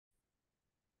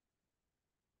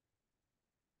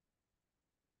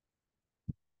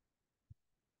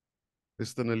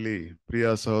ಕ್ರಿಸ್ತನಲ್ಲಿ ಪ್ರಿಯ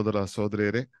ಸಹೋದರ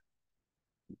ಸಹೋದರಿಯರೇ,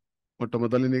 ಮೊಟ್ಟ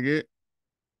ಮೊದಲನಿಗೆ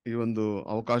ಈ ಒಂದು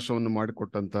ಅವಕಾಶವನ್ನು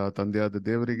ಮಾಡಿಕೊಟ್ಟಂತ ತಂದೆಯಾದ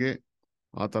ದೇವರಿಗೆ,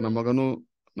 ಆತನ ಮಗನು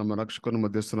ನಮ್ಮ ರಕ್ಷಕನ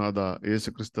ಮಧ್ಯಸ್ಥನಾದ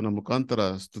ಯೇಸು ಕ್ರಿಸ್ತನ ಮುಖಾಂತರ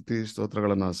ಸ್ತುತಿ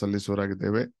ಸ್ತೋತ್ರಗಳನ್ನ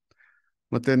ಸಲ್ಲಿಸುವರಾಗಿದ್ದೇವೆ.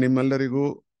 ಮತ್ತೆ ನಿಮ್ಮೆಲ್ಲರಿಗೂ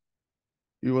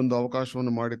ಈ ಒಂದು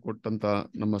ಅವಕಾಶವನ್ನು ಮಾಡಿಕೊಟ್ಟಂತ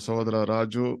ನಮ್ಮ ಸಹೋದರ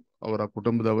ರಾಜು ಅವರ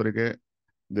ಕುಟುಂಬದವರಿಗೆ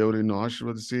ದೇವರು ಇನ್ನು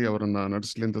ಆಶೀರ್ವದಿಸಿ ಅವರನ್ನ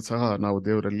ನಡೆಸಲಿ ಅಂತ ಸಹ ನಾವು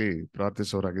ದೇವರಲ್ಲಿ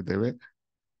ಪ್ರಾರ್ಥಿಸುವರಾಗಿದ್ದೇವೆ.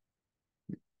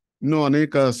 ಇನ್ನು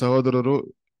ಅನೇಕ ಸಹೋದರರು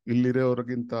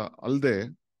ಇಲ್ಲಿರೋರಿಗಿಂತ ಅಲ್ಲದೆ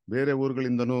ಬೇರೆ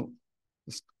ಊರುಗಳಿಂದನೂ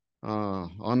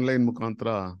ಆನ್ಲೈನ್ ಮುಖಾಂತರ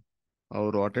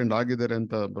ಅವರು ಅಟೆಂಡ್ ಆಗಿದ್ದಾರೆ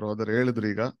ಅಂತ ಬ್ರದರ್ ಹೇಳಿದ್ರು.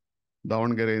 ಈಗ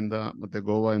ದಾವಣಗೆರೆಯಿಂದ ಮತ್ತೆ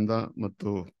ಗೋವಾದಿಂದ ಮತ್ತು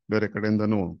ಬೇರೆ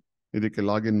ಕಡೆಯಿಂದನೂ ಇದಕ್ಕೆ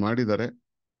ಲಾಗಿನ್ ಮಾಡಿದ್ದಾರೆ.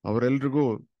 ಅವರೆಲ್ರಿಗೂ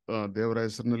ದೇವರ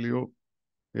ಹೆಸರಿನಲ್ಲಿಯೂ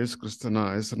ಯೇಸು ಕ್ರಿಸ್ತನ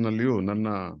ಹೆಸರಿನಲ್ಲಿಯೂ ನನ್ನ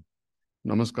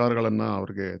ನಮಸ್ಕಾರಗಳನ್ನ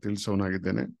ಅವ್ರಿಗೆ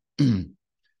ತಿಳಿಸೋನಾಗಿದ್ದೇನೆ.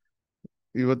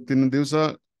 ಇವತ್ತಿನ ದಿವಸ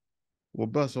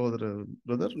ಒಬ್ಬ ಸಹೋದರ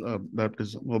ಬ್ರದರ್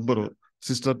ಬ್ಯಾಪ್ಟಿಸಮ್, ಒಬ್ಬರು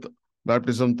ಸಿಸ್ಟರ್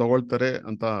ಬ್ಯಾಪ್ಟಿಸಮ್ ತಗೊಳ್ತಾರೆ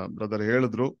ಅಂತ ಬ್ರದರ್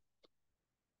ಹೇಳಿದ್ರು.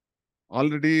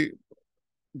 ಆಲ್ರೆಡಿ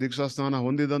ದೀಕ್ಷಾ ಸ್ನಾನ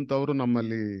ಹೊಂದಿದಂತವರು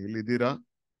ನಮ್ಮಲ್ಲಿ ಇಲ್ಲಿದ್ದೀರಾ.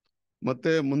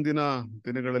 ಮತ್ತೆ ಮುಂದಿನ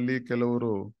ದಿನಗಳಲ್ಲಿ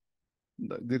ಕೆಲವರು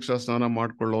ದೀಕ್ಷಾ ಸ್ನಾನ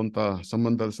ಮಾಡಿಕೊಳ್ಳುವಂತ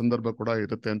ಸಂದರ್ಭ ಕೂಡ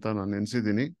ಇರುತ್ತೆ ಅಂತ ನಾನು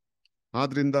ಎನ್ಸಿದ್ದೀನಿ.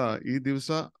 ಆದ್ರಿಂದ ಈ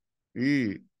ದಿವಸ ಈ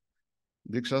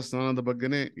ದೀಕ್ಷಾ ಸ್ನಾನದ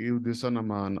ಬಗ್ಗೆನೇ ಈ ದಿವಸ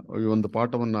ನಮ್ಮ ಈ ಒಂದು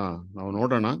ಪಾಠವನ್ನ ನಾವು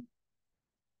ನೋಡೋಣ.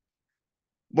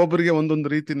 ಒಬ್ಬೊಬ್ಬರಿಗೆ ಒಂದೊಂದು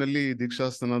ರೀತಿನಲ್ಲಿ ದೀಕ್ಷಾ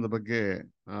ಸ್ನಾನದ ಬಗ್ಗೆ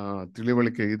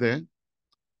ತಿಳಿವಳಿಕೆ ಇದೆ.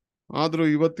 ಆದ್ರೂ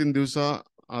ಇವತ್ತಿನ ದಿವಸ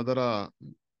ಅದರ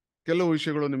ಕೆಲವು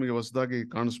ವಿಷಯಗಳು ನಿಮಗೆ ಹೊಸದಾಗಿ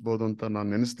ಕಾಣಿಸ್ಬೋದು ಅಂತ ನಾನು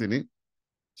ನೆನೆಸ್ತೀನಿ.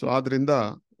 ಸೊ ಆದ್ರಿಂದ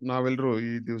ನಾವೆಲ್ಲರೂ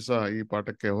ಈ ದಿವಸ ಈ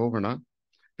ಪಾಠಕ್ಕೆ ಹೋಗೋಣ.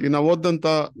 ಈ ನಾವು ಓದಂತ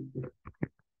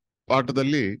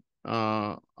ಪಾಠದಲ್ಲಿ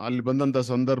ಅಲ್ಲಿ ಬಂದಂತ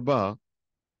ಸಂದರ್ಭ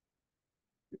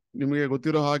ನಿಮಗೆ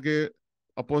ಗೊತ್ತಿರೋ ಹಾಗೆ,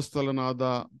 ಅಪೋಸ್ತಲನಾದ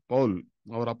ಪೌಲ್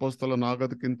ಅವರ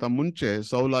ಅಪೋಸ್ತಲನಾಗೋದಕ್ಕಿಂತ ಮುಂಚೆ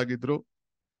ಸೌಲ್ ಆಗಿದ್ರು.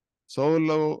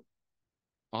 ಸೌಲು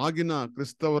ಆಗಿನ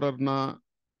ಕ್ರಿಸ್ತವರನ್ನ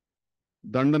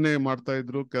ದಂಡನೆ ಮಾಡ್ತಾ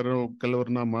ಇದ್ರು.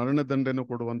 ಕೆಲವ್ರನ್ನ ಮರಣ ದಂಡನೆ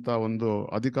ಕೊಡುವಂತ ಒಂದು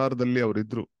ಅಧಿಕಾರದಲ್ಲಿ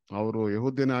ಅವರಿದ್ರು. ಅವರು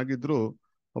ಯಹೂದ್ಯನೇ ಆಗಿದ್ರು,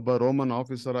 ಒಬ್ಬ ರೋಮನ್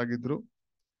ಆಫೀಸರ್ ಆಗಿದ್ರು.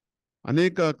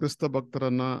 ಅನೇಕ ಕ್ರಿಸ್ತ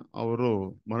ಭಕ್ತರನ್ನ ಅವರು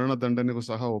ಮರಣ ದಂಡನೆಗೂ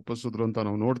ಸಹ ಒಪ್ಪಿಸಿದ್ರು ಅಂತ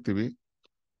ನಾವು ನೋಡ್ತೀವಿ.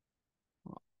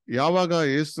 ಯಾವಾಗ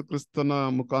ಯೇಸು ಕ್ರಿಸ್ತನ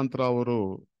ಮುಖಾಂತರ ಅವರು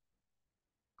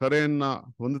ಕರೆಯನ್ನ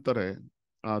ಹೊಂದುತ್ತಾರೆ,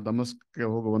 ಆ ದಮಸ್ಕಕ್ಕೆ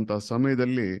ಹೋಗುವಂತ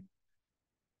ಸಮಯದಲ್ಲಿ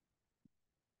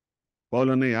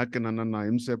ಪೌಲನೇ ಯಾಕೆ ನನ್ನನ್ನ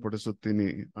ಹಿಂಸೆ ಪಡಿಸುತ್ತೀನಿ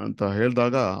ಅಂತ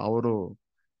ಹೇಳಿದಾಗ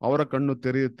ಅವರ ಕಣ್ಣು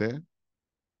ತೆರೆಯುತ್ತೆ.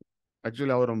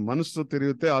 ಆಕ್ಚುಲಿ ಅವರ ಮನಸ್ಸು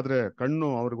ತೆರೆಯುತ್ತೆ, ಆದ್ರೆ ಕಣ್ಣು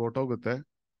ಅವ್ರಿಗೆ ಹೊಟ್ಟೋಗುತ್ತೆ.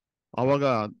 ಅವಾಗ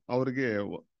ಅವ್ರಿಗೆ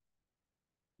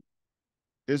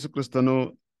ಯೇಸು ಕ್ರಿಸ್ತನು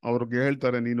ಅವ್ರಿಗೆ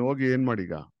ಹೇಳ್ತಾರೆ, ನೀನು ಹೋಗಿ ಏನ್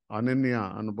ಮಾಡೀಗ, ಅನನ್ಯ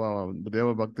ಅನುಭವ ದೇವ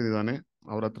ಭಕ್ತ ಇದ್ದಾನೆ,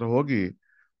 ಅವ್ರ ಹತ್ರ ಹೋಗಿ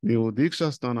ನೀವು ದೀಕ್ಷಾ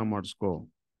ಸ್ನಾನ ಮಾಡಿಸ್ಕೋ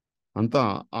ಅಂತ.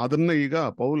 ಅದನ್ನ ಈಗ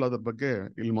ಪೌಲ್ ಅದ್ರ ಬಗ್ಗೆ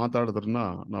ಇಲ್ಲಿ ಮಾತಾಡೋದ್ರನ್ನ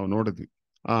ನಾವು ನೋಡಿದ್ವಿ.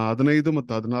 15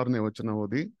 ಮತ್ತು 16ನೇ ವಚನ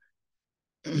ಓದಿ.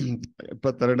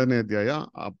 22ನೇ ಅಧ್ಯಾಯ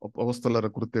ಅಪೊಸ್ತಲರ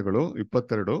ಕೃತ್ಯಗಳು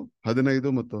 22, 15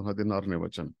 ಮತ್ತು 16ನೇ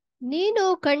ವಚನ. ನೀನು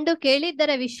ಕಂಡು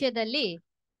ಕೇಳಿದ್ದರ ವಿಷಯದಲ್ಲಿ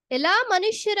ಎಲ್ಲಾ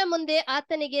ಮನುಷ್ಯರ ಮುಂದೆ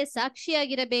ಆತನಿಗೆ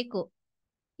ಸಾಕ್ಷಿಯಾಗಿರಬೇಕು.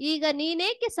 ಈಗ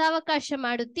ನೀನೇಕೆ ಸಾವಕಾಶ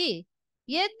ಮಾಡುತ್ತಿ?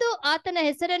 ಎದ್ದು ಆತನ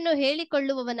ಹೆಸರನ್ನು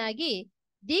ಹೇಳಿಕೊಳ್ಳುವವನಾಗಿ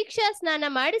ದೀಕ್ಷಾ ಸ್ನಾನ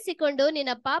ಮಾಡಿಸಿಕೊಂಡು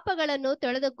ನಿನ್ನ ಪಾಪಗಳನ್ನು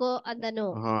ತೊಳೆದುಕೋ ಅಂದನು.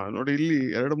 ನೋಡಿ, ಇಲ್ಲಿ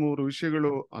 2-3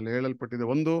 ವಿಷಯಗಳು ಅಲ್ಲಿ ಹೇಳಲ್ಪಟ್ಟಿದೆ.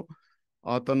 ಒಂದು,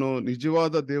 ಆತನು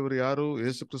ನಿಜವಾದ ದೇವರು ಯಾರು,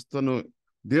 ಯೇಸು ಕ್ರಿಸ್ತನು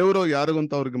ದೇವರು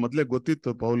ಯಾರಿಗಂತ ಅವ್ರಿಗೆ ಮೊದಲೇ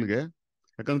ಗೊತ್ತಿತ್ತು ಪೌಲ್ಗೆ.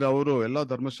 ಯಾಕಂದ್ರೆ ಅವರು ಎಲ್ಲಾ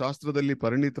ಧರ್ಮಶಾಸ್ತ್ರದಲ್ಲಿ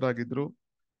ಪರಿಣಿತರಾಗಿದ್ರು.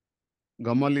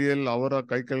 ಗಮಲಿಯಲ್ ಅವರ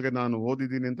ಕೈ ಕೆಳಗೆ ನಾನು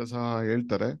ಓದಿದ್ದೀನಿ ಅಂತ ಸಹ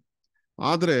ಹೇಳ್ತಾರೆ.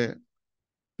 ಆದ್ರೆ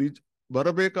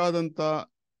ಬರಬೇಕಾದಂತ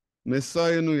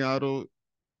ಮೆಸ್ಸಾಯನು ಯಾರು,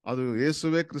 ಅದು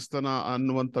ಯೇಸುವೆ ಕ್ರಿಸ್ತನ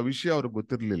ಅನ್ನುವಂತ ವಿಷಯ ಅವ್ರಿಗೆ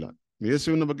ಗೊತ್ತಿರ್ಲಿಲ್ಲ.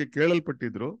 ಯೇಸುವಿನ ಬಗ್ಗೆ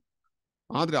ಕೇಳಲ್ಪಟ್ಟಿದ್ರು,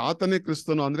 ಆದ್ರೆ ಆತನೇ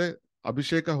ಕ್ರಿಸ್ತನು ಅಂದ್ರೆ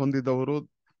ಅಭಿಷೇಕ ಹೊಂದಿದವರು,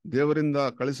 ದೇವರಿಂದ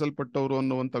ಕಳಿಸಲ್ಪಟ್ಟವರು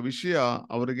ಅನ್ನುವಂತ ವಿಷಯ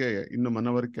ಅವರಿಗೆ ಇನ್ನು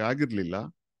ಮನವರಿಕೆ ಆಗಿರ್ಲಿಲ್ಲ.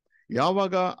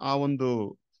 ಯಾವಾಗ ಆ ಒಂದು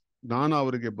ಜ್ಞಾನ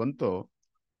ಅವರಿಗೆ ಬಂತೋ,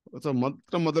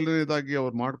 ಮೊದಲನೇದಾಗಿ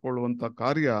ಅವ್ರು ಮಾಡ್ಕೊಳ್ಳುವಂತ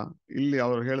ಕಾರ್ಯ ಇಲ್ಲಿ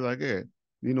ಅವ್ರು ಹೇಳಿದಾಗೆ,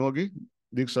 ನೀನು ಹೋಗಿ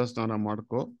ದೀಕ್ಷಾ ಸ್ನಾನ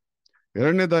ಮಾಡ್ಕೋ.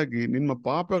 ಎರಡನೇದಾಗಿ ನಿಮ್ಮ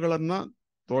ಪಾಪಗಳನ್ನ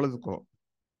ತೊಳೆದುಕೋ.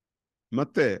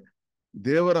 ಮತ್ತೆ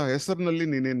ದೇವರ ಹೆಸರಿನಲ್ಲಿ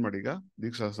ನೀನೇನ್ ಮಾಡೀಗ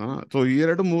ದೀಕ್ಷಾ ಸ್ನಾನ. ಸೊ ಈ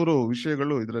 2-3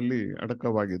 ವಿಷಯಗಳು ಇದರಲ್ಲಿ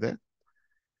ಅಡಕವಾಗಿದೆ.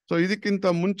 ಸೊ ಇದಕ್ಕಿಂತ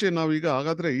ಮುಂಚೆ ನಾವೀಗ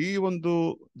ಹಾಗಾದ್ರೆ ಈ ಒಂದು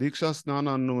ದೀಕ್ಷಾ ಸ್ನಾನ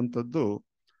ಅನ್ನುವಂಥದ್ದು,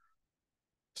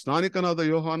 ಸ್ನಾನಿಕನಾದ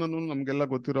ಯೋಹಾನನು ನಮ್ಗೆಲ್ಲ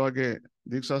ಗೊತ್ತಿರೋ ಹಾಗೆ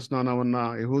ದೀಕ್ಷಾ ಸ್ನಾನವನ್ನ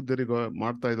ಯಹೂದ್ಯರಿಗೆ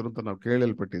ಮಾಡ್ತಾ ಇದ್ರು ಅಂತ ನಾವು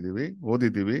ಕೇಳಲ್ಪಟ್ಟಿದೀವಿ,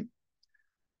 ಓದಿದ್ದೀವಿ.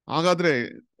 ಹಾಗಾದ್ರೆ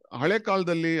ಹಳೆ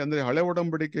ಕಾಲದಲ್ಲಿ, ಅಂದ್ರೆ ಹಳೆ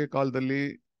ಒಡಂಬಡಿಕೆ ಕಾಲದಲ್ಲಿ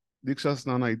ದೀಕ್ಷಾ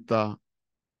ಸ್ನಾನ ಇತ್ತ?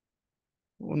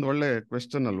 ಒಂದು ಒಳ್ಳೆ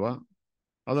ಕ್ವೆಶ್ಚನ್ ಅಲ್ವಾ?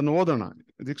 ಅದನ್ನು ಓದೋಣ.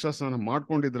 ದೀಕ್ಷಾ ಸ್ನಾನ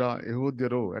ಮಾಡ್ಕೊಂಡಿದ್ರ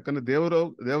ಯಹೂದ್ಯರು? ಯಾಕಂದ್ರೆ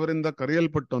ದೇವರಿಂದ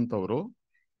ಕರೆಯಲ್ಪಟ್ಟಂತವ್ರು,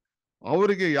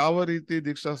 ಅವರಿಗೆ ಯಾವ ರೀತಿ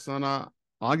ದೀಕ್ಷಾ ಸ್ನಾನ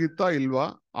ಆಗಿತ್ತಾ ಇಲ್ವಾ?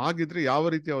 ಆಗಿದ್ರೆ ಯಾವ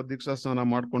ರೀತಿ ಅವ್ರು ದೀಕ್ಷಾ ಸ್ನಾನ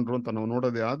ಮಾಡ್ಕೊಂಡ್ರು ಅಂತ ನಾವು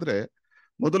ನೋಡೋದೇ ಆದ್ರೆ,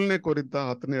 ಮೊದಲನೇ ಕೊರಿಂಥ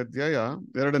 10ನೇ ಅಧ್ಯಾಯ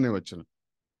 2ನೇ ವಚನ.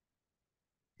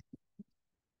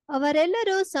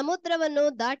 ಅವರೆಲ್ಲರೂ ಸಮುದ್ರವನ್ನು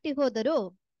ದಾಟಿ ಹೋದರು.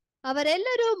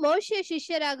 ಅವರೆಲ್ಲರೂ ಮೋಶೆ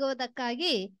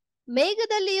ಶಿಷ್ಯರಾಗುವುದಕ್ಕಾಗಿ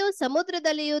ಮೇಘದಲ್ಲಿಯೂ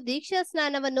ಸಮುದ್ರದಲ್ಲಿಯೂ ದೀಕ್ಷಾ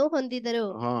ಸ್ನಾನವನ್ನು ಹೊಂದಿದರು.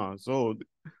 ಸೊ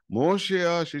ಮೋಶೆಯ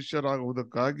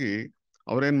ಶಿಷ್ಯರಾಗುವುದಕ್ಕಾಗಿ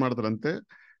ಅವ್ರೇನ್ ಮಾಡಿದ್ರಂತೆ?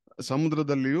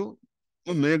 ಸಮುದ್ರದಲ್ಲಿಯೂ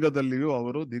ಮೇಘದಲ್ಲಿಯೂ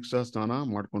ಅವರು ದೀಕ್ಷಾ ಸ್ನಾನ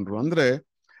ಮಾಡ್ಕೊಂಡ್ರು. ಅಂದ್ರೆ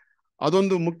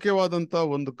ಅದೊಂದು ಮುಖ್ಯವಾದಂತ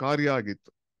ಒಂದು ಕಾರ್ಯ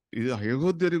ಆಗಿತ್ತು. ಈ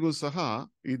ಯಹೂದ್ಯರಿಗೂ ಸಹ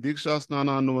ಈ ದೀಕ್ಷಾ ಸ್ನಾನ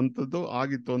ಅನ್ನುವಂಥದ್ದು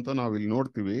ಆಗಿತ್ತು ಅಂತ ನಾವಿಲ್ಲಿ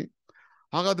ನೋಡ್ತೀವಿ.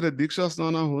 ಹಾಗಾದ್ರೆ ದೀಕ್ಷಾ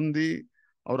ಸ್ನಾನ ಹೊಂದಿ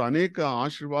ಅವ್ರ ಅನೇಕ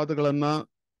ಆಶೀರ್ವಾದಗಳನ್ನ,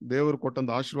 ದೇವರು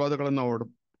ಕೊಟ್ಟಂತ ಆಶೀರ್ವಾದಗಳನ್ನ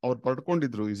ಅವ್ರು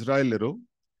ಪಡ್ಕೊಂಡಿದ್ರು ಇಸ್ರಾಯೇಲ್ಯರು.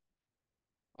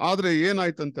 ಆದ್ರೆ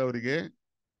ಏನಾಯ್ತಂತೆ ಅವರಿಗೆ?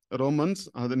 ರೋಮನ್ಸ್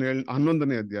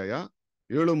 11ನೇ ಅಧ್ಯಾಯ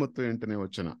 7 ಮತ್ತು 8ನೇ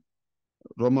ವಚನ.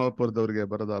 ರೋಮಾಪುರದವರಿಗೆ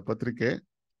ಬರೆದ ಪತ್ರಿಕೆ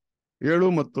 7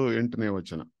 ಮತ್ತು 8ನೇ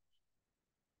ವಚನ.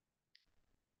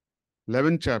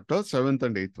 11th chapter 7th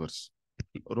and 8th verse.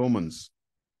 Romans.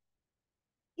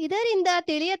 ಇದರಿಂದ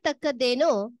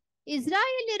ತಿಳಿಯತಕ್ಕದ್ದೇನು?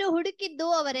 ಇಸ್ರಾಯೇಲ್ಯರು ಹುಡುಕಿದ್ದು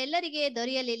ಅವರೆಲ್ಲರಿಗೆ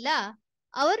ದೊರೆಯಲಿಲ್ಲ,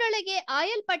 ಅವರೊಳಗೆ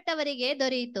ಆಯಲ್ಪಟ್ಟವರಿಗೆ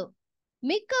ದೊರೆಯಿತು.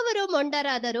 ಮಿಕ್ಕವರು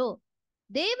ಮೊಂಡರಾದರು.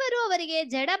 ದೇವರು ಅವರಿಗೆ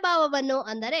ಜಡಭಾವವನ್ನು,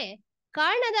 ಅಂದರೆ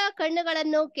ಕಾಣದ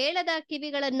ಕಣ್ಣುಗಳನ್ನು, ಕೇಳದ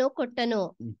ಕಿವಿಗಳನ್ನು ಕೊಟ್ಟನು.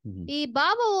 ಈ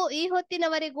ಭಾವವು ಈ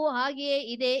ಹೊತ್ತಿನವರೆಗೂ ಹಾಗೆಯೇ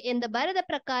ಇದೆ ಎಂದು ಬರೆದ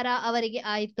ಪ್ರಕಾರ ಅವರಿಗೆ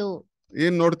ಆಯಿತು.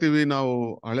 ಏನ್ ನೋಡ್ತೀವಿ ನಾವು?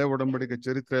 ಹಳೆ ಒಡಂಬಡಿಕೆ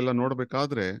ಚರಿತ್ರೆ ಎಲ್ಲ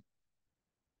ನೋಡ್ಬೇಕಾದ್ರೆ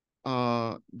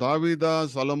ದಾವೀದ,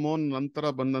 ಸೊಲೊಮೋನ್ ನಂತರ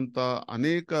ಬಂದಂತ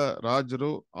ಅನೇಕ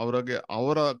ರಾಜರು,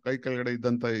 ಅವರ ಕೈ ಕೆಳಗಡೆ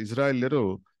ಇದ್ದಂತ ಇಸ್ರಾಯೇಲ್ಯರು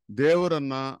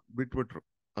ದೇವರನ್ನ ಬಿಟ್ಬಿಟ್ರು.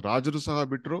 ರಾಜರು ಸಹ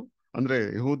ಬಿಟ್ರು. ಅಂದ್ರೆ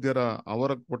ಯಹೂದ್ಯರ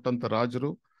ಅವರ ಕೊಟ್ಟಂತ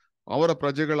ರಾಜರು, ಅವರ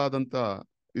ಪ್ರಜೆಗಳಾದಂತ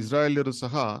ಇಸ್ರಾಯೇಲ್ಯರು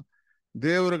ಸಹ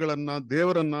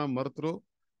ದೇವರನ್ನ ಮರೆತರು.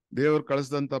 ದೇವರು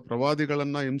ಕಳಿಸಿದಂತ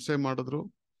ಪ್ರವಾದಿಗಳನ್ನ ಹಿಂಸೆ ಮಾಡಿದ್ರು.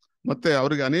 ಮತ್ತೆ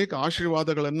ಅವರಿಗೆ ಅನೇಕ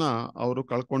ಆಶೀರ್ವಾದಗಳನ್ನ ಅವರು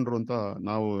ಕಳ್ಕೊಂಡ್ರು ಅಂತ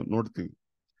ನಾವು ನೋಡ್ತೀವಿ.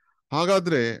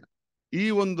 ಹಾಗಾದ್ರೆ ಈ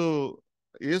ಒಂದು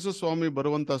ಯೇಸು ಸ್ವಾಮಿ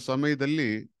ಬರುವಂತ ಸಮಯದಲ್ಲಿ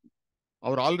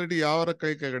ಅವ್ರು ಆಲ್ರೆಡಿ ಯಾರ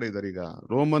ಕೈ ಕೆಳಗಡೆ ಇದ್ದಾರೆ? ಈಗ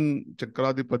ರೋಮನ್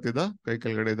ಚಕ್ರಾಧಿಪತ್ಯದ ಕೈ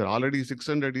ಕೆಳಗಡೆ ಇದ್ದಾರೆ. ಆಲ್ರೆಡಿ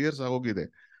 600 years ಆಗೋಗಿದೆ.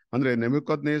 ಅಂದ್ರೆ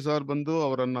ನೆಬೂಕದ್ನೆಚ್ಚರ್ ಬಂದು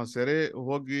ಅವರನ್ನ ಸೆರೆ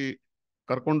ಹೋಗಿ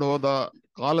ಕರ್ಕೊಂಡು ಹೋದ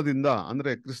ಕಾಲದಿಂದ,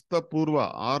 ಅಂದ್ರೆ ಕ್ರಿಸ್ತ ಪೂರ್ವ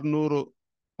 600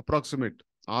 ಅಪ್ರಾಕ್ಸಿಮೇಟ್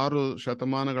 6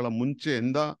 ಶತಮಾನಗಳ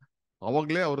ಮುಂಚೆಯಿಂದ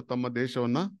ಅವಾಗ್ಲೇ ಅವರು ತಮ್ಮ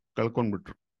ದೇಶವನ್ನ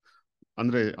ಕಳ್ಕೊಂಡ್ಬಿಟ್ರು.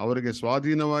 ಅಂದ್ರೆ ಅವರಿಗೆ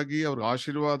ಸ್ವಾಧೀನವಾಗಿ, ಅವ್ರಿಗೆ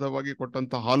ಆಶೀರ್ವಾದವಾಗಿ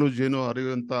ಕೊಟ್ಟಂತ ಹಾಲು ಜೇನು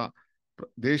ಹರಿಯುವಂತ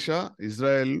ದೇಶ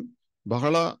ಇಸ್ರಾಯೇಲ್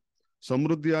ಬಹಳ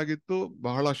ಸಮೃದ್ಧಿಯಾಗಿತ್ತು,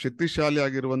 ಬಹಳ ಶಕ್ತಿಶಾಲಿ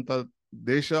ಆಗಿರುವಂತ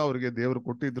ದೇಶ ಅವರಿಗೆ ದೇವರು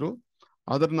ಕೊಟ್ಟಿದ್ರು.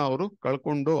 ಅದನ್ನ ಅವರು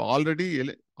ಕಳ್ಕೊಂಡು ಆಲ್ರೆಡಿ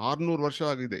 600 ವರ್ಷ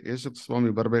ಆಗಿದೆ ಯೇಸು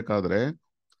ಸ್ವಾಮಿ ಬರ್ಬೇಕಾದ್ರೆ.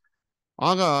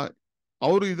 ಆಗ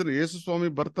ಅವರು ಯೇಸು ಸ್ವಾಮಿ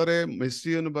ಬರ್ತಾರೆ,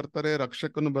 ಮೆಸ್ಸಿಯನು ಬರ್ತಾರೆ,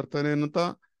 ರಕ್ಷಕನು ಬರ್ತಾನೆ ಅಂತ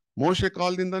ಮೋಶೆ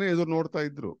ಕಾಲದಿಂದಾನೇ ಎದುರು ನೋಡ್ತಾ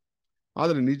ಇದ್ರು.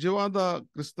 ಆದ್ರೆ ನಿಜವಾದ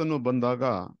ಕ್ರಿಸ್ತನು ಬಂದಾಗ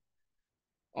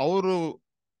ಅವರು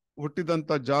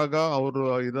ಹುಟ್ಟಿದಂತ ಜಾಗ, ಅವರು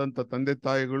ಇದಂತ ತಂದೆ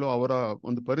ತಾಯಿಗಳು, ಅವರ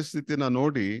ಒಂದು ಪರಿಸ್ಥಿತಿನ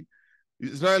ನೋಡಿ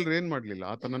ಇಸ್ರಾಯೇಲ್ ಏನ್ ಮಾಡ್ಲಿಲ್ಲ,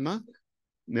 ಆತನನ್ನ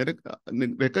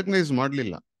ರೆಕಗ್ನೈಸ್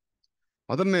ಮಾಡ್ಲಿಲ್ಲ.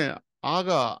 ಅದನ್ನೇ ಆಗ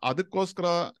ಅದಕ್ಕೋಸ್ಕರ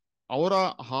ಅವರ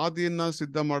ಹಾದಿಯನ್ನ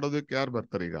ಸಿದ್ಧ ಮಾಡೋದಕ್ಕೆ ಯಾರು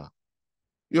ಬರ್ತಾರೆ? ಈಗ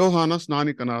ಯೋಹಾನ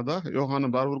ಸ್ನಾನಿಕನಾದ ಯೋಹಾನ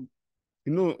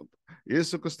ಇನ್ನು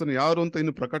ಯೇಸು ಕ್ರಿಸ್ತನು ಯಾರು ಅಂತ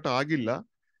ಇನ್ನು ಪ್ರಕಟ ಆಗಿಲ್ಲ.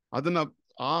 ಅದನ್ನ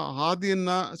ಆ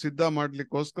ಹಾದಿಯನ್ನ ಸಿದ್ಧ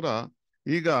ಮಾಡ್ಲಿಕ್ಕೋಸ್ಕರ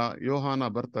ಈಗ ಯೋಹಾನ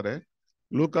ಬರ್ತಾರೆ.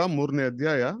 ಲೂಕ 3ನೇ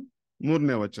ಅಧ್ಯಾಯ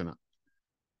 3ನೇ ವಚನ.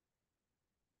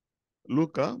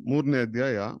 ಲೂಕ 3ನೇ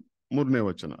ಅಧ್ಯಾಯ 3ನೇ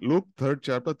ವಚನ. Luke 3rd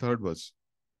chapter 3rd verse.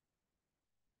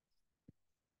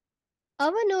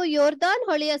 ಅವನು ಯೋರ್ದಾನ್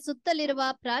ಹೊಳೆಯ ಸುತ್ತಲಿರುವ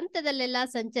ಪ್ರಾಂತದಲ್ಲೆಲ್ಲ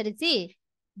ಸಂಚರಿಸಿ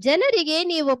ಜನರಿಗೆ,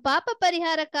 ನೀವು ಪಾಪ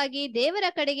ಪರಿಹಾರಕ್ಕಾಗಿ ದೇವರ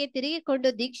ಕಡೆಗೆ ತಿರುಗಿಕೊಂಡು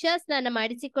ದೀಕ್ಷಾ ಸ್ನಾನ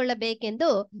ಮಾಡಿಸಿಕೊಳ್ಳಬೇಕೆಂದು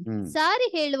ಸಾರಿ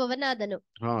ಹೇಳುವವನಾದನು.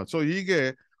 ಸೊ ಹೀಗೆ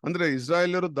ಅಂದ್ರೆ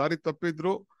ಇಸ್ರಾಯೇಲ್ಯರು ದಾರಿ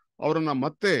ತಪ್ಪಿದ್ರು.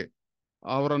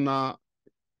 ಅವರನ್ನ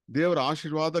ದೇವರ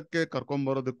ಆಶೀರ್ವಾದಕ್ಕೆ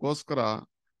ಕರ್ಕೊಂಬರೋದಕ್ಕೋಸ್ಕರ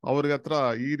ಅವ್ರಿಗೆ ಹತ್ರ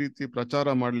ಈ ರೀತಿ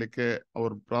ಪ್ರಚಾರ ಮಾಡ್ಲಿಕ್ಕೆ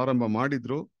ಅವ್ರು ಪ್ರಾರಂಭ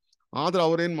ಮಾಡಿದ್ರು. ಆದ್ರೆ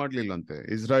ಅವ್ರೇನ್ ಮಾಡ್ಲಿಲ್ಲಂತೆ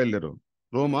ಇಸ್ರಾಯೇಲ್ಯರು.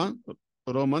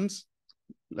 Romans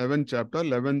 11th chapter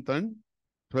 11th and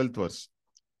 12th verse.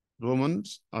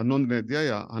 Romans 11ನೇ ಅಧ್ಯಾಯ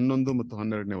 11 ಮತ್ತು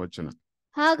 12ನೇ ವಚನ.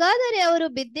 ಹಾಗಾದರೆ ಅವರು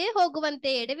ಬಿದ್ದೇ ಹೋಗುವಂತೆ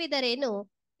ಎಡವಿದರೇನು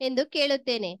ಎಂದು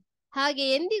ಕೇಳುತ್ತೇನೆ. ಹಾಗೆ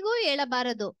ಎಂದಿಗೂ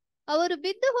ಹೇಳಬಾರದು. ಅವರು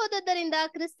ಬಿದ್ದು ಹೋದದ್ದರಿಂದ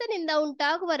ಕ್ರಿಸ್ತನಿಂದ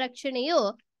ಉಂಟಾಗುವ ರಕ್ಷಣೆಯು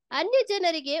ಅನ್ಯ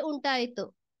ಜನರಿಗೆ ಉಂಟಾಯಿತು.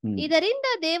 ಇದರಿಂದ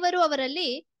ದೇವರು ಅವರಲ್ಲಿ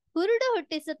ಕುರುಡು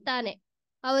ಹುಟ್ಟಿಸುತ್ತಾನೆ.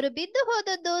 ಅವರು ಬಿದ್ದು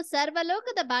ಹೋದದ್ದು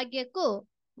ಸರ್ವಲೋಕದ ಭಾಗ್ಯಕ್ಕೂ,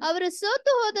 ಅವರು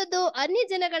ಸೋತು ಹೋದದ್ದು ಅನ್ಯ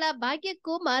ಜನಗಳ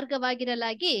ಭಾಗ್ಯಕ್ಕೂ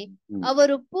ಮಾರ್ಗವಾಗಿರಲಾಗಿ,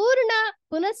 ಅವರು ಪೂರ್ಣ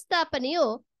ಪುನಃಸ್ಥಾಪನೆಯು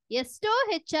ಎಷ್ಟೋ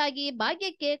ಹೆಚ್ಚಾಗಿ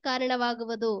ಭಾಗ್ಯಕ್ಕೆ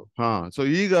ಕಾರಣವಾಗುವುದು. ಸೊ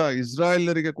ಈಗ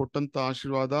ಇಸ್ರಾಯೇಲರಿಗೆ ಕೊಟ್ಟಂತ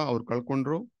ಆಶೀರ್ವಾದ ಅವ್ರು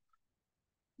ಕಳ್ಕೊಂಡ್ರು.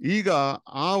 ಈಗ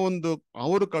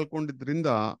ಅವರು ಕಳ್ಕೊಂಡಿದ್ರಿಂದ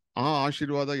ಆ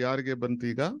ಆಶೀರ್ವಾದ ಯಾರಿಗೆ ಬಂತು?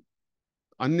 ಈಗ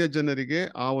ಅನ್ಯ ಜನರಿಗೆ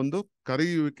ಆ ಒಂದು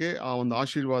ಕರೆಯುವಿಕೆ, ಆ ಒಂದು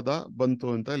ಆಶೀರ್ವಾದ ಬಂತು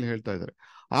ಅಂತ ಇಲ್ಲಿ ಹೇಳ್ತಾ ಇದ್ದಾರೆ.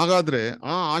 ಹಾಗಾದ್ರೆ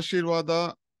ಆ ಆಶೀರ್ವಾದ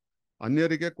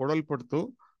ಅನ್ಯರಿಗೆ ಕೊಡಲ್ಪಡ್ತು,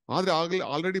 ಆದ್ರೆ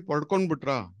ಆಲ್ರೆಡಿ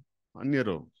ಪಡ್ಕೊಂಡ್ಬಿಟ್ರ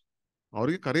ಅನ್ಯರು?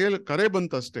 ಅವ್ರಿಗೆ ಕರೆ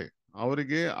ಬಂತಷ್ಟೇ.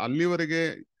 ಅವರಿಗೆ ಅಲ್ಲಿವರೆಗೆ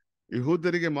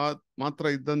ಯಹೂದ್ಯರಿಗೆ ಮಾತ್ರ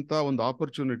ಇದ್ದಂತ ಒಂದು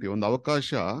ಆಪರ್ಚುನಿಟಿ, ಒಂದು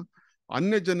ಅವಕಾಶ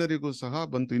ಅನ್ಯ ಜನರಿಗೂ ಸಹ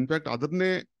ಬಂತು. ಇನ್ಫ್ಯಾಕ್ಟ್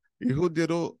ಅದನ್ನೇ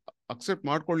ಯಹೂದ್ಯರು ಅಕ್ಸೆಪ್ಟ್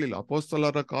ಮಾಡ್ಕೊಳ್ಳಿಲ್ಲ.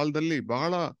 ಅಪೊಸ್ತಲರ ಕಾಲದಲ್ಲಿ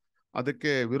ಬಹಳ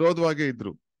ಅದಕ್ಕೆ ವಿರೋಧವಾಗೇ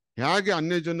ಇದ್ರು. ಹೇಗೆ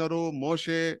ಅನ್ಯ ಜನರು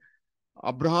ಮೋಶೆ,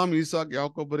 ಅಬ್ರಹಾಂ, ಈಸಾಕ್,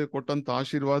 ಯಾಕೋಬರಿಗೆ ಕೊಟ್ಟಂತ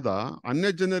ಆಶೀರ್ವಾದ ಅನ್ಯ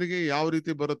ಜನರಿಗೆ ಯಾವ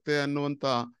ರೀತಿ ಬರುತ್ತೆ ಅನ್ನುವಂತ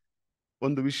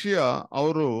ಒಂದು ವಿಷಯ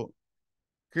ಅವರು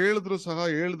ಹೇಳಿದ್ರು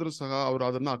ಸಹ ಅವರು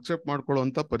ಅದನ್ನ ಅಕ್ಸೆಪ್ಟ್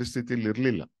ಮಾಡ್ಕೊಳ್ಳುವಂತ ಪರಿಸ್ಥಿತಿಯಲ್ಲಿ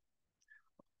ಇರ್ಲಿಲ್ಲ.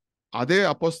 ಅದೇ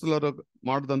ಅಪೊಸ್ತಲರು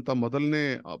ಮಾಡಿದಂತ ಮೊದಲನೇ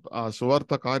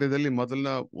ಸುವಾರ್ಥ ಕಾರ್ಯದಲ್ಲಿ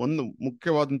ಮೊದಲನೇ ಒಂದು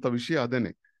ಮುಖ್ಯವಾದಂತ ವಿಷಯ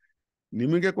ಅದೇನೆ.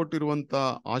 ನಿಮಗೆ ಕೊಟ್ಟಿರುವಂತ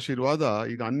ಆಶೀರ್ವಾದ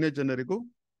ಈಗ ಅನ್ಯ ಜನರಿಗೂ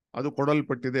ಅದು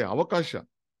ಕೊಡಲ್ಪಟ್ಟಿದೆ. ಅವಕಾಶ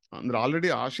ಅಂದ್ರೆ ಆಲ್ರೆಡಿ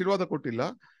ಆಶೀರ್ವಾದ ಕೊಟ್ಟಿಲ್ಲ,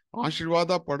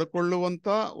 ಆಶೀರ್ವಾದ ಪಡ್ಕೊಳ್ಳುವಂತ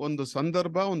ಒಂದು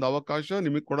ಸಂದರ್ಭ, ಒಂದು ಅವಕಾಶ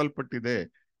ನಿಮಗೆ ಕೊಡಲ್ಪಟ್ಟಿದೆ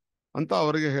ಅಂತ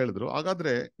ಅವರಿಗೆ ಹೇಳಿದ್ರು.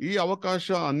 ಹಾಗಾದ್ರೆ ಈ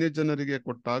ಅವಕಾಶ ಅನ್ಯ ಜನರಿಗೆ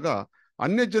ಕೊಟ್ಟಾಗ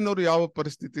ಅನ್ಯ ಜನರು ಯಾವ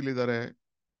ಪರಿಸ್ಥಿತಿಲಿದ್ದಾರೆ?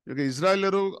 ಈಗ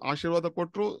ಇಸ್ರಾಯೇಲರು ಆಶೀರ್ವಾದ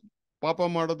ಕೊಟ್ರು, ಪಾಪ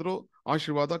ಮಾಡಿದ್ರು,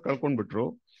 ಆಶೀರ್ವಾದ ಕಳ್ಕೊಂಡ್ಬಿಟ್ರು.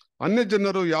 ಅನ್ಯ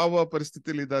ಜನರು ಯಾವ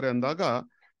ಪರಿಸ್ಥಿತಿಲಿ ಇದ್ದಾರೆ ಅಂದಾಗ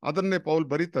ಅದನ್ನೇ ಪೌಲ್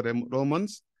ಬರೀತಾರೆ.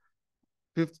 Romans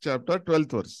 5th chapter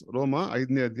 12th verse. ರೋಮ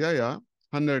 5ನೇ ಅಧ್ಯಾಯ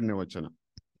 12ನೇ ವಚನ.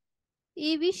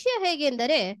 ಈ ವಿಷಯ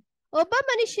ಹೇಗೆಂದರೆ, ಒಬ್ಬ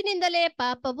ಮನುಷ್ಯನಿಂದಲೇ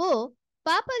ಪಾಪವು,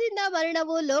 ಪಾಪದಿಂದ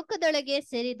ಮರಣವು ಲೋಕದೊಳಗೆ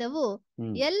ಸೇರಿದವು.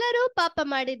 ಎಲ್ಲರೂ ಪಾಪ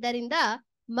ಮಾಡಿದ್ದರಿಂದ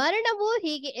ಮರಣವು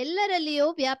ಹೀಗೆ ಎಲ್ಲರಲ್ಲಿಯೂ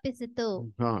ವ್ಯಾಪಿಸಿತು.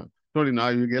 ನೋಡಿ,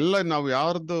 ನಾವು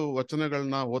ಯಾರ್ದು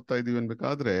ವಚನಗಳನ್ನ ಓದ್ತಾ ಇದೀವಿ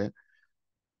ಅನ್ಬೇಕಾದ್ರೆ,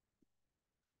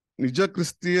 ನಿಜ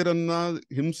ಕ್ರಿಸ್ತಿಯರನ್ನ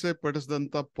ಹಿಂಸೆ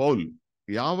ಪಡಿಸಿದಂತ ಪೌಲ್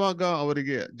ಯಾವಾಗ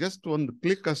ಅವರಿಗೆ ಜಸ್ಟ್ ಒಂದು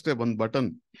ಕ್ಲಿಕ್ ಅಷ್ಟೇ, ಒಂದು ಬಟನ್,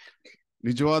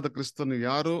 ನಿಜವಾದ ಕ್ರಿಸ್ತನು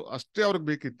ಯಾರು ಅಷ್ಟೇ ಅವ್ರಿಗೆ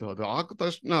ಬೇಕಿತ್ತು. ಅದು ಹಾಕಿದ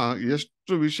ತಕ್ಷಣ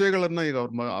ಎಷ್ಟು ವಿಷಯಗಳನ್ನ ಈಗ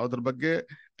ಅದ್ರ ಬಗ್ಗೆ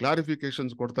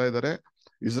ಕ್ಲಾರಿಫಿಕೇಶನ್ಸ್ ಕೊಡ್ತಾ ಇದ್ದಾರೆ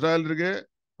ಇಸ್ರಾಯೇಲ್ರಿಗೆ.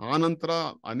 ಆನಂತರ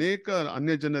ಅನೇಕ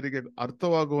ಅನ್ಯ ಜನರಿಗೆ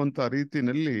ಅರ್ಥವಾಗುವಂತ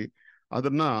ರೀತಿನಲ್ಲಿ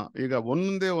ಅದನ್ನ ಈಗ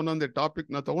ಒಂದೊಂದೇ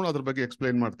ಟಾಪಿಕ್ ನ ತಗೊಂಡು ಅದ್ರ ಬಗ್ಗೆ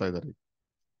ಎಕ್ಸ್ಪ್ಲೈನ್ ಮಾಡ್ತಾ ಇದ್ದಾರೆ.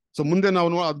 ಸೊ ಮುಂದೆ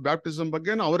ನಾವು ಅದು ಬ್ಯಾಪ್ಟಿಸಮ್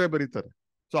ಬಗ್ಗೆ ಅವರೇ ಬರೀತಾರೆ.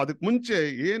 ಸೊ ಅದಕ್ಕೆ ಮುಂಚೆ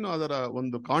ಏನು ಅದರ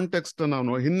ಒಂದು ಕಾಂಟೆಕ್ಸ್ಟ್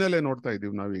ನಾವು ಹಿನ್ನೆಲೆ ನೋಡ್ತಾ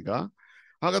ಇದೀವಿ ನಾವೀಗ.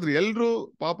 ಹಾಗಾದ್ರೆ ಎಲ್ರೂ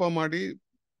ಪಾಪ ಮಾಡಿ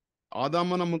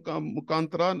ಆದಾಮನ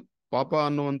ಮುಖಾಂತರ ಪಾಪ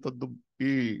ಅನ್ನುವಂಥದ್ದು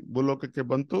ಈ ಭೂಲೋಕಕ್ಕೆ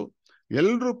ಬಂತು.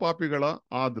 ಎಲ್ರೂ ಪಾಪಿಗಳ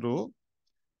ಆದ್ರು.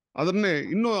 ಅದನ್ನೇ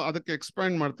ಇನ್ನೂ ಅದಕ್ಕೆ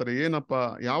ಎಕ್ಸ್ಪ್ಯಾಂಡ್ ಮಾಡ್ತಾರೆ. ಏನಪ್ಪ,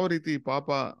 ಯಾವ ರೀತಿ ಪಾಪ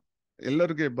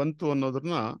ಎಲ್ಲರಿಗೆ ಬಂತು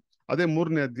ಅನ್ನೋದನ್ನ ಅದೇ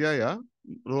 3ನೇ ಅಧ್ಯಾಯ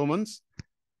Romans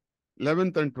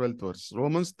 11th and 12th verse.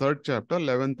 Romans 3rd chapter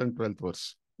 11th and 12th verse.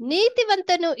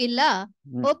 ನೀತಿವಂತನೂ ಇಲ್ಲ,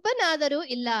 ಒಬ್ಬನಾದರೂ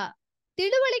ಇಲ್ಲ,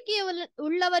 ತಿಳುವಳಿಕೆಯ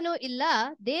ಉಳ್ಳವನೂ ಇಲ್ಲ,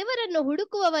 ದೇವರನ್ನು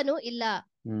ಹುಡುಕುವವನೂ ಇಲ್ಲ.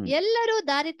 ಎಲ್ಲರೂ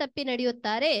ದಾರಿ ತಪ್ಪಿ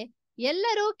ನಡೆಯುತ್ತಾರೆ,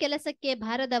 ಎಲ್ಲರೂ ಕೆಲಸಕ್ಕೆ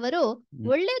ಬಾರದವರು,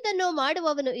 ಒಳ್ಳೆಯದನ್ನು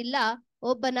ಮಾಡುವವನು ಇಲ್ಲ,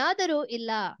 ಒಬ್ಬನಾದರೂ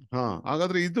ಇಲ್ಲ.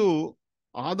 ಹಾಗಾದ್ರೆ ಇದು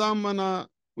ಆದಾಮನ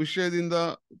ವಿಷಯದಿಂದ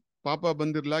ಪಾಪ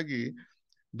ಬಂದಿರ್ಲಾಗಿ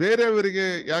ಬೇರೆಯವರಿಗೆ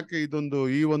ಯಾಕೆ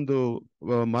ಈ ಒಂದು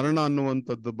ಮರಣ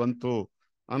ಅನ್ನುವಂಥದ್ದು ಬಂತು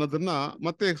ಅನ್ನೋದನ್ನ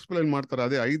ಮತ್ತೆ ಎಕ್ಸ್ಪ್ಲೈನ್ ಮಾಡ್ತಾರೆ.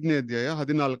 ಅದೇ 5ನೇ ಅಧ್ಯಾಯ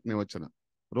 14ನೇ ವಚನ.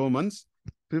 Romans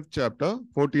 5th chapter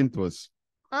 14th verse.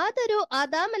 ಆದರೂ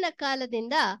ಆದಾಮನ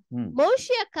ಕಾಲದಿಂದ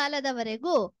ಮೋಶೆಯ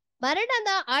ಕಾಲದವರೆಗೂ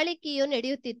ಮರಣದ ಆಳಿಕೆಯು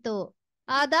ನಡೆಯುತ್ತಿತ್ತು.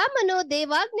 ಆದಾಮನು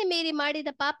ದೇವಾಜ್ಞೆ ಮೀರಿ ಮಾಡಿದ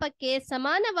ಪಾಪಕ್ಕೆ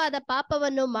ಸಮಾನವಾದ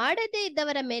ಪಾಪವನ್ನು ಮಾಡದೇ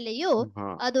ಇದ್ದವರ ಮೇಲೆಯೂ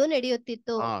ಅದು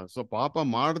ನಡೆಯುತ್ತಿತ್ತು. ಸೊ ಪಾಪ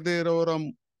ಮಾಡದೇ ಇರೋರ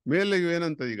ಮೇಲೆಯೂ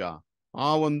ಏನಂತ ಈಗ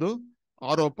ಆ ಒಂದು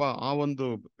ಆರೋಪ, ಆ ಒಂದು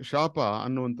ಶಾಪ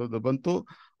ಅನ್ನುವಂಥದ್ದು ಬಂತು.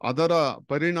 ಅದರ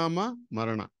ಪರಿಣಾಮ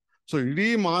ಮರಣ. ಸೊ ಇಡೀ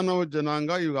ಮಾನವ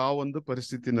ಜನಾಂಗ ಈಗ ಆ ಒಂದು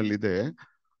ಪರಿಸ್ಥಿತಿನಲ್ಲಿದೆ.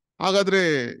 ಹಾಗಾದ್ರೆ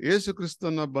ಯೇಸು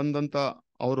ಕ್ರಿಸ್ತನ ಬಂದಂತ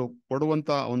ಅವರು ಕೊಡುವಂತ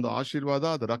ಒಂದು ಆಶೀರ್ವಾದ,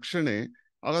 ಅದು ರಕ್ಷಣೆ,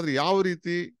 ಹಾಗಾದ್ರೆ ಯಾವ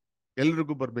ರೀತಿ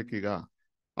ಎಲ್ರಿಗೂ ಬರ್ಬೇಕೀಗ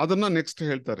ಅದನ್ನ ನೆಕ್ಸ್ಟ್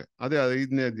ಹೇಳ್ತಾರೆ. ಅದೇ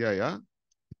 5ನೇ ಅಧ್ಯಾಯ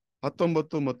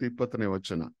 19 ಮತ್ತು 20ನೇ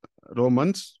ವಚನ.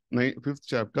 Romans 5th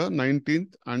chapter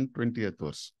 19th and 20th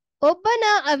verse. ಒಬ್ಬನ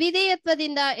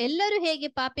ಅವಿಧೇಯತ್ವದಿಂದ ಎಲ್ಲರೂ ಹೇಗೆ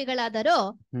ಪಾಪಿಗಳಾದರೋ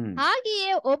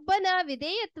ಹಾಗೆಯೇ ಒಬ್ಬನ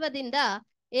ವಿಧೇಯತ್ವದಿಂದ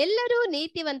ಎಲ್ಲರೂ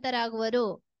ನೀತಿವಂತರಾಗುವರು.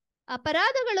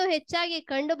 ಅಪರಾಧಗಳು ಹೆಚ್ಚಾಗಿ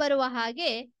ಕಂಡು ಬರುವ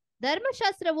ಹಾಗೆ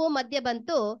ಧರ್ಮಶಾಸ್ತ್ರವು ಮಧ್ಯ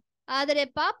ಬಂತು, ಆದರೆ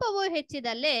ಪಾಪವು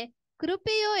ಹೆಚ್ಚಿದಲ್ಲೇ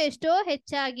ಕೃಪೆಯು ಎಷ್ಟೋ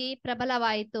ಹೆಚ್ಚಾಗಿ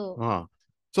ಪ್ರಬಲವಾಯಿತು.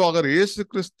 ಸೊ ಹಾಗಾದ್ರೆ ಯೇಸು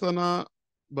ಕ್ರಿಸ್ತನ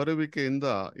ಬರುವಿಕೆಯಿಂದ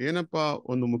ಏನಪ್ಪಾ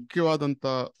ಒಂದು ಮುಖ್ಯವಾದಂತ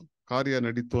ಕಾರ್ಯ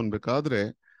ನಡೀತು ಅನ್ಬೇಕಾದ್ರೆ,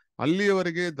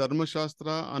 ಅಲ್ಲಿಯವರೆಗೆ ಧರ್ಮಶಾಸ್ತ್ರ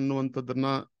ಅನ್ನುವಂಥದ್ದನ್ನ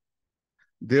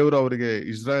ದೇವರು ಅವರಿಗೆ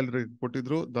ಇಸ್ರಾಯೇಲ್ರಿಗೆ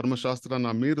ಕೊಟ್ಟಿದ್ರು,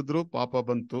 ಧರ್ಮಶಾಸ್ತ್ರನ ಮೀರಿದ್ರು, ಪಾಪ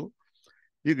ಬಂತು.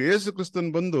 ಈಗ ಯೇಸು ಕ್ರಿಸ್ತನ್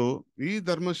ಬಂದು ಈ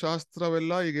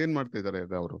ಧರ್ಮಶಾಸ್ತ್ರವೆಲ್ಲ ಈಗ ಏನ್ ಮಾಡ್ತಾ ಇದ್ದಾರೆ,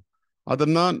 ಅವರು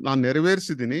ಅದನ್ನ ನಾನು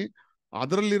ನೆರವೇರಿಸಿದ್ದೀನಿ,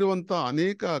 ಅದರಲ್ಲಿರುವಂತ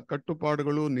ಅನೇಕ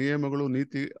ಕಟ್ಟುಪಾಡುಗಳು, ನಿಯಮಗಳು,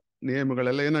 ನೀತಿ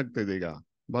ನಿಯಮಗಳೆಲ್ಲ ಏನಾಗ್ತಾ ಇದೆ ಈಗ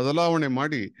ಬದಲಾವಣೆ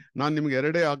ಮಾಡಿ, ನಾನು ನಿಮ್ಗೆ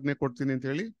 2 ಆಜ್ಞೆ ಕೊಡ್ತೀನಿ ಅಂತ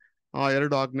ಹೇಳಿ ಆ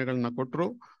 2 ಆಜ್ಞೆಗಳನ್ನ ಕೊಟ್ರು.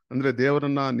 ಅಂದ್ರೆ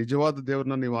ದೇವರನ್ನ, ನಿಜವಾದ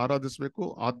ದೇವರನ್ನ ನೀವು ಆರಾಧಿಸ್ಬೇಕು,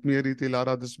 ಆತ್ಮೀಯ ರೀತಿಯಲ್ಲಿ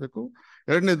ಆರಾಧಿಸ್ಬೇಕು.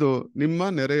 ಎರಡನೇದು, ನಿಮ್ಮ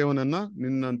ನೆರೆಯವನನ್ನ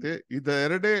ನಿನ್ನಂತೆ.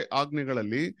 ಎರಡೇ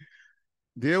ಆಜ್ಞೆಗಳಲ್ಲಿ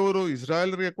ದೇವರು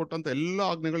ಇಸ್ರಾಯೇಲರಿಗೆ ಕೊಟ್ಟಂತ ಎಲ್ಲ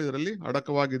ಆಜ್ಞೆಗಳು ಇದರಲ್ಲಿ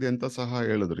ಅಡಕವಾಗಿದೆ ಅಂತ ಸಹ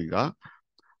ಹೇಳಿದ್ರು. ಈಗ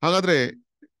ಹಾಗಾದ್ರೆ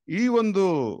ಈ ಒಂದು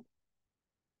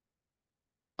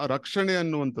ರಕ್ಷಣೆ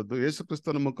ಅನ್ನುವಂಥದ್ದು ಯೇಸು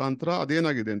ಕ್ರಿಸ್ತನ ಮುಖಾಂತರ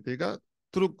ಅದೇನಾಗಿದೆ ಅಂತ ಈಗ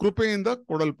ಕೃಪೆಯಿಂದ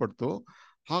ಕೊಡಲ್ಪಡ್ತು.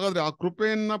 ಹಾಗಾದ್ರೆ ಆ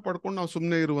ಕೃಪೆಯನ್ನ ಪಡ್ಕೊಂಡು ನಾವು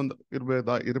ಸುಮ್ಮನೆ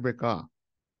ಇರ್ಬೇಕಾ?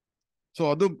 ಸೊ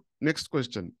ಅದು ನೆಕ್ಸ್ಟ್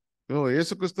ಕ್ವೆಶ್ಚನ್.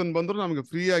 ಯೇಸು ಕ್ರಿಸ್ತನ್ ಬಂದ್ರು ನಮಗೆ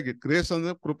ಫ್ರೀ ಆಗಿ, ಗ್ರೇಸ್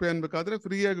ಅಂದ್ರೆ ಕೃಪೆ ಅನ್ಬೇಕಾದ್ರೆ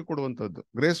ಫ್ರೀ ಆಗಿ ಕೊಡುವಂತದ್ದು.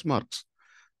 ಗ್ರೇಸ್ ಮಾರ್ಕ್ಸ್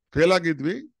ಫೇಲ್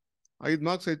ಆಗಿದ್ವಿ, 5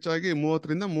 ಮಾರ್ಕ್ಸ್ ಹೆಚ್ಚಾಗಿ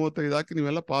 30ರಿಂದ 35 ಹಾಕಿ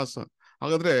ನೀವೆಲ್ಲ ಪಾಸ್.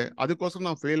 ಹಾಗಾದ್ರೆ ಅದಕ್ಕೋಸ್ಕರ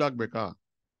ನಾವು ಫೇಲ್ ಆಗ್ಬೇಕಾ,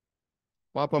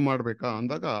 ಪಾಪ ಮಾಡ್ಬೇಕಾ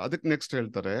ಅಂದಾಗ ಅದಕ್ಕೆ ನೆಕ್ಸ್ಟ್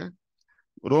ಹೇಳ್ತಾರೆ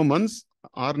ರೋಮನ್ಸ್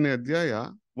 6ನೇ ಅಧ್ಯಾಯ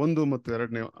 1 ಮತ್ತು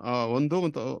 2ನೇ 1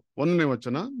 ಮತ್ತು 1ನೇ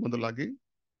ವಚನ ಮೊದಲಾಗಿ.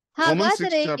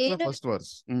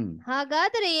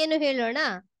 ಹಾಗಾದರೆ ಏನು ಹೇಳೋಣ?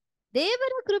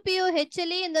 ದೇವರ ಕೃಪೆಯು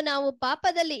ಹೆಚ್ಚಲಿ ಎಂದು ನಾವು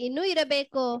ಪಾಪದಲ್ಲಿ ಇನ್ನೂ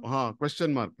ಇರಬೇಕು?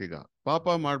 Question mark. ಈಗ ಪಾಪ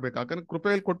ಮಾಡ್ಬೇಕು, ಯಾಕಂದ್ರೆ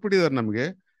ಕೃಪೆಯಲ್ಲಿ ಕೊಟ್ಬಿಟ್ಟಿದ್ದಾರೆ ನಮ್ಗೆ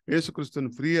ಯೇಸು ಕ್ರಿಸ್ತನ್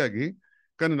ಫ್ರೀ ಆಗಿ.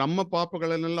 ಯಾಕಂದ್ರೆ ನಮ್ಮ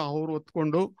ಪಾಪಗಳನ್ನೆಲ್ಲ ಅವ್ರು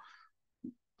ಹೊತ್ಕೊಂಡು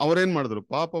ಅವ್ರೇನ್ ಮಾಡಿದ್ರು,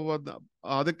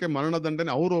 ಅದಕ್ಕೆ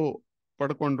ಮರಣದಂಡನೆ ಅವರು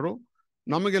ಪಡ್ಕೊಂಡ್ರು,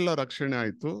 ನಮಗೆಲ್ಲ ರಕ್ಷಣೆ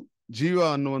ಆಯ್ತು, ಜೀವ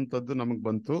ಅನ್ನುವಂಥದ್ದು ನಮಗ್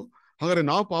ಬಂತು. ಹಾಗಾದ್ರೆ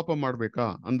ನಾವು ಪಾಪ ಮಾಡ್ಬೇಕಾ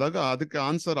ಅಂದಾಗ ಅದಕ್ಕೆ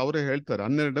ಆನ್ಸರ್ ಅವರೇ ಹೇಳ್ತಾರೆ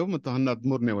 12 ಮತ್ತು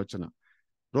 13ನೇ ವಚನ.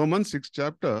 Romans 6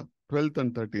 chapter 12th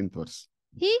and 13th verse.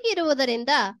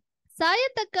 ಹೀಗಿರುವುದರಿಂದ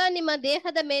ಸಾಯತಕ್ಕ ನಿಮ್ಮ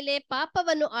ದೇಹದ ಮೇಲೆ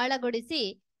ಪಾಪವನ್ನು ಆಳಗೊಡಿಸಿ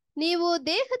ನೀವು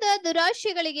ದೇಹದ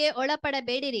ದುರಾಶೆಗಳಿಗೆ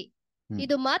ಒಳಪಡಬೇಡಿರಿ.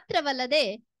 ಇದು ಮಾತ್ರವಲ್ಲದೆ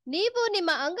ನೀವು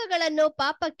ನಿಮ್ಮ ಅಂಗಗಳನ್ನು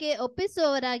ಪಾಪಕ್ಕೆ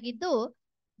ಒಪ್ಪಿಸುವವರಾಗಿದ್ದು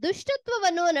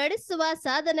ದುಷ್ಟತ್ವವನ್ನು ನಡೆಸುವ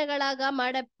ಸಾಧನಗಳಾಗ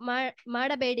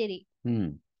ಮಾಡಬೇಡಿರಿ.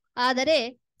 ಆದರೆ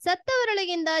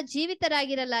ಸತ್ತವರೊಳಗಿಂದ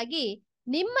ಜೀವಿತರಾಗಿರಲಾಗಿ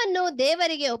ನಿಮ್ಮನ್ನು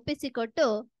ದೇವರಿಗೆ ಒಪ್ಪಿಸಿಕೊಟ್ಟು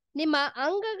ನಿಮ್ಮ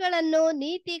ಅಂಗಗಳನ್ನು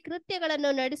ನೀತಿ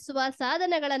ಕೃತ್ಯಗಳನ್ನು ನಡೆಸುವ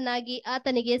ಸಾಧನಗಳನ್ನಾಗಿ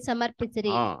ಆತನಿಗೆ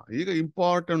ಸಮರ್ಪಿಸಿರಿ. ಈಗ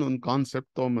ಇಂಪಾರ್ಟೆಂಟ್ ಒಂದು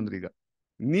ಕಾನ್ಸೆಪ್ಟ್ ತಗೊಂಬಂದ್ರಿ. ಈಗ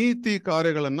ನೀತಿ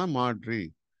ಕಾರ್ಯಗಳನ್ನ ಮಾಡ್ರಿ.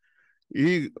 ಈ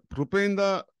ಕೃಪೆಯಿಂದ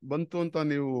ಬಂತು ಅಂತ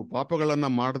ನೀವು ಪಾಪಗಳನ್ನ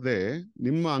ಮಾಡದೆ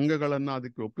ನಿಮ್ಮ ಅಂಗಗಳನ್ನ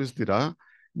ಅದಕ್ಕೆ ಒಪ್ಪಿಸ್ತೀರಾ,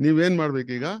 ನೀವೇನ್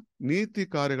ಮಾಡ್ಬೇಕೀಗ? ನೀತಿ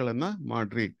ಕಾರ್ಯಗಳನ್ನ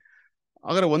ಮಾಡ್ರಿ.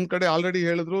 ಹಾಗಾದ್ರೆ ಒಂದ್ ಕಡೆ ಆಲ್ರೆಡಿ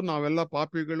ಹೇಳಿದ್ರು ನಾವೆಲ್ಲ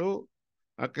ಪಾಪಿಗಳು,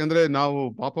 ಯಾಕೆಂದ್ರೆ ನಾವು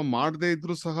ಪಾಪ ಮಾಡದೇ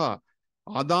ಇದ್ರು ಸಹ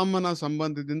ಆದಾಮನ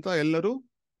ಸಂಬಂಧದಿಂದ ಎಲ್ಲರೂ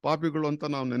ಪಾಪಿಗಳು ಅಂತ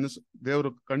ನಾವು ದೇವರು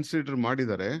ಕನ್ಸಿಡರ್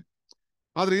ಮಾಡಿದ್ದಾರೆ.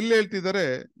 ಆದ್ರೆ ಇಲ್ಲಿ ಹೇಳ್ತಿದ್ದಾರೆ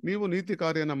ನೀವು ನೀತಿ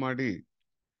ಕಾರ್ಯನ ಮಾಡಿ.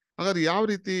 ಹಾಗಾದ್ರೆ ಯಾವ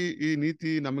ರೀತಿ ಈ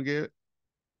ನೀತಿ ನಮಗೆ,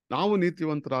 ನಾವು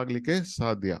ನೀತಿವಂತರಾಗ್ಲಿಕ್ಕೆ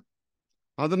ಸಾಧ್ಯ?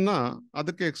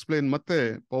 ಅದಕ್ಕೆ ಎಕ್ಸ್ಪ್ಲೈನ್ ಮತ್ತೆ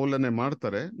ಪೌಲನೆ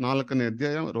ಮಾಡ್ತಾರೆ 4ನೇ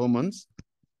ಅಧ್ಯಾಯ Romans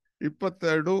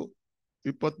 22,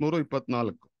 23,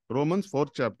 24. Romans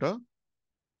 4th chapter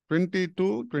 22,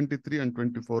 23 and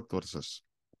 24th verses.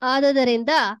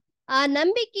 ಆದುದರಿಂದ ಆ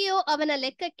ನಂಬಿಕೆಯು ಅವನ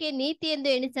ಲೆಕ್ಕಕ್ಕೆ ನೀತಿ ಎಂದು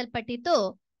ಎಣಿಸಲ್ಪಟ್ಟಿತು.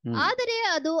 ಆದರೆ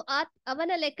ಅದು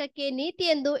ಅವನ ಲೆಕ್ಕಕ್ಕೆ ನೀತಿ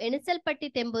ಎಂದು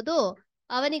ಎಣಿಸಲ್ಪಟ್ಟಿತೆಂಬುದು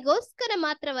ಅವನಿಗೋಸ್ಕರ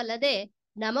ಮಾತ್ರವಲ್ಲದೆ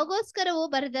ನಮಗೋಸ್ಕರವೂ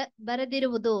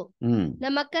ಬರೆದಿರುವುದು.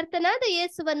 ನಮ್ಮ ಕರ್ತನಾದ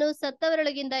ಯೇಸುವನ್ನು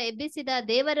ಸತ್ತವರೊಳಗಿಂದ ಎಬ್ಬಿಸಿದ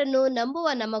ದೇವರನ್ನು ನಂಬುವ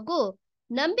ನಮಗೂ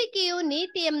ನಂಬಿಕೆಯು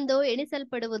ನೀತಿ ಎಂದು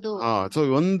ಎಣಿಸಲ್ಪಡುವುದು. ಸೊ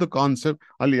ಒಂದು ಕಾನ್ಸೆಪ್ಟ್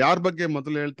ಅಲ್ಲಿ ಯಾರ ಬಗ್ಗೆ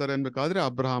ಮೊದಲು ಹೇಳ್ತಾರೆ ಅನ್ಬೇಕಾದ್ರೆ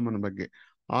ಅಬ್ರಹಾಮನ ಬಗ್ಗೆ.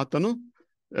 ಆತನು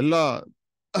ಎಲ್ಲ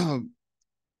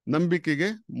ನಂಬಿಕೆಗೆ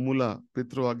ಮೂಲ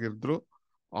ಪಿತೃವಾಗಿದ್ರು.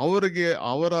 ಅವರಿಗೆ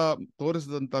ಅವರ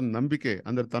ತೋರಿಸಿದಂತ ನಂಬಿಕೆ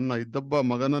ಅಂದ್ರೆ ತನ್ನ ಇದ್ದೊಬ್ಬ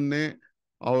ಮಗನನ್ನೇ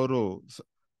ಅವರು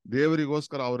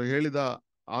ದೇವರಿಗೋಸ್ಕರ ಅವರು ಹೇಳಿದ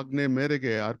ಆಜ್ಞೆ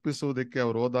ಮೇರೆಗೆ ಅರ್ಪಿಸುವುದಕ್ಕೆ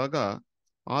ಅವರು ಹೋದಾಗ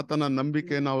ಆತನ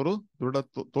ನಂಬಿಕೆಯನ್ನು ಅವರು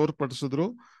ತೋರ್ಪಡಿಸಿದ್ರು.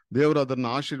 ದೇವರು ಅದನ್ನ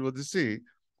ಆಶೀರ್ವದಿಸಿ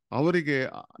ಅವರಿಗೆ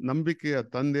ನಂಬಿಕೆಯ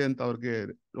ತಂದೆ ಅಂತ ಅವ್ರಿಗೆ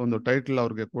ಒಂದು ಟೈಟಲ್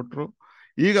ಅವ್ರಿಗೆ ಕೊಟ್ರು.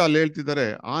 ಈಗ ಅಲ್ಲಿ ಹೇಳ್ತಿದ್ದಾರೆ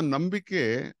ಆ ನಂಬಿಕೆ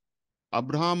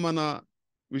ಅಬ್ರಹಾಮನ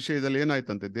ವಿಷಯದಲ್ಲಿ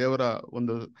ಏನಾಯ್ತಂತೆ, ದೇವರ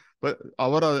ಒಂದು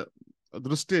ಅವರ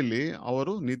ದೃಷ್ಟಿಯಲ್ಲಿ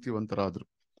ಅವರು ನೀತಿವಂತರಾದ್ರು.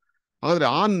 ಆದ್ರೆ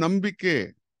ಆ ನಂಬಿಕೆ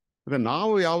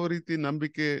ನಾವು ಯಾವ ರೀತಿ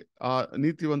ನಂಬಿಕೆ ಆ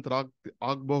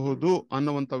ನೀತಿವಂತರಾಗಬಹುದು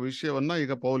ಅನ್ನುವಂತ ವಿಷಯವನ್ನ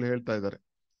ಈಗ ಪೌಲ್ ಹೇಳ್ತಾ ಇದ್ದಾರೆ.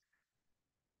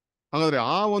 ಹಾಗಾದ್ರೆ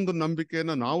ಆ ಒಂದು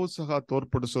ನಂಬಿಕೆಯನ್ನ ನಾವು ಸಹ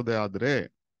ತೋರ್ಪಡಿಸೋದೇ ಆದ್ರೆ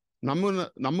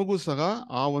ನಮಗೂ ಸಹ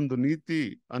ಆ ಒಂದು ನೀತಿ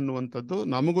ಅನ್ನುವಂಥದ್ದು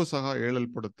ನಮಗೂ ಸಹ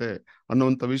ಹೇಳಲ್ಪಡುತ್ತೆ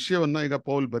ಅನ್ನುವಂಥ ವಿಷಯವನ್ನ ಈಗ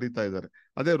ಪೌಲ್ ಬರಿತಾ ಇದ್ದಾರೆ.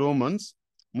 ಅದೇ ರೋಮನ್ಸ್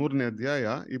 3ನೇ ಅಧ್ಯಾಯ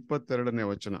 22ನೇ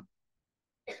ವಚನ.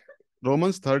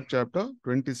 Romans 3rd chapter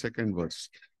 22nd verse.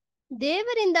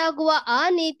 ದೇವರಿಂದಾಗುವ ಆ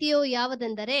ನೀತಿಯು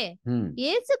ಯಾವುದೆಂದರೆ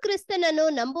ಯೇಸು ಕ್ರಿಸ್ತನನ್ನು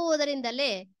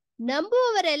ನಂಬುವುದರಿಂದಲೇ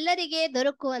ನಂಬುವವರೆಲ್ಲರಿಗೆ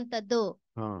ದೊರಕುವಂತದ್ದು.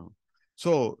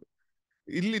 ಸೊ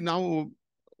ಇಲ್ಲಿ ನಾವು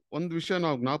ಒಂದು ವಿಷಯ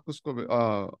ನಾವು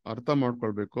ಅರ್ಥ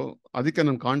ಮಾಡ್ಕೊಳ್ಬೇಕು. ಅದಕ್ಕೆ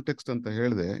ನಾನು ಕಾಂಟೆಕ್ಸ್ಟ್ ಅಂತ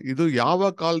ಹೇಳಿದೆ. ಇದು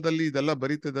ಯಾವ ಕಾಲದಲ್ಲಿ ಇದೆಲ್ಲ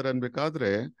ಬರೀತಿದ್ದಾರೆ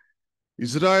ಅನ್ಬೇಕಾದ್ರೆ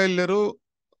ಇಸ್ರಾಯೇಲ್ಯರು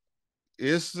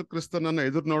ಯೇಸು ಕ್ರಿಸ್ತನನ್ನ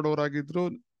ಎದುರು ನೋಡೋರಾಗಿದ್ರು.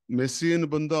 ಮೆಸ್ಸಿಯನ್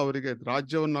ಬಂದು ಅವರಿಗೆ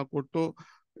ರಾಜ್ಯವನ್ನ ಕೊಟ್ಟು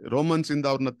ರೋಮನ್ಸ್ ಇಂದ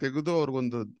ಅವ್ರನ್ನ ತೆಗೆದು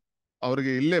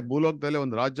ಅವ್ರಿಗೆ ಇಲ್ಲೇ ಭೂಲೋಕದಲ್ಲೇ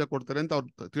ಒಂದು ರಾಜ್ಯ ಕೊಡ್ತಾರೆ ಅಂತ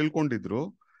ಅವ್ರು ತಿಳ್ಕೊಂಡಿದ್ರು.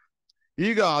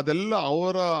 ಈಗ ಅದೆಲ್ಲ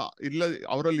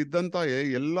ಅವರಲ್ಲಿ ಇದ್ದಂತ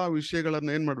ಎಲ್ಲಾ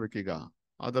ವಿಷಯಗಳನ್ನ ಏನ್ ಮಾಡ್ಬೇಕೀಗ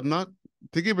ಅದನ್ನ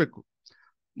ತೆಗಿಬೇಕು.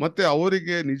 ಮತ್ತೆ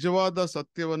ಅವರಿಗೆ ನಿಜವಾದ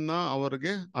ಸತ್ಯವನ್ನ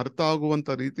ಅವರಿಗೆ ಅರ್ಥ ಆಗುವಂತ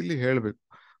ರೀತಿಲಿ ಹೇಳ್ಬೇಕು.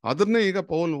 ಅದನ್ನೇ ಈಗ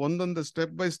ಪೌಲ್ ಒಂದೊಂದು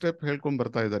ಸ್ಟೆಪ್ ಬೈ ಸ್ಟೆಪ್ ಹೇಳ್ಕೊಂಡ್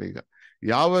ಬರ್ತಾ ಇದ್ದಾರೆ. ಈಗ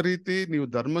ಯಾವ ರೀತಿ ನೀವು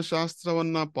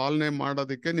ಧರ್ಮಶಾಸ್ತ್ರವನ್ನ ಪಾಲನೆ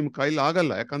ಮಾಡೋದಕ್ಕೆ ನಿಮ್ ಕೈಲಿ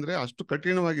ಆಗಲ್ಲ, ಯಾಕಂದ್ರೆ ಅಷ್ಟು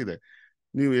ಕಠಿಣವಾಗಿದೆ.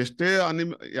 ನೀವು ಎಷ್ಟೇ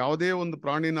ಯಾವುದೇ ಒಂದು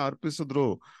ಪ್ರಾಣಿನ ಅರ್ಪಿಸಿದ್ರು,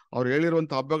 ಅವ್ರು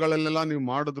ಹೇಳಿರುವಂತ ಹಬ್ಬಗಳಲ್ಲೆಲ್ಲ ನೀವು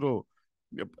ಮಾಡಿದ್ರು,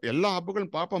 ಎಲ್ಲಾ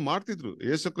ಹಬ್ಬಗಳನ್ನ ಪಾಪ ಮಾಡ್ತಿದ್ರು.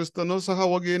 ಯೇಸು ಕ್ರಿಸ್ತನೂ ಸಹ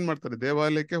ಹೋಗಿ ಏನ್ ಮಾಡ್ತಾರೆ,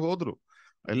 ದೇವಾಲಯಕ್ಕೆ ಹೋದ್ರು,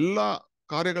 ಎಲ್ಲಾ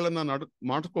ಕಾರ್ಯಗಳನ್ನ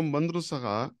ಮಾಡ್ಕೊಂಡ್ ಬಂದ್ರು ಸಹ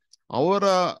ಅವರ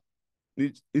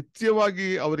ನಿತ್ಯವಾಗಿ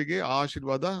ಅವರಿಗೆ ಆ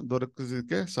ಆಶೀರ್ವಾದ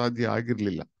ದೊರಕಿಸಲಿಕ್ಕೆ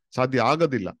ಸಾಧ್ಯ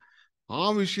ಆಗೋದಿಲ್ಲ. ಆ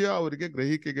ವಿಷಯ ಅವರಿಗೆ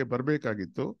ಗ್ರಹಿಕೆಗೆ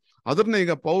ಬರ್ಬೇಕಾಗಿತ್ತು. ಅದನ್ನ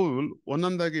ಈಗ ಪೌಲ್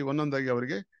ಒಂದೊಂದಾಗಿ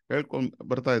ಅವರಿಗೆ ಹೇಳ್ಕೊಂಡ್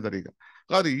ಬರ್ತಾ ಇದ್ದಾರೆ. ಈಗ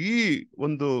ಆದ್ರೆ ಈ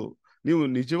ಒಂದು ನೀವು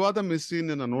ನಿಜವಾದ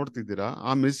ಮೆಸ್ಸಿಯನ್ನ ನೋಡ್ತಿದ್ದೀರಾ,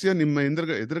 ಆ ಮೆಸ್ಸಿಯ ನಿಮ್ಮ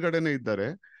ಎದುರುಗಡೆನೆ ಇದ್ದಾರೆ.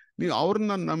 ನೀವು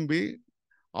ಅವ್ರನ್ನ ನಂಬಿ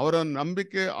ಅವರ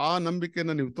ಆ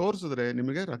ನಂಬಿಕೆಯನ್ನ ನೀವು ತೋರಿಸಿದ್ರೆ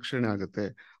ನಿಮಗೆ ರಕ್ಷಣೆ ಆಗುತ್ತೆ.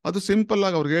 ಅದು ಸಿಂಪಲ್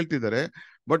ಆಗಿ ಅವ್ರಿಗೆ ಹೇಳ್ತಿದ್ದಾರೆ.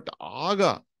 ಬಟ್ ಆಗ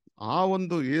ಆ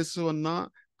ಒಂದು ಯೇಸುವನ್ನ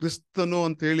ಕ್ರಿಸ್ತನು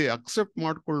ಅಂತ ಹೇಳಿ ಅಕ್ಸೆಪ್ಟ್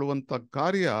ಮಾಡ್ಕೊಳ್ಳುವಂತ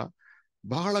ಕಾರ್ಯ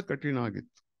ಬಹಳ ಕಠಿಣ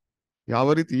ಆಗಿತ್ತು.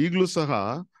 ಯಾವ ರೀತಿ ಈಗಲೂ ಸಹ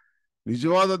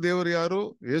ನಿಜವಾದ ದೇವರು ಯಾರು,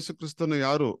 ಯೇಸು ಕ್ರಿಸ್ತನು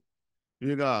ಯಾರು,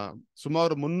 ಈಗ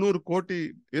ಸುಮಾರು 300 ಕೋಟಿ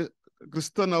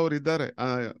ಕ್ರಿಸ್ತನ್ ಅವರು ಇದ್ದಾರೆ,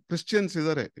 ಕ್ರಿಶ್ಚಿಯನ್ಸ್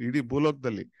ಇದ್ದಾರೆ ಇಡೀ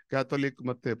ಭೂಲೋಕದಲ್ಲಿ. ಕ್ಯಾಥೋಲಿಕ್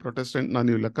ಮತ್ತೆ ಪ್ರೊಟೆಸ್ಟೆಂಟ್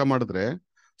ನೀವು ಲೆಕ್ಕ ಮಾಡಿದ್ರೆ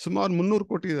ಸುಮಾರು 300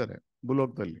 ಕೋಟಿ ಇದ್ದಾರೆ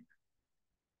ಭೂಲೋಕದಲ್ಲಿ.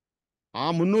 ಆ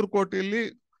 300 ಕೋಟಿಯಲ್ಲಿ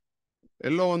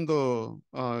ಎಲ್ಲೋ ಒಂದು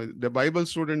ಬೈಬಲ್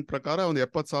ಸ್ಟೂಡೆಂಟ್ ಪ್ರಕಾರ ಒಂದು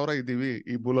 70,000 ಇದ್ದೀವಿ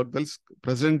ಈ ಭೂಲೋಕದಲ್ಲಿ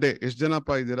ಪ್ರೆಸೆಂಟ್ ಡೇ. ಎಷ್ಟು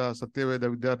ಜನಪ್ಪ ಇದ್ದೀರಾ ಸತ್ಯವೇದ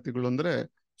ವಿದ್ಯಾರ್ಥಿಗಳು ಅಂದ್ರೆ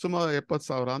ಸುಮಾರು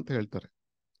 70,000 ಅಂತ ಹೇಳ್ತಾರೆ.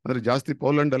 ಅಂದ್ರೆ ಜಾಸ್ತಿ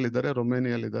ಪೋಲೆಂಡ್ ಅಲ್ಲಿ ಇದ್ದಾರೆ,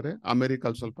 ರೊಮೇನಿಯಲ್ಲಿ ಇದ್ದಾರೆ,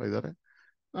 ಅಮೆರಿಕಲ್ಲಿ ಸ್ವಲ್ಪ ಇದ್ದಾರೆ,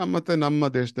 ಮತ್ತೆ ನಮ್ಮ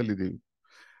ದೇಶದಲ್ಲಿ ಇದ್ದೀವಿ.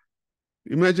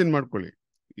 ಇಮ್ಯಾಜಿನ್ ಮಾಡ್ಕೊಳ್ಳಿ,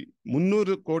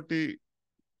 300 ಕೋಟಿ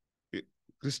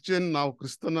ನಾವು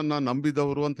ಕ್ರಿಸ್ತನನ್ನ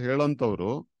ನಂಬಿದವರು ಅಂತ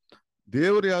ಹೇಳೋಂಥವ್ರು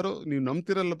ದೇವ್ರು ಯಾರು, ನೀವು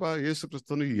ನಂಬ್ತಿರಲ್ಲಪ್ಪ ಯೇಸು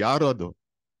ಕ್ರಿಸ್ತನು ಯಾರು, ಅದು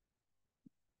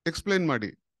ಎಕ್ಸ್ಪ್ಲೈನ್ ಮಾಡಿ.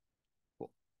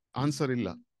 ಆನ್ಸರ್ ಇಲ್ಲ.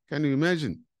 ಕ್ಯಾನ್ ಯು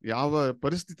ಇಮ್ಯಾಜಿನ್ ಯಾವ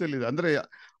ಪರಿಸ್ಥಿತಿಯಲ್ಲಿ ಇದೆ ಅಂದ್ರೆ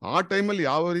ಆ ಟೈಮಲ್ಲಿ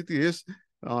ಯಾವ ರೀತಿ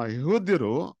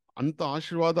ಯಹೂದ್ಯರು ಅಂತ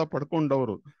ಆಶೀರ್ವಾದ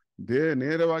ಪಡ್ಕೊಂಡವರು,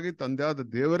 ನೇರವಾಗಿ ತಂದೆಯಾದ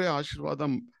ದೇವರೇ ಆಶೀರ್ವಾದ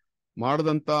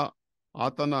ಮಾಡದಂತ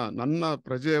ಆತನ ನನ್ನ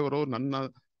ಪ್ರಜೆಯವರು, ನನ್ನ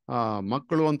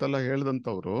ಮಕ್ಕಳು ಅಂತೆಲ್ಲ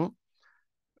ಹೇಳ್ದಂಥವ್ರು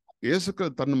ಯೇಸು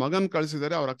ತನ್ನ ಮಗನ್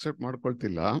ಕಳಿಸಿದರೆ ಅವ್ರು ಅಕ್ಸೆಪ್ಟ್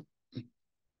ಮಾಡ್ಕೊಳ್ತಿಲ್ಲ.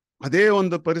 ಅದೇ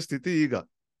ಒಂದು ಪರಿಸ್ಥಿತಿ ಈಗ.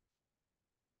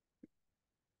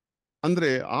 ಅಂದ್ರೆ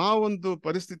ಆ ಒಂದು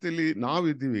ಪರಿಸ್ಥಿತಿಯಲ್ಲಿ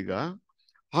ನಾವಿದ್ದೀವಿ ಈಗ.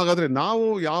 ಹಾಗಾದ್ರೆ ನಾವು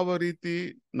ಯಾವ ರೀತಿ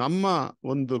ನಮ್ಮ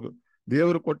ಒಂದು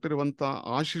ದೇವರು ಕೊಟ್ಟಿರುವಂತ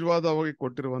ಆಶೀರ್ವಾದವಾಗಿ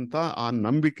ಕೊಟ್ಟಿರುವಂತ ಆ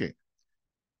ನಂಬಿಕೆ,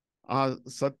 ಆ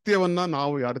ಸತ್ಯವನ್ನ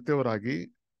ನಾವು ಅರಿತವರಾಗಿ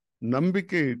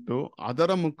ನಂಬಿಕೆ ಇಟ್ಟು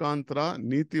ಅದರ ಮುಖಾಂತರ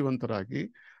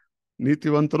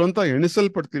ನೀತಿವಂತರು ಅಂತ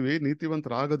ಎಣಿಸಲ್ಪಡ್ತೀವಿ.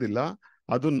 ನೀತಿವಂತರಾಗೋದಿಲ್ಲ,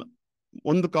 ಅದು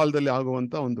ಒಂದು ಕಾಲದಲ್ಲಿ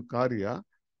ಆಗುವಂತ ಒಂದು ಕಾರ್ಯ.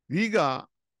 ಈಗ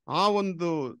ಆ ಒಂದು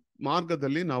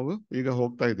ಮಾರ್ಗದಲ್ಲಿ ನಾವು ಈಗ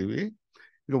ಹೋಗ್ತಾ ಇದ್ದೀವಿ.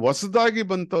 ಈಗ ಹೊಸದಾಗಿ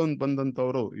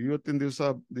ಬಂದಂತವ್ರು ಇವತ್ತಿನ ದಿವಸ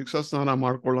ದೀಕ್ಷಾ ಸ್ನಾನ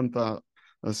ಮಾಡ್ಕೊಳ್ಳುವಂತ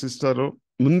ಸಿಸ್ಟರು,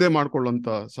 ಮುಂದೆ ಮಾಡ್ಕೊಳ್ಳುವಂತ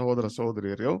ಸಹೋದರ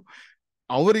ಸಹೋದರಿಯರು,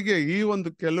 ಅವರಿಗೆ ಈ ಒಂದು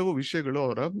ಕೆಲವು ವಿಷಯಗಳು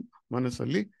ಅವರ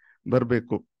ಮನಸ್ಸಲ್ಲಿ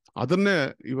ಬರಬೇಕು. ಅದನ್ನೇ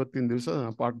ಇವತ್ತಿನ ದಿವಸ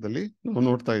ಪಾಠದಲ್ಲಿ ನಾವು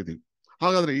ನೋಡ್ತಾ ಇದ್ದೀವಿ.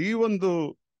 ಹಾಗಾದ್ರೆ ಈ ಒಂದು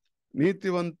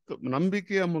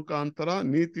ನಂಬಿಕೆಯ ಮುಖಾಂತರ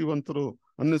ನೀತಿವಂತರು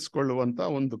ಅನ್ನಿಸ್ಕೊಳ್ಳುವಂತ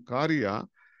ಒಂದು ಕಾರ್ಯ,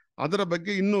 ಅದರ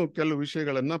ಬಗ್ಗೆ ಇನ್ನೂ ಕೆಲವು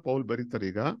ವಿಷಯಗಳನ್ನ ಪೌಲ್ ಬರೀತಾರೆ.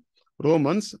 ಈಗ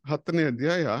ರೋಮನ್ಸ್ 10ನೇ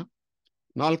ಅಧ್ಯಾಯ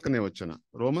 4ನೇ ವಚನ.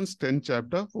 Romans 10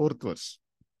 chapter 4th verse.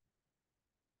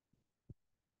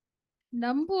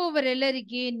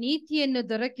 ನಂಬುವವರೆಲ್ಲರಿಗೆ ನೀತಿಯನ್ನು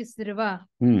ದೊರಕಿಸಿರುವ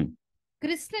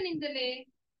ಕ್ರಿಸ್ತನಿಂದಲೇ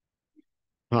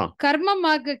ಕರ್ಮ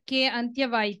ಮಾರ್ಗಕ್ಕೆ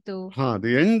ಅಂತ್ಯವಾಯಿತು.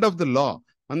 The end of the law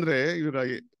ಅಂದ್ರೆ ಇವಾಗ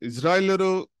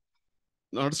ಇಸ್ರಾಯೇಲರು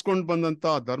ನಡ್ಸ್ಕೊಂಡ್ ಬಂದಂತ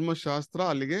ಧರ್ಮಶಾಸ್ತ್ರ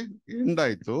ಅಲ್ಲಿಗೆ ಎಂಡ್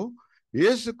ಆಯ್ತು.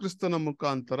 ಯೇಸು ಕ್ರಿಸ್ತನ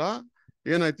ಮುಖಾಂತರ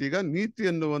ಏನಾಯ್ತು, ಈಗ ನೀತಿ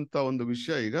ಎನ್ನುವಂತ ಒಂದು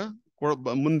ವಿಷಯ ಈಗ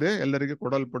ಮುಂದೆ ಎಲ್ಲರಿಗೆ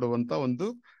ಕೊಡಲ್ಪಡುವಂತ ಒಂದು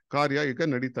ಕಾರ್ಯ ಈಗ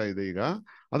ನಡೀತಾ ಇದೆ. ಈಗ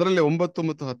ಅದರಲ್ಲಿ 9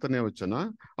 ಮತ್ತು 10ನೇ ವಚನ,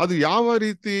 ಅದು ಯಾವ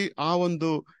ರೀತಿ ಆ ಒಂದು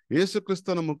ಯೇಸು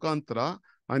ಕ್ರಿಸ್ತನ ಮುಖಾಂತರ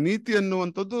ಆ ನೀತಿ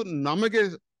ಅನ್ನುವಂಥದ್ದು ನಮಗೆ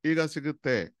ಈಗ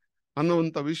ಸಿಗುತ್ತೆ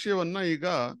ಅನ್ನುವಂತ ವಿಷಯವನ್ನ ಈಗ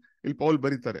ಇಲ್ಲಿ ಪೌಲ್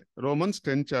ಬರೀತಾರೆ. Romans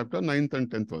 10 chapter 9th and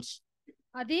 10th verse.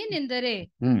 ಅದೇನೆಂದರೆ,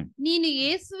 ನೀನು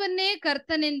ಯೇಸುವನ್ನೇ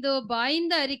ಕರ್ತನೆಂದು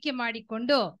ಬಾಯಿಂದ ಅರಿಕೆ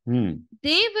ಮಾಡಿಕೊಂಡು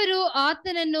ದೇವರು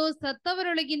ಆತನನ್ನು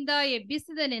ಸತ್ತವರೊಳಗಿಂದ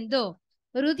ಎಬ್ಬಿಸಿದನೆಂದು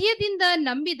ಹೃದಯದಿಂದ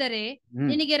ನಂಬಿದರೆ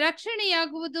ನಿನಗೆ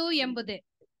ರಕ್ಷಣೆಯಾಗುವುದು ಎಂಬುದೇ.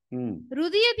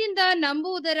 ಹೃದಯದಿಂದ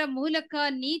ನಂಬುವುದರ ಮೂಲಕ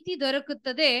ನೀತಿ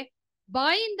ದೊರಕುತ್ತದೆ,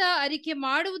 ಬಾಯಿಂದ ಅರಿಕೆ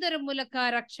ಮಾಡುವುದರ ಮೂಲಕ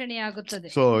ರಕ್ಷಣೆಯಾಗುತ್ತದೆ.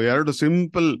 ಸೊ ಎರಡು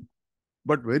simple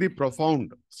but very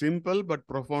profound. Simple but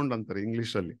profound ಅಂತಾರೆ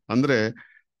ಇಂಗ್ಲಿಷ್ ಅಲ್ಲಿ. ಅಂದ್ರೆ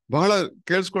ಬಹಳ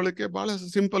ಕೇಳಿಸ್ಕೊಳ್ಳಿಕ್ಕೆ ಬಹಳ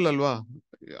ಸಿಂಪಲ್ ಅಲ್ವಾ,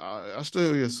 ಅಷ್ಟು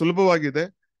ಸುಲಭವಾಗಿದೆ.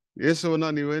 ಯೇಸುವನ್ನ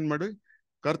ನೀವೇನ್ ಮಾಡಿ,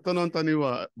 ಕರ್ತನು ಅಂತ ನೀವು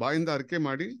ಬಾಯಿಂದ ಅರಿಕೆ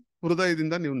ಮಾಡಿ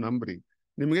ಹೃದಯದಿಂದ ನೀವು ನಂಬ್ರಿ,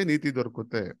 ನಿಮಗೆ ನೀತಿ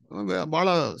ದೊರಕುತ್ತೆ. ಬಹಳ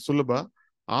ಸುಲಭ.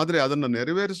 ಆದ್ರೆ ಅದನ್ನ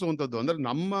ನೆರವೇರಿಸುವಂಥದ್ದು ಅಂದ್ರೆ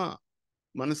ನಮ್ಮ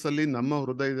ಮನಸ್ಸಲ್ಲಿ, ನಮ್ಮ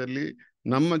ಹೃದಯದಲ್ಲಿ,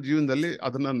 ನಮ್ಮ ಜೀವನದಲ್ಲಿ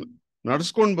ಅದನ್ನ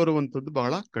ನಡ್ಸ್ಕೊಂಡು ಬರುವಂಥದ್ದು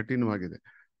ಬಹಳ ಕಠಿಣವಾಗಿದೆ.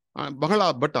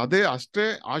 ಬಟ್ ಅದೇ ಅಷ್ಟೇ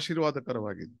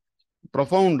ಆಶೀರ್ವಾದಕರವಾಗಿದೆ.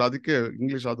 ಪ್ರೊಫೌಂಡ್, ಅದಕ್ಕೆ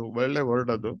ಇಂಗ್ಲಿಷ್ ಅದು ಒಳ್ಳೆ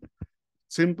ವರ್ಡ್ ಅದು,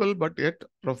 ಸಿಂಪಲ್ ಬಟ್ ಎಟ್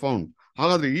ಪ್ರೊಫೌಂಡ್.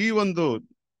 ಹಾಗಾದ್ರೆ ಈ ಒಂದು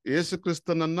ಯೇಸು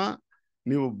ಕ್ರಿಸ್ತನನ್ನ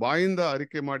ನೀವು ಬಾಯಿಂದ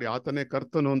ಅರಿಕೆ ಮಾಡಿ, ಆತನೇ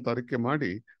ಕರ್ತನು ಅಂತ ಅರಿಕೆ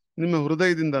ಮಾಡಿ ನಿಮ್ಮ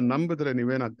ಹೃದಯದಿಂದ ನಂಬಿದ್ರೆ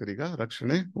ನೀವೇನಾಗ್ತೀರಿ? ಈಗ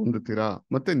ರಕ್ಷಣೆ ಹೊಂದುತ್ತೀರಾ,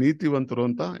 ಮತ್ತೆ ನೀತಿವಂತರು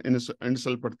ಅಂತ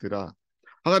ಎಣಿಸಲ್ಪಡ್ತೀರಾ.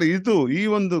 ಹಾಗಾದ್ರೆ ಈ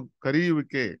ಒಂದು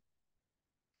ಕರೆಯುವಿಕೆ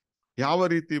ಯಾವ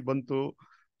ರೀತಿ ಬಂತು?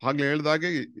 ಹಾಗೆ ಹೇಳ್ದಾಗೆ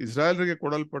ಇಸ್ರಾಯೇಲ್ರಿಗೆ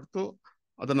ಕೊಡಲ್ಪಡ್ತು,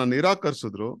 ಅದನ್ನ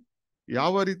ನಿರಾಕರಿಸಿದ್ರು.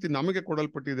 ಯಾವ ರೀತಿ ನಮಗೆ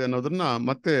ಕೊಡಲ್ಪಟ್ಟಿದೆ ಅನ್ನೋದನ್ನ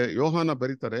ಮತ್ತೆ ಯೋಹಾನ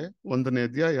ಬರೀತಾರೆ 1ನೇ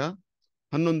ಅಧ್ಯಾಯ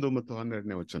 11 ಮತ್ತು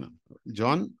 12ನೇ ವಚನ.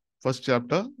 John 1st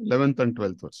chapter 11th and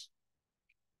 12th verse.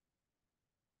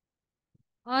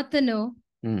 ಆತನು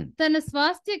ತನ್ನ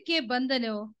ಸ್ವಾಸ್ಥ್ಯಕ್ಕೆ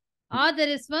ಬಂದನು,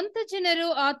 ಆದರೆ ಸ್ವಂತ ಜನರು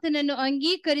ಆತನನ್ನು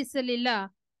ಅಂಗೀಕರಿಸಲಿಲ್ಲ.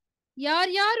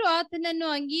 ಯಾರ್ಯಾರು ಆತನನ್ನು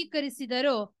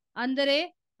ಅಂಗೀಕರಿಸಿದರೋ, ಅಂದರೆ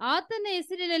ಆತನ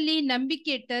ಹೆಸರಿನಲ್ಲಿ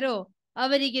ನಂಬಿಕೆ ಇಟ್ಟರೋ,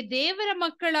 ಅವರಿಗೆ ದೇವರ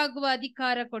ಮಕ್ಕಳಾಗುವ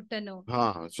ಅಧಿಕಾರ ಕೊಟ್ಟನು.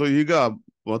 ಸೊ ಈಗ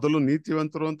ಮೊದಲು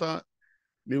ನೀತಿವಂತರು ಅಂತ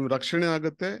ನೀವು ರಕ್ಷಣೆ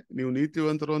ಆಗತ್ತೆ, ನೀವು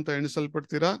ನೀತಿವಂತರು ಅಂತ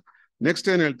ಎಣಿಸಲ್ಪಡ್ತೀರಾ. ನೆಕ್ಸ್ಟ್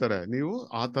ಏನ್ ಹೇಳ್ತಾರೆ? ನೀವು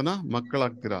ಆತನ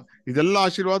ಮಕ್ಕಳಾಗ್ತೀರಾ. ಇದೆಲ್ಲ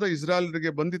ಆಶೀರ್ವಾದ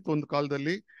ಇಸ್ರಾಯೇಲ್ರಿಗೆ ಬಂದಿತ್ತು ಒಂದು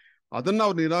ಕಾಲದಲ್ಲಿ. ಅದನ್ನ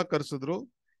ಅವ್ರು ನಿರಾಕರಿಸಿದ್ರು.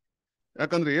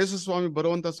 ಯಾಕಂದ್ರೆ ಯೇಸು ಸ್ವಾಮಿ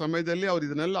ಬರುವಂತ ಸಮಯದಲ್ಲಿ ಅವ್ರು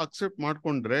ಇದನ್ನೆಲ್ಲ ಅಕ್ಸೆಪ್ಟ್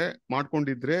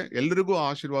ಮಾಡ್ಕೊಂಡಿದ್ರೆ ಎಲ್ರಿಗೂ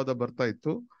ಆಶೀರ್ವಾದ ಬರ್ತಾ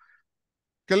ಇತ್ತು.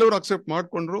 ಕೆಲವರು ಅಕ್ಸೆಪ್ಟ್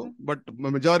ಮಾಡ್ಕೊಂಡ್ರು, ಬಟ್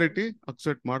ಮೆಜಾರಿಟಿ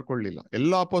ಅಕ್ಸೆಪ್ಟ್ ಮಾಡ್ಕೊಳ್ಳಿಲ್ಲ.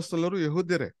 ಎಲ್ಲ ಅಪೊಸ್ತಲರು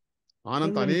ಯಹೂದ್ಯರೇ,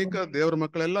 ಆನಂತರ ಅನೇಕ ದೇವರ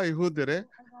ಮಕ್ಕಳೆಲ್ಲ ಯಹೂದ್ಯರೇ.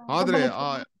 ಆದ್ರೆ ಆ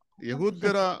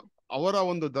ಯಹೂದ್ಯರ ಅವರ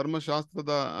ಒಂದು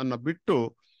ಧರ್ಮಶಾಸ್ತ್ರದ ಅನ್ನ ಬಿಟ್ಟು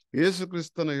ಯೇಸು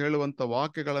ಕ್ರಿಸ್ತನ ಹೇಳುವಂತ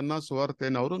ವಾಕ್ಯಗಳನ್ನ,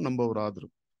 ಸುವಾರ್ತೆಯನ್ನು ಅವರು ನಂಬುವರಾದ್ರು.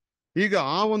 ಈಗ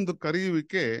ಆ ಒಂದು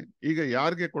ಕರೆಯುವಿಕೆ ಈಗ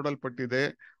ಯಾರಿಗೆ ಕೊಡಲ್ಪಟ್ಟಿದೆ,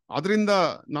 ಅದರಿಂದ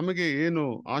ನಮಗೆ ಏನು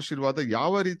ಆಶೀರ್ವಾದ,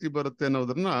 ಯಾವ ರೀತಿ ಬರುತ್ತೆ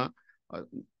ಅನ್ನೋದನ್ನ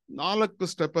 4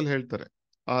 ಸ್ಟೆಪ್ ಅಲ್ಲಿ ಹೇಳ್ತಾರೆ.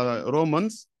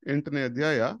 ರೋಮನ್ಸ್ 8ನೇ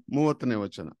ಅಧ್ಯಾಯ 30ನೇ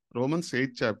ವಚನ. Romans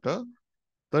 8th chapter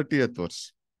 30th verse.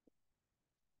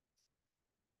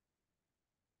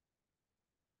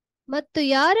 ಮತ್ತು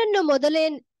ಯಾರನ್ನು ಮೊದಲೇ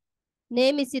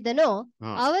ನೇಮಿಸಿದನೋ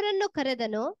ಅವರನ್ನು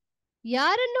ಕರೆದನೋ,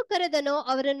 ಯಾರನ್ನು ಕರೆದನೋ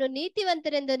ಅವರನ್ನು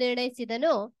ನೀತಿವಂತರೆಂದು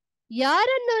ನಿರ್ಣಯಿಸಿದನೋ,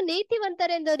 ಯಾರನ್ನು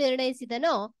ನೀತಿವಂತರೆಂದು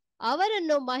ನಿರ್ಣಯಿಸಿದನೋ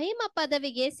ಅವರನ್ನು ಮಹಿಮಾ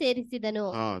ಪದವಿಗೆ ಸೇರಿಸಿದನು.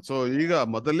 ಸೊ ಈಗ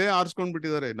ಮೊದಲೇ ಆರಿಸ್ಕೊಂಡ್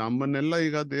ಬಿಟ್ಟಿದ್ದಾರೆ ನಮ್ಮನ್ನೆಲ್ಲ.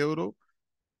 ಈಗ ದೇವರು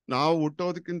ನಾವು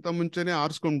ಹುಟ್ಟೋದಕ್ಕಿಂತ ಮುಂಚೆನೆ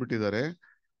ಆರಿಸ್ಕೊಂಡ್ ಬಿಟ್ಟಿದ್ದಾರೆ.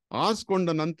 ಆರಿಸ್ಕೊಂಡ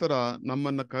ನಂತರ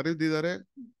ನಮ್ಮನ್ನ ಕರೆದಿದ್ದಾರೆ,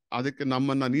 ಅದಕ್ಕೆ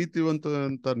ನಮ್ಮನ್ನ ನೀತಿವಂತ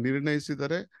ಅಂತ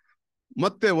ನಿರ್ಣಯಿಸಿದ್ದಾರೆ.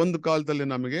 ಮತ್ತೆ ಒಂದು ಕಾಲದಲ್ಲಿ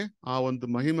ನಮಗೆ ಆ ಒಂದು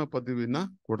ಮಹಿಮಾ ಪದವಿನ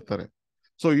ಕೊಡ್ತಾರೆ.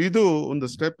 ಸೊ ಇದು ಒಂದು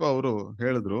ಸ್ಟೆಪ್ ಅವರು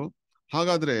ಹೇಳಿದ್ರು.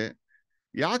 ಹಾಗಾದ್ರೆ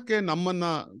ಯಾಕೆ ನಮ್ಮನ್ನ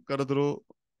ಕರೆದ್ರು,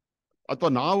 ಅಥವಾ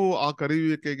ನಾವು ಆ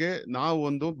ಕರೆಯುವಿಕೆಗೆ ನಾವು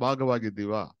ಒಂದು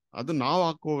ಭಾಗವಾಗಿದ್ದೀವ? ಅದು ನಾವು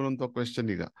ಹಾಕುವಂತ ಕ್ವೆಶ್ಚನ್.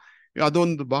 ಈಗ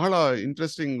ಅದೊಂದು ಬಹಳ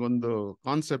ಇಂಟ್ರೆಸ್ಟಿಂಗ್ ಒಂದು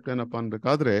ಕಾನ್ಸೆಪ್ಟ್. ಏನಪ್ಪಾ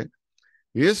ಅನ್ಬೇಕಾದ್ರೆ,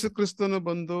 ಯೇಸು ಕ್ರಿಸ್ತನು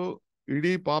ಬಂದು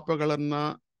ಇಡೀ ಪಾಪಗಳನ್ನ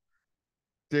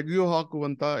ತೆಗೆಯು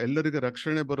ಹಾಕುವಂತ, ಎಲ್ಲರಿಗೆ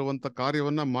ರಕ್ಷಣೆ ಬರುವಂತ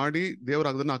ಕಾರ್ಯವನ್ನ ಮಾಡಿ ದೇವರು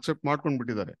ಅದನ್ನ ಅಕ್ಸೆಪ್ಟ್ ಮಾಡ್ಕೊಂಡ್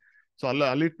ಬಿಟ್ಟಿದ್ದಾರೆ. ಸೊ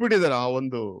ಅಲ್ಲಿ ಇಟ್ಬಿಟ್ಟಿದ್ದಾರೆ ಆ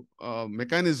ಒಂದು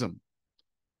ಮೆಕ್ಯಾನಿಸಮ್.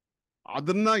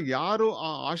 ಅದನ್ನ ಯಾರು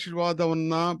ಆ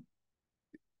ಆಶೀರ್ವಾದವನ್ನ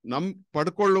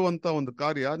ಪಡ್ಕೊಳ್ಳುವಂತ ಒಂದು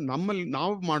ಕಾರ್ಯ ನಮ್ಮಲ್ಲಿ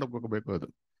ನಾವು ಮಾಡಬೇಕು ಅದು.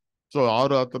 ಸೊ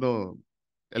ಆತನು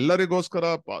ಎಲ್ಲರಿಗೋಸ್ಕರ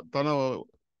ತನ್ನ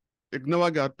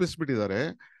ಯಜ್ಞವಾಗಿ ಅರ್ಪಿಸ್ಬಿಟ್ಟಿದ್ದಾರೆ.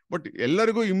 ಬಟ್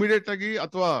ಎಲ್ಲರಿಗೂ ಇಮಿಡಿಯೇಟ್ ಆಗಿ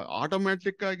ಅಥವಾ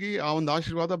ಆಟೋಮ್ಯಾಟಿಕ್ ಆಗಿ ಆ ಒಂದು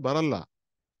ಆಶೀರ್ವಾದ ಬರಲ್ಲ.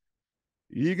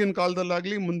 ಈಗಿನ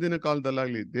ಕಾಲದಲ್ಲಾಗ್ಲಿ, ಮುಂದಿನ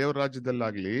ಕಾಲದಲ್ಲಾಗ್ಲಿ, ದೇವರ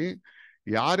ರಾಜ್ಯದಲ್ಲಾಗ್ಲಿ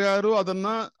ಯಾರ್ಯಾರು ಅದನ್ನ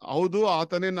ಹೌದು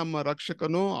ಆತನೇ ನಮ್ಮ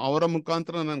ರಕ್ಷಕನು, ಅವರ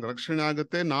ಮುಖಾಂತರ ನನ್ಗೆ ರಕ್ಷಣೆ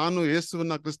ಆಗುತ್ತೆ, ನಾನು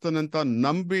ಯೇಸುವನ್ನ ಕ್ರಿಸ್ತನಂತ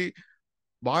ನಂಬಿ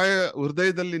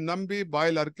ಹೃದಯದಲ್ಲಿ ನಂಬಿ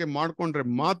ಬಾಯಲ್ಲಿ ಅರಿಕೆ ಮಾಡ್ಕೊಂಡ್ರೆ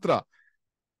ಮಾತ್ರ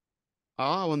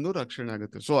ಆ ಒಂದು ರಕ್ಷಣೆ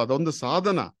ಆಗುತ್ತೆ. ಸೊ ಅದೊಂದು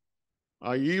ಸಾಧನ.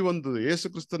 ಈ ಒಂದು ಯೇಸು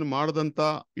ಕ್ರಿಸ್ತನು ಮಾಡದಂತ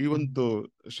ಈ ಒಂದು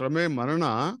ಶ್ರಮೆ, ಮರಣ,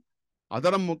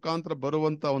 ಅದರ ಮುಖಾಂತರ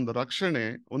ಬರುವಂತ ಒಂದು ರಕ್ಷಣೆ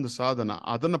ಒಂದು ಸಾಧನ.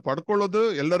 ಅದನ್ನ ಪಡ್ಕೊಳ್ಳೋದು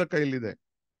ಎಲ್ಲರ ಕೈಲಿದೆ.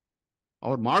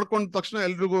 ಅವ್ರು ಮಾಡ್ಕೊಂಡ ತಕ್ಷಣ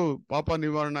ಎಲ್ರಿಗೂ ಪಾಪ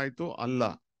ನಿವಾರಣೆ ಆಯ್ತು ಅಲ್ಲ.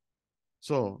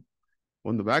 ಸೊ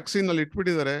ಒಂದು ವ್ಯಾಕ್ಸಿನ್ ಅಲ್ಲಿ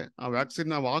ಇಟ್ಬಿಟ್ಟಿದ್ದಾರೆ, ಆ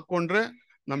ವ್ಯಾಕ್ಸಿನ್ ನಾವು ಹಾಕೊಂಡ್ರೆ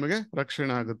ನಮಗೆ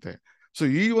ರಕ್ಷಣೆ ಆಗುತ್ತೆ. ಸೊ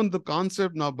ಈ ಒಂದು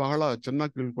ಕಾನ್ಸೆಪ್ಟ್ ನಾವು ಬಹಳ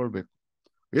ಚೆನ್ನಾಗಿ ತಿಳ್ಕೊಳ್ಬೇಕು.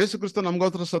 ಯೇಸು ಕ್ರಿಸ್ತ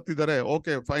ನಮ್ಗೋಸ್ಕರ ಸತ್ತಿದ್ದಾರೆ,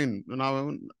 ಓಕೆ ಫೈನ್, ನಾವು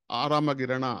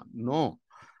ಆರಾಮಾಗಿರೋಣ. ನೋ.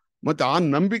 ಮತ್ತೆ ಆ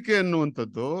ನಂಬಿಕೆ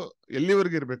ಅನ್ನುವಂಥದ್ದು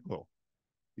ಎಲ್ಲಿವರೆಗೆ ಇರ್ಬೇಕು?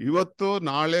 ಇವತ್ತು,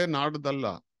 ನಾಳೆ, ನಾಡ್ದಲ್ಲ,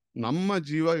 ನಮ್ಮ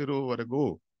ಜೀವ ಇರುವವರೆಗೂ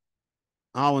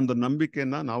ಆ ಒಂದು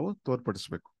ನಂಬಿಕೆಯನ್ನ ನಾವು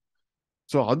ತೋರ್ಪಡಿಸ್ಬೇಕು.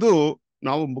 ಸೊ ಅದು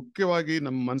ನಾವು ಮುಖ್ಯವಾಗಿ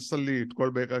ನಮ್ಮ ಮನಸ್ಸಲ್ಲಿ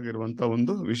ಇಟ್ಕೊಳ್ಬೇಕಾಗಿರುವಂತ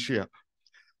ಒಂದು ವಿಷಯ.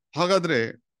 ಹಾಗಾದ್ರೆ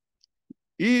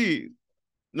ಈ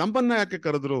ನಮ್ಮನ್ನ ಯಾಕೆ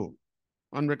ಕರೆದ್ರು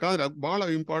ಅನ್ಬೇಕಾದ್ರೆ ಬಹಳ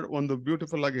ಒಂದು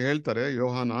ಬ್ಯೂಟಿಫುಲ್ ಆಗಿ ಹೇಳ್ತಾರೆ.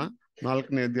 ಯೋಹಾನ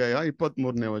 4ನೇ ಅಧ್ಯಾಯ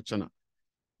 23ನೇ ವಚನ.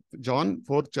 John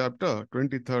 4th chapter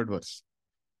 23rd verse.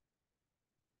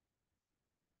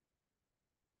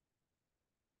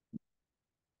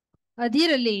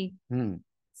 ಅದಿರಲಿ, ಹ್ಮ್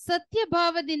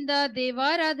ಸತ್ಯಭಾವದಿಂದ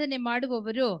ದೇವಾರಾಧನೆ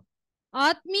ಮಾಡುವವರು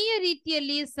ಆತ್ಮೀಯ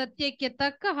ರೀತಿಯಲ್ಲಿ ಸತ್ಯಕ್ಕೆ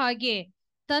ತಕ್ಕ ಹಾಗೆ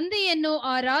ತಂದೆಯನ್ನು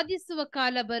ಆರಾಧಿಸುವ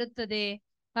ಕಾಲ ಬರುತ್ತದೆ,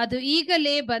 ಅದು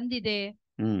ಈಗಲೇ ಬಂದಿದೆ.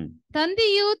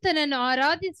 ತಂದೆಯು ತನ್ನನ್ನು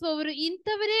ಆರಾಧಿಸುವವರು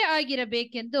ಇಂಥವರೇ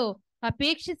ಆಗಿರಬೇಕೆಂದು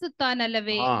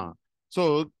ಅಪೇಕ್ಷಿಸುತ್ತಾನಲ್ಲವೇ? ಸೊ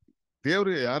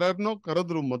ದೇವ್ರು ಯಾರನ್ನೋ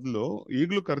ಕರೆದ್ರು ಮೊದಲು,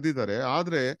 ಈಗ್ಲೂ ಕರೆದಿದ್ದಾರೆ.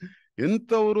 ಆದ್ರೆ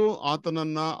ಎಂಥವ್ರು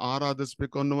ಆತನನ್ನ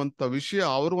ಆರಾಧಿಸ್ಬೇಕು ಅನ್ನುವಂತ ವಿಷಯ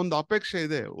ಅವ್ರ ಒಂದು ಅಪೇಕ್ಷೆ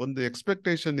ಇದೆ, ಒಂದು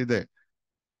ಎಕ್ಸ್ಪೆಕ್ಟೇಷನ್ ಇದೆ.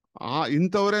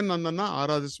 ಇಂಥವರೇ ನನ್ನನ್ನ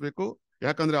ಆರಾಧಿಸ್ಬೇಕು,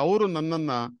 ಯಾಕಂದ್ರೆ ಅವರು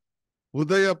ನನ್ನನ್ನ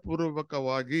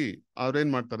ಹೃದಯಪೂರ್ವಕವಾಗಿ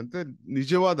ಅವ್ರೇನ್ ಮಾಡ್ತಾರಂತೆ,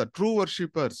 ನಿಜವಾದ ಟ್ರೂ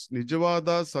ವರ್ಷಿಪರ್ಸ್, ನಿಜವಾದ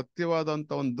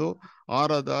ಸತ್ಯವಾದಂತ ಒಂದು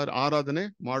ಆರಾಧನೆ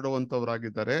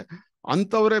ಮಾಡುವಂತವರಾಗಿದ್ದಾರೆ,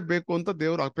 ಅಂತವರೇ ಬೇಕು ಅಂತ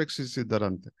ದೇವರು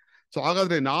ಅಪೇಕ್ಷಿಸಿದ್ದಾರಂತೆ. ಸೊ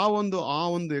ಹಾಗಾದ್ರೆ ನಾವೊಂದು ಆ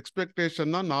ಒಂದು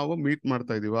ಎಕ್ಸ್ಪೆಕ್ಟೇಷನ್ ನಾವು ಮೀಟ್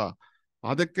ಮಾಡ್ತಾ ಇದೀವ,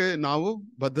 ಅದಕ್ಕೆ ನಾವು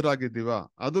ಬದ್ಧರಾಗಿದ್ದೀವ?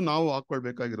 ಅದು ನಾವು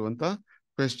ಹಾಕೊಳ್ಬೇಕಾಗಿರುವಂತ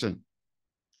ಕ್ವೆಶ್ಚನ್.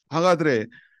 ಹಾಗಾದ್ರೆ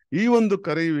ಈ ಒಂದು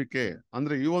ಕರೆಯುವಿಕೆ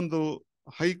ಅಂದ್ರೆ ಈ ಒಂದು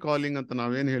ಹೈ ಕಾಲಿಂಗ್ ಅಂತ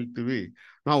ನಾವೇನ್ ಹೇಳ್ತೀವಿ,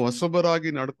 ನಾವು ಹೊಸಬರಾಗಿ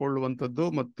ನಡ್ಕೊಳ್ಳುವಂಥದ್ದು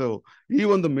ಮತ್ತು ಈ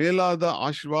ಒಂದು ಮೇಲಾದ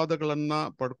ಆಶೀರ್ವಾದಗಳನ್ನ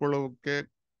ಪಡ್ಕೊಳ್ಳೋಕೆ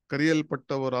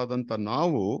ಕರೆಯಲ್ಪಟ್ಟವರಾದಂತ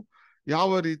ನಾವು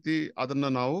ಯಾವ ರೀತಿ ಅದನ್ನ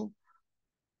ನಾವು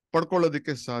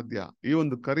ಪಡ್ಕೊಳ್ಳೋದಿಕ್ಕೆ ಸಾಧ್ಯ? ಈ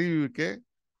ಒಂದು ಕರೆಯುವಿಕೆ,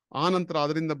 ಆನಂತರ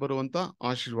ಅದರಿಂದ ಬರುವಂತ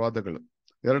ಆಶೀರ್ವಾದಗಳು.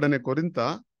 2 ಕೊರಿಂಥ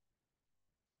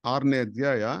 6ನೇ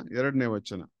ಅಧ್ಯಾಯ 2ನೇ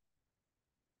ವಚನ.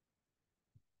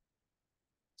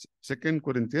 2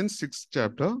 Corinthians 6th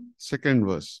chapter 2nd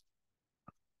verse.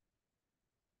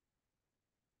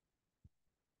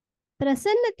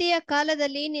 ಪ್ರಸನ್ನತೆಯ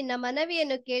ಕಾಲದಲ್ಲಿ ನಿನ್ನ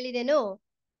ಮನವಿಯನ್ನು ಕೇಳಿದೆನು,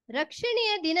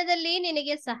 ರಕ್ಷಣೆಯ ದಿನದಲ್ಲಿ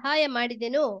ನಿನಗೆ ಸಹಾಯ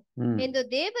ಮಾಡಿದೆನು ಎಂದು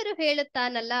ದೇವರು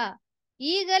ಹೇಳುತ್ತಾನಲ್ಲ.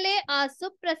 ಈಗಲೇ ಆ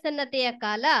ಸುಪ್ರಸನ್ನತೆಯ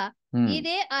ಕಾಲ,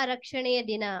 ಇದೇ ಆ ರಕ್ಷಣೆಯ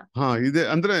ದಿನ. ಇದೆ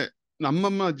ಅಂದ್ರೆ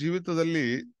ನಮ್ಮ ಜೀವಿತದಲ್ಲಿ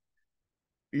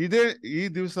ಇದೇ ಈ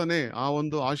ದಿವಸನೇ ಆ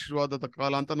ಒಂದು ಆಶೀರ್ವಾದದ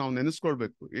ಕಾಲ ಅಂತ ನಾವು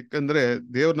ನೆನೆಸ್ಕೊಳ್ಬೇಕು. ಯಾಕಂದ್ರೆ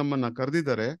ದೇವ್ರು ನಮ್ಮನ್ನ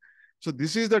ಕರೆದಿದ್ದಾರೆ. So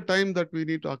this is the time that we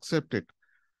need to accept it.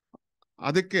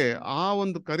 ಅದಕ್ಕೆ ಆ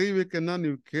ಒಂದು ಕರೆಯುವಿಕೆಯನ್ನ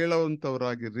ನೀವು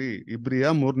ಕೇಳುವಂತವರಾಗಿರ್ರಿ. ಇಬ್ರಿಯ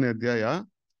 3ನೇ ಅಧ್ಯಾಯ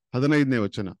 15ನೇ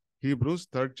ವಚನ. Hebrews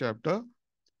 3rd chapter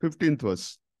 15th verse.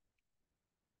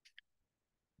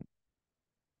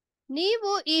 ನೀವು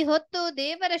ಈ ಹೊತ್ತು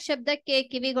ದೇವರ ಶಬ್ದಕ್ಕೆ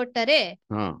ಕಿವಿಗೊಟ್ಟರೆ,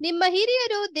 ನಿಮ್ಮ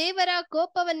ಹಿರಿಯರು ದೇವರ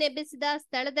ಕೋಪವನ್ನೆಬ್ಬಿಸಿದ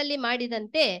ಸ್ಥಳದಲ್ಲಿ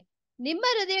ಮಾಡಿದಂತೆ ನಿಮ್ಮ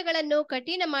ಹೃದಯಗಳನ್ನು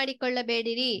ಕಠಿಣ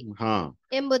ಮಾಡಿಕೊಳ್ಳಬೇಡಿರಿ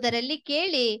ಎಂಬುದರಲ್ಲಿ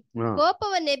ಕೇಳಿ,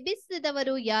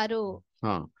 ಕೋಪವನ್ನೆಬ್ಬಿಸಿದವರು ಯಾರು?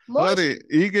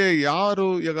 ಹೀಗೆ ಯಾರು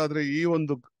ಹೇಗಾದ್ರೆ ಈ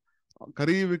ಒಂದು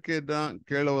ಕರೆಯುವಿಕೆಯನ್ನ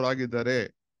ಕೇಳೋರಾಗಿದ್ದಾರೆ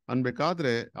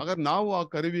ಅನ್ಬೇಕಾದ್ರೆ, ಹಾಗಾದ್ರೆ ನಾವು ಆ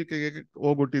ಕರೆಯುವಿಕೆಗೆ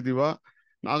ಹೋಗ್ಬಿಟ್ಟಿದೀವ.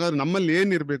 ಹಾಗಾದ್ರೆ ನಮ್ಮಲ್ಲಿ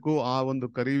ಏನಿರ್ಬೇಕು? ಆ ಒಂದು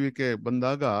ಕರೆಯುವಿಕೆ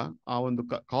ಬಂದಾಗ, ಆ ಒಂದು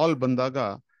ಕಾಲ್ ಬಂದಾಗ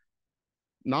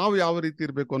ನಾವು ಯಾವ ರೀತಿ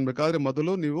ಇರ್ಬೇಕು ಅನ್ಬೇಕಾದ್ರೆ,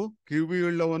 ಮೊದಲು ನೀವು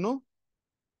ಕಿವಿಯುಳ್ಳವನು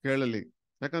ಕೇಳಲಿ.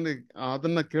 ಯಾಕಂದ್ರೆ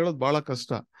ಅದನ್ನ ಕೇಳೋದು ಬಹಳ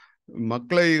ಕಷ್ಟ.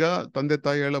 ಮಕ್ಕಳೇ ಈಗ ತಂದೆ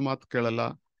ತಾಯಿ ಹೇಳೋ ಮಾತು ಕೇಳಲ್ಲ,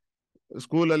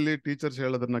 ಸ್ಕೂಲಲ್ಲಿ ಟೀಚರ್ಸ್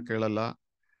ಹೇಳೋದನ್ನ ಕೇಳಲ್ಲ,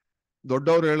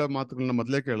 ದೊಡ್ಡವ್ರು ಹೇಳೋ ಮಾತುಗಳನ್ನ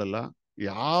ಮೊದಲೇ ಕೇಳಲ್ಲ.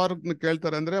 ಯಾರನ್ನ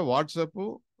ಕೇಳ್ತಾರೆ ಅಂದ್ರೆ ವಾಟ್ಸಪ್,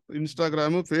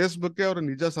 ಇನ್ಸ್ಟಾಗ್ರಾಮು, ಫೇಸ್ಬುಕ್ ಅವ್ರ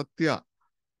ನಿಜ ಸತ್ಯ.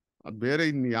 ಅದ್ ಬೇರೆ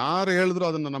ಇನ್ ಯಾರು ಹೇಳಿದ್ರು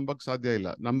ಅದನ್ನ ನಂಬಕ್ ಸಾಧ್ಯ ಇಲ್ಲ,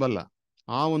 ನಂಬಲ್ಲ.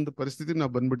 ಆ ಒಂದು ಪರಿಸ್ಥಿತಿ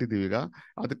ನಾವು ಬಂದ್ಬಿಟ್ಟಿದೀವಿ ಈಗ.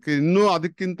 ಅದಕ್ಕೆ ಇನ್ನೂ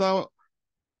ಅದಕ್ಕಿಂತ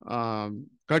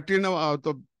ಕಠಿಣ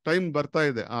ಟೈಮ್ ಬರ್ತಾ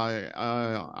ಇದೆ.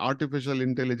 ಆರ್ಟಿಫಿಷಿಯಲ್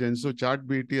ಇಂಟೆಲಿಜೆನ್ಸ್, ಚಾಟ್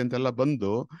ಬಿಟಿ ಅಂತೆಲ್ಲ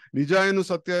ಬಂದು ನಿಜ ಏನು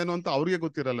ಸತ್ಯ ಏನು ಅಂತ ಅವ್ರಿಗೆ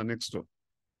ಗೊತ್ತಿರಲ್ಲ. ನೆಕ್ಸ್ಟ್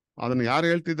ಅದನ್ನ ಯಾರು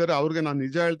ಹೇಳ್ತಿದ್ದಾರೆ ಅವ್ರಿಗೆ ನಾನು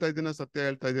ನಿಜ ಹೇಳ್ತಾ ಇದ್ದೀನಿ, ಸತ್ಯ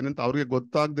ಹೇಳ್ತಾ ಇದ್ದೀನಿ ಅಂತ ಅವ್ರಿಗೆ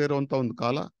ಗೊತ್ತಾಗದೇ ಇರುವಂತ ಒಂದು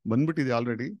ಕಾಲ ಬಂದ್ಬಿಟ್ಟಿದೆ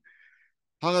ಆಲ್ರೆಡಿ.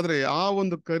 ಹಾಗಾದ್ರೆ ಆ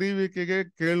ಒಂದು ಕರೆಯುವಿಕೆಗೆ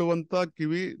ಕೇಳುವಂತ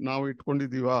ಕಿವಿ ನಾವು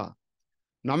ಇಟ್ಕೊಂಡಿದೀವ?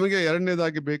 ನಮಗೆ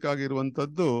ಎರಡನೇದಾಗಿ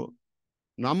ಬೇಕಾಗಿರುವಂತದ್ದು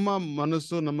ನಮ್ಮ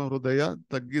ಮನಸ್ಸು, ನಮ್ಮ ಹೃದಯ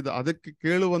ತಗ್ಗಿದ, ಅದಕ್ಕೆ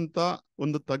ಕೇಳುವಂತ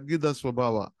ಒಂದು ತಗ್ಗಿದ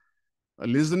ಸ್ವಭಾವ.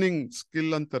 ಲಿಸನಿಂಗ್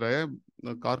ಸ್ಕಿಲ್ ಅಂತಾರೆ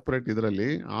ಕಾರ್ಪೊರೇಟ್ ಇದರಲ್ಲಿ.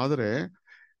 ಆದ್ರೆ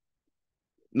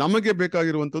ನಮಗೆ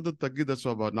ಬೇಕಾಗಿರುವಂತದ್ದು ತಗ್ಗಿದ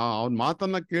ಸ್ವಭಾವ. ನಾವು ಅವ್ನ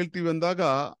ಮಾತನ್ನ ಕೇಳ್ತೀವಿ ಅಂದಾಗ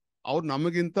ಅವ್ರು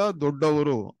ನಮಗಿಂತ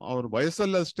ದೊಡ್ಡವರು, ಅವ್ರ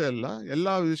ವಯಸ್ಸಲ್ಲಿ ಅಷ್ಟೇ ಅಲ್ಲ,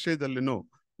 ಎಲ್ಲಾ ವಿಷಯದಲ್ಲಿನೂ.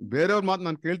 ಬೇರೆಯವ್ರ ಮಾತು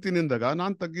ನಾನು ಕೇಳ್ತೀನಿ ಅಂದಾಗ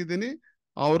ನಾನ್ ತಗ್ಗಿದ್ದೀನಿ,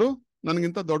 ಅವರು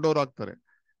ನನ್ಗಿಂತ ದೊಡ್ಡವ್ರಾಗ್ತಾರೆ.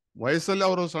 ವಯಸ್ಸಲ್ಲಿ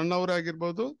ಅವರು ಸಣ್ಣವರೇ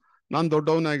ಆಗಿರ್ಬೋದು, ನಾನ್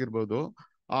ದೊಡ್ಡವನೇ ಆಗಿರ್ಬೋದು.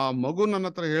 ಆ ಮಗು ನನ್ನ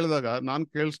ಹತ್ರ ಹೇಳಿದಾಗ ನಾನ್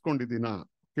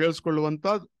ಕೇಳಿಸ್ಕೊಳ್ಳುವಂತ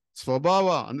ಸ್ವಭಾವ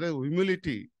ಅಂದ್ರೆ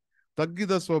ಹ್ಯುಮಿಲಿಟಿ,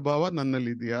 ತಗ್ಗಿದ ಸ್ವಭಾವ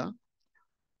ನನ್ನಲ್ಲಿ ಇದೆಯಾ?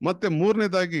 ಮತ್ತೆ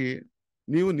ಮೂರನೇದಾಗಿ,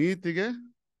 ನೀವು ನೀತಿಗೆ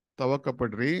ತವಕ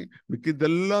ಪಡ್ರಿ,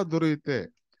 ಮಿಕ್ಕಿದ್ದೆಲ್ಲ ದೊರೆಯುತ್ತೆ.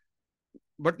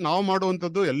 ಬಟ್ ನಾವು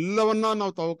ಮಾಡುವಂಥದ್ದು ಎಲ್ಲವನ್ನ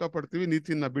ನಾವು ತವಕ ಪಡ್ತೀವಿ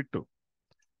ನೀತಿನ ಬಿಟ್ಟು.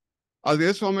 ಅದೇ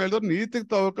ಸ್ವಾಮಿ ಹೇಳಿದ್ರು, ನೀತಿಗೆ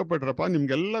ತವಕ ಪಡ್ರಪ್ಪ,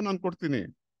 ನಿಮ್ಗೆಲ್ಲ ನಾನು ಕೊಡ್ತೀನಿ.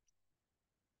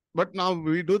 ಬಟ್ ನಾವು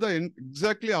we do the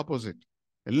exactly opposite.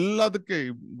 ಎಲ್ಲದಕ್ಕೆ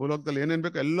ಭೂಲೋಕದಲ್ಲಿ ಏನೇನ್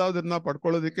ಬೇಕು ಎಲ್ಲದನ್ನ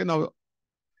ಪಡ್ಕೊಳ್ಳೋದಕ್ಕೆ ನಾವು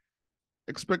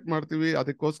ಎಕ್ಸ್ಪೆಕ್ಟ್ ಮಾಡ್ತೀವಿ,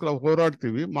 ಅದಕ್ಕೋಸ್ಕರ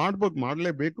ಹೋರಾಡ್ತೀವಿ.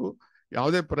 ಮಾಡ್ಲೇಬೇಕು.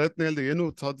 ಯಾವುದೇ ಪ್ರಯತ್ನ ಇಲ್ಲದೆ ಏನು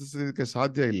ಸಾಧಿಸೋದಕ್ಕೆ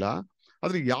ಸಾಧ್ಯ ಇಲ್ಲ.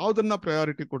 ಆದ್ರೆ ಯಾವ್ದನ್ನ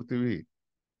ಪ್ರಯಾರಿಟಿ ಕೊಡ್ತೀವಿ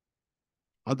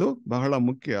ಅದು ಬಹಳ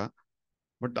ಮುಖ್ಯ.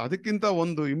 ಬಟ್ ಅದಕ್ಕಿಂತ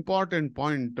ಒಂದು ಇಂಪಾರ್ಟೆಂಟ್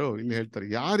ಪಾಯಿಂಟ್ ಇಲ್ಲಿ ಹೇಳ್ತಾರೆ,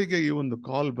 ಯಾರಿಗೆ ಈ ಒಂದು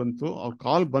ಕಾಲ್ ಬಂತು, ಅವ್ರ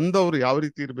ಕಾಲ್ ಬಂದವರು ಯಾವ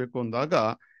ರೀತಿ ಇರಬೇಕು ಅಂದಾಗ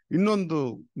ಇನ್ನೊಂದು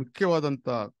ಮುಖ್ಯವಾದಂತ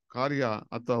ಕಾರ್ಯ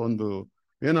ಅಥವಾ ಒಂದು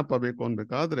ಏನಪ್ಪ ಬೇಕು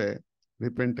ಅನ್ಬೇಕಾದ್ರೆ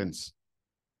ರಿಪೆಂಟೆನ್ಸ್.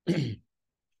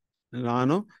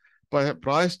 ನಾನು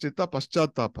ಪ್ರಾಯಶ್ಚಿತ್ತ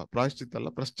ಪಶ್ಚಾತ್ತಾಪ, ಪ್ರಾಯಶ್ಚಿತ್ತ ಅಲ್ಲ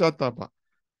ಪಶ್ಚಾತ್ತಾಪ.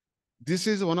 This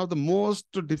is one of the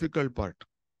most difficult part.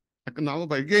 ಯಾಕಂದ್ರೆ ನಾವು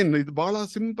ಅಗೇನ್ ಇದು ಬಹಳ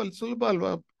ಸಿಂಪಲ್, ಸುಲಭ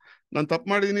ಅಲ್ವಾ? ನಾನು ತಪ್ಪು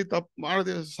ಮಾಡಿದೀನಿ, ತಪ್ಪು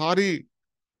ಮಾಡಿದೆ, ಸಾರಿ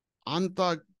ಅಂತ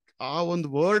ಆ ಒಂದು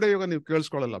ವರ್ಡ್ ಇವಾಗ ನೀವು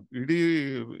ಕೇಳಿಸ್ಕೊಳ್ಳಲ್ಲ. ಇಡೀ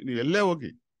ನೀವು ಎಲ್ಲೇ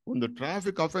ಹೋಗಿ ಒಂದು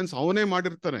ಟ್ರಾಫಿಕ್ ಅಫೆನ್ಸ್ ಅವನೇ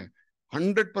ಮಾಡಿರ್ತಾನೆ,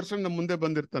 100% ನಮ್ಮ ಮುಂದೆ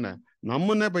ಬಂದಿರ್ತಾನೆ,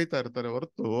 ನಮ್ಮನ್ನೇ ಬೈತಾ ಇರ್ತಾರೆ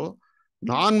ಹೊರತು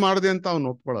ನಾನ್ ಮಾಡಿದೆ ಅಂತ ಅವ್ನು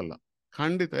ಒಪ್ಕೊಳ್ಳಲ್ಲ.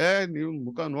 ಖಂಡಿತ ನೀವು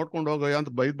ಮುಖ ನೋಡ್ಕೊಂಡು ಹೋಗಯ್ಯ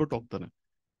ಅಂತ ಬೈದ್ಬಿಟ್ಟು ಹೋಗ್ತಾನೆ.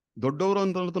 ದೊಡ್ಡವರು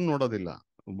ಅಂತ ನೋಡೋದಿಲ್ಲ.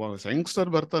 ಒಬ್ಬ ಯಂಗ್ಸ್ಟರ್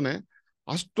ಬರ್ತಾನೆ,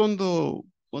 ಅಷ್ಟೊಂದು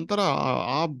ಒಂಥರ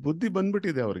ಆ ಬುದ್ಧಿ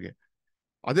ಬಂದ್ಬಿಟ್ಟಿದೆ ಅವ್ರಿಗೆ.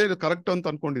 ಅದೇ ಕರೆಕ್ಟ್ ಅಂತ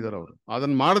ಅನ್ಕೊಂಡಿದ್ದಾರೆ ಅವರು.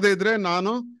 ಅದನ್ನ ಮಾಡದೇ ಇದ್ರೆ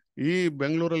ನಾನು ಈ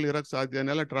ಬೆಂಗಳೂರಲ್ಲಿ ಇರಕ್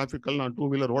ಸಾಧ್ಯನೇ ಇಲ್ಲ, ಟ್ರಾಫಿಕ್ ಅಲ್ಲಿ ನಾನು 2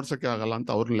 ವೀಲರ್ ಓಡ್ಸಕ್ಕೆ ಆಗಲ್ಲ ಅಂತ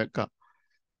ಅವ್ರ ಲೆಕ್ಕ.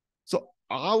 ಸೊ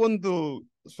ಆ ಒಂದು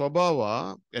ಸ್ವಭಾವ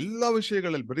ಎಲ್ಲ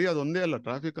ವಿಷಯಗಳಲ್ಲಿ, ಬರೀ ಅದೊಂದೇ ಅಲ್ಲ,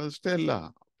 ಟ್ರಾಫಿಕ್ ಅಷ್ಟೇ ಅಲ್ಲ,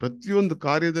 ಪ್ರತಿಯೊಂದು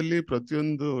ಕಾರ್ಯದಲ್ಲಿ,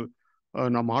 ಪ್ರತಿಯೊಂದು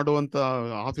ನಾವು ಮಾಡುವಂತ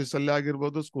ಆಫೀಸಲ್ಲೇ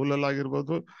ಆಗಿರ್ಬೋದು, ಸ್ಕೂಲಲ್ಲಿ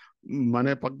ಆಗಿರ್ಬೋದು,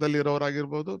 ಮನೆ ಪಕ್ಕದಲ್ಲಿ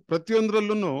ಇರೋರಾಗಿರ್ಬೋದು,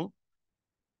 ಪ್ರತಿಯೊಂದ್ರಲ್ಲೂ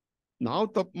ನಾವು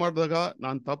ತಪ್ಪು ಮಾಡಿದಾಗ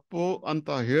ನಾನು ತಪ್ಪು ಅಂತ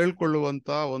ಹೇಳ್ಕೊಳ್ಳುವಂತ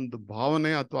ಒಂದು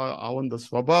ಭಾವನೆ ಅಥವಾ ಆ ಒಂದು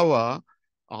ಸ್ವಭಾವ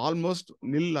ಆಲ್ಮೋಸ್ಟ್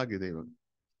ನಿಲ್ಲಾಗಿದೆ ಇವಾಗ.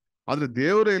 ಆದ್ರೆ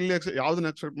ದೇವರು ಎಲ್ಲಿ ಯಾವ್ದನ್ನ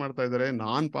ಎಕ್ಸೆಪ್ಟ್ ಮಾಡ್ತಾ ಇದ್ದಾರೆ?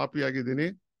 ನಾನ್ ಪಾಪಿಯಾಗಿದ್ದೀನಿ,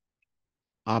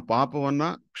 ಆ ಪಾಪವನ್ನ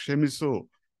ಕ್ಷಮಿಸು.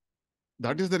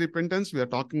 That is the repentance we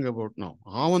are talking about ನಾವು.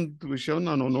 ಆ ಒಂದು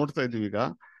ವಿಷಯವನ್ನ ನಾವು ನೋಡ್ತಾ ಇದ್ದೀವಿ ಈಗ.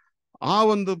 ಆ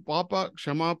ಒಂದು ಪಾಪ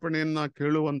ಕ್ಷಮಾಪಣೆಯನ್ನ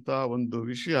ಕೇಳುವಂತ ಒಂದು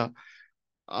ವಿಷಯ,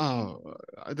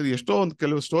 ಅದ್ರ ಎಷ್ಟೋ ಒಂದು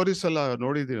ಕೆಲವು ಸ್ಟೋರೀಸ್ ಎಲ್ಲ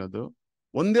ನೋಡಿದೀನಿ. ಅದು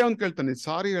ಒಂದೇ ಒಂದು ಕೇಳ್ತಾನೆ,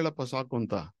 ಸಾರಿ ಹೇಳಪ್ಪ ಸಾಕು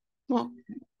ಅಂತ.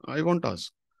 ಐ ವಾಂಟ್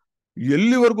ಆಸ್ಕ್,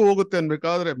 ಎಲ್ಲಿವರೆಗೂ ಹೋಗುತ್ತೆ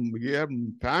ಅನ್ಬೇಕಾದ್ರೆ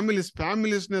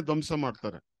ಫ್ಯಾಮಿಲೀಸ್ನೇ ಧ್ವಂಸ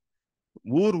ಮಾಡ್ತಾರೆ.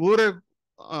 ಊರೇ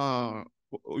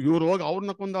ಇವ್ರು ಹೋಗಿ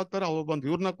ಅವ್ರನ್ನ ಕೊಂದಾಕ್ತಾರೆ, ಅವ್ರು ಬಂದು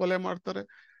ಇವ್ರನ್ನ ಕೊಲೆ ಮಾಡ್ತಾರೆ.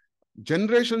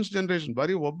 ಜನರೇಷನ್,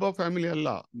 ಬರೀ ಒಬ್ಬ ಫ್ಯಾಮಿಲಿ ಅಲ್ಲ,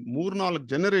 3-4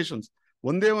 ಜನರೇಷನ್ಸ್.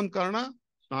 ಒಂದೇ ಒಂದು ಕಾರಣ,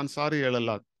 ನಾನು ಸಾರಿ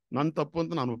ಹೇಳಲ್ಲ, ನನ್ ತಪ್ಪು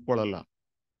ಅಂತ ನಾನು ಒಪ್ಕೊಳ್ಳಲ್ಲ.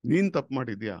 ನೀನ್ ತಪ್ಪು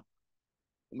ಮಾಡಿದ್ಯಾ,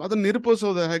 ಅದನ್ನ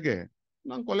ನಿರೂಪಿಸೋದು ಹೇಗೆ?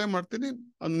 ನಾನು ಕೊಲೆ ಮಾಡ್ತೀನಿ,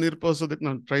 ಅದನ್ನ ನಿರೂಪಿಸೋದಕ್ಕೆ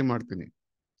ನಾನು ಟ್ರೈ ಮಾಡ್ತೀನಿ.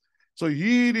 ಸೊ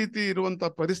ಈ ರೀತಿ ಇರುವಂತ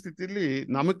ಪರಿಸ್ಥಿತಿಯಲ್ಲಿ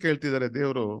ನಮಗ್ ಕೇಳ್ತಿದ್ದಾರೆ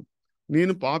ದೇವರು,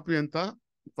 ನೀನು ಪಾಪಿ ಅಂತ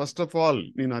ಫಸ್ಟ್ ಆಫ್ ಆಲ್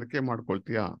ನೀನು ಅರಿಕೆ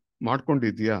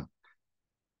ಮಾಡ್ಕೊಂಡಿದ್ಯಾ?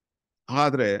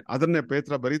 ಆದ್ರೆ ಅದನ್ನೇ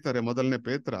ಪೇತ್ರ ಬರೀತಾರೆ, ಮೊದಲನೇ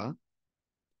ಪೇತ್ರ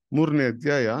 3ನೇ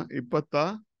ಅಧ್ಯಾಯ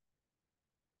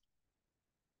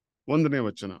 21ನೇ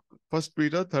ವಚನ. First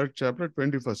Peter 3rd chapter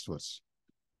 21st verse.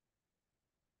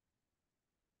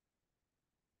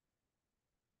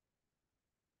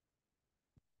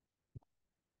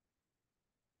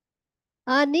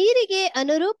 ಆ ನೀರಿಗೆ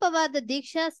ಅನುರೂಪವಾದ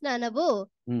ದೀಕ್ಷಾ ಸ್ನಾನವು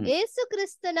ಯೇಸು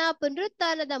ಕ್ರಿಸ್ತನ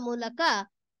ಪುನರುತ್ಥಾನದ ಮೂಲಕ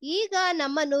ಈಗ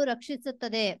ನಮ್ಮನ್ನು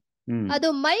ರಕ್ಷಿಸುತ್ತದೆ. ಅದು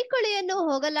ಮೈಕೊಳೆಯನ್ನು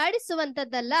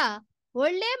ಹೋಗಲಾಡಿಸುವಂತದ್ದಲ್ಲ,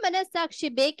 ಒಳ್ಳೆ ಮನಸ್ಸಾಕ್ಷಿ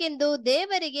ಬೇಕೆಂದು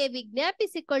ದೇವರಿಗೆ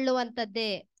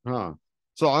ವಿಜ್ಞಾಪಿಸಿಕೊಳ್ಳುವಂತದ್ದೇ.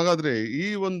 ಸೊ ಹಾಗಾದ್ರೆ ಈ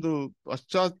ಒಂದು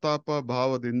ಪಶ್ಚಾತ್ತಾಪ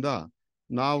ಭಾವದಿಂದ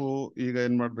ನಾವು ಈಗ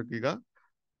ಏನ್ ಮಾಡ್ಬೇಕೀಗ?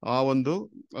 ಆ ಒಂದು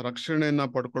ರಕ್ಷಣೆಯನ್ನ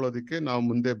ಪಡ್ಕೊಳ್ಳೋದಿಕ್ಕೆ ನಾವು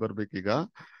ಮುಂದೆ ಬರ್ಬೇಕೀಗ.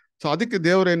 ಸೊ ಅದಕ್ಕೆ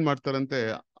ದೇವ್ರು ಏನ್ ಮಾಡ್ತಾರಂತೆ,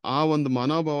 ಆ ಒಂದು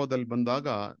ಮನೋಭಾವದಲ್ಲಿ ಬಂದಾಗ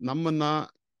ನಮ್ಮನ್ನ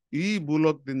ಈ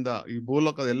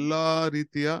ಭೂಲೋಕದ ಎಲ್ಲಾ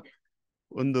ರೀತಿಯ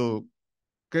ಒಂದು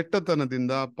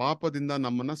ಕೆಟ್ಟತನದಿಂದ, ಪಾಪದಿಂದ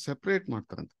ನಮ್ಮನ್ನ ಸೆಪರೇಟ್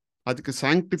ಮಾಡ್ತಾರಂತೆ. ಅದಕ್ಕೆ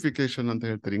ಸ್ಯಾಂಕ್ಟಿಫಿಕೇಶನ್ ಅಂತ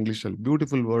ಹೇಳ್ತಾರೆ ಇಂಗ್ಲಿಷ್ ಅಲ್ಲಿ.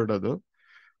 ಬ್ಯೂಟಿಫುಲ್ ವರ್ಡ್ ಅದು.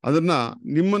 ಅದನ್ನ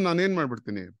ನಿಮ್ಮನ್ನ ನಾನೇನ್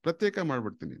ಮಾಡ್ಬಿಡ್ತೀನಿ, ಪ್ರತ್ಯೇಕ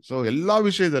ಮಾಡ್ಬಿಡ್ತೀನಿ. ಸೊ ಎಲ್ಲಾ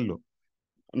ವಿಷಯದಲ್ಲೂ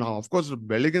ನಾವು ಅಫ್ಕೋರ್ಸ್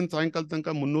ಬೆಳಗಿನ ಸಾಯಂಕಾಲ ತನಕ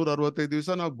 365 ದಿವಸ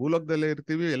ನಾವು ಭೂಲೋಕದಲ್ಲೇ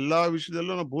ಇರ್ತೀವಿ. ಎಲ್ಲಾ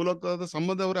ವಿಷಯದಲ್ಲೂ ನಾವು ಭೂಲೋಕದ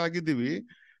ಸಂಬಂಧವರೇ ಆಗಿದ್ದೀವಿ.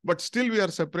 But still we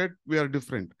are separate, we are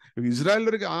different.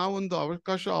 ಇಸ್ರಾಯೇಲರಿಗೆ ಆ ಒಂದು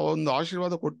ಅವಕಾಶ, ಆ ಒಂದು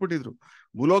ಆಶೀರ್ವಾದ ಕೊಟ್ಬಿಟ್ಟಿದ್ರು.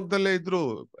 ಭೂಲೋಕದಲ್ಲೇ ಇದ್ರು.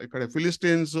 ಈ ಕಡೆ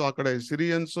ಫಿಲಿಸ್ಟೀನ್ಸ್, ಆ ಕಡೆ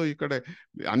ಸಿರಿಯನ್ಸ್, ಈ ಕಡೆ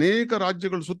ಅನೇಕ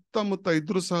ರಾಜ್ಯಗಳು ಸುತ್ತಮುತ್ತ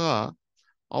ಇದ್ರು ಸಹ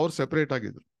ಅವ್ರು ಸೆಪರೇಟ್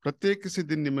ಆಗಿದ್ರು.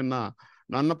 ಪ್ರತ್ಯೇಕಿಸಿದ್ದೀನಿ ನಿಮ್ಮನ್ನ,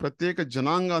 ನನ್ನ ಪ್ರತ್ಯೇಕ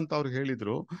ಜನಾಂಗ ಅಂತ ಅವ್ರು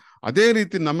ಹೇಳಿದ್ರು. ಅದೇ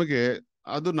ರೀತಿ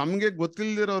ನಮಗೆ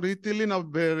ಗೊತ್ತಿಲ್ಲದಿರೋ ರೀತಿಯಲ್ಲಿ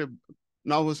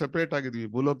ನಾವು ಸೆಪರೇಟ್ ಆಗಿದ್ವಿ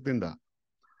ಭೂಲೋಕದಿಂದ.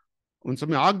 ಒಂದ್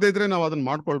ಸಮಯ ಆಗದೆ ಇದ್ರೆ ನಾವು ಅದನ್ನ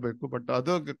ಮಾಡ್ಕೊಳ್ಬೇಕು. ಬಟ್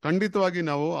ಅದು ಖಂಡಿತವಾಗಿ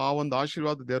ನಾವು ಆ ಒಂದು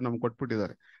ಆಶೀರ್ವಾದ ದೇವ್ರು ನಮ್ಗೆ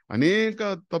ಕೊಟ್ಬಿಟ್ಟಿದ್ದಾರೆ. ಅನೇಕ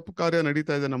ತಪ್ಪು ಕಾರ್ಯ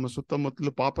ನಡೀತಾ ಇದೆ ನಮ್ಮ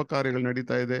ಸುತ್ತಮುತ್ತಲು, ಪಾಪ ಕಾರ್ಯಗಳು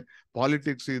ನಡೀತಾ ಇದೆ,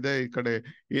 ಪಾಲಿಟಿಕ್ಸ್ ಇದೆ, ಈ ಕಡೆ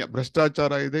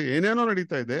ಭ್ರಷ್ಟಾಚಾರ ಇದೆ, ಏನೇನೋ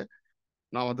ನಡೀತಾ ಇದೆ.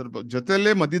 ನಾವು ಅದ್ರ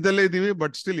ಜೊತೆಯಲ್ಲೇ ಮಧ್ಯದಲ್ಲೇ ಇದೀವಿ.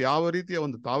 ಬಟ್ ಸ್ಟಿಲ್ ಯಾವ ರೀತಿಯ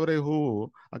ಒಂದು ತಾವರೆ ಹೂವು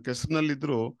ಆ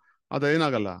ಕೆಸರಿನಲ್ಲಿದ್ರು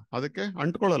ಅದೇನಾಗಲ್ಲ, ಅದಕ್ಕೆ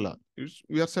ಅಂಟ್ಕೊಳ್ಳಲ್ಲ.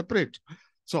 We are separate.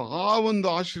 ಸೊ ಆ ಒಂದು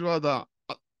ಆಶೀರ್ವಾದ,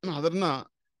 ಅದನ್ನ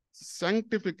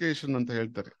ಸ್ಯಾಂಕ್ಟಿಫಿಕೇಶನ್ ಅಂತ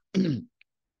ಹೇಳ್ತಾರೆ.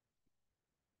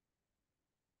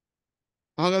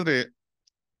 ಹಾಗಾದ್ರೆ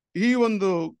ಈ ಒಂದು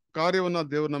ಕಾರ್ಯವನ್ನ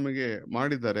ದೇವರು ನಮಗೆ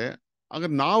ಮಾಡಿದ್ದಾರೆ.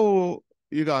 ಹಾಗಾದ್ರೆ ನಾವು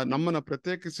ಈಗ ನಮ್ಮನ್ನ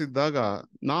ಪ್ರತ್ಯೇಕಿಸಿದ್ದಾಗ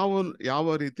ನಾವು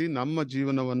ಯಾವ ರೀತಿ ನಮ್ಮ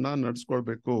ಜೀವನವನ್ನ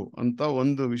ನಡೆಸ್ಕೊಳ್ಬೇಕು ಅಂತ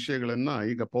ಒಂದು ವಿಷಯಗಳನ್ನ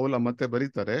ಈಗ ಪೌಲ ಮತ್ತೆ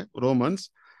ಬರೀತಾರೆ. Romans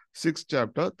 6th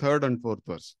chapter, 3rd and 4th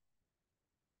verse.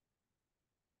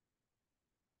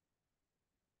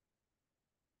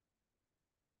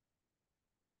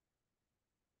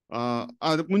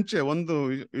 ಅದಕ್ಕೆ ಮುಂಚೆ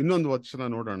ಇನ್ನೊಂದು ವಚನ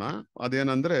ನೋಡೋಣ.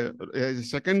 ಅದೇನಂದ್ರೆ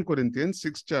 2 Corinthians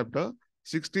 6th chapter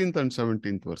 16th and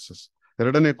 17th verses.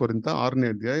 2 ಕೊರಿಂಥ 6ನೇ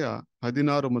ಅಧ್ಯಾಯ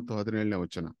 16 ಮತ್ತು 17ನೇ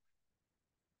ವಚನ.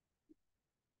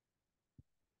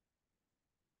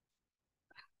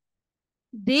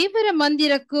 ದೇವರ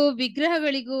ಮಂದಿರಕ್ಕೂ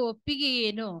ವಿಗ್ರಹಗಳಿಗೂ ಒಪ್ಪಿಗೆ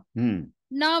ಏನು?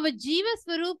 ನಾವು ಜೀವ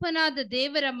ಸ್ವರೂಪನಾದ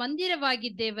ದೇವರ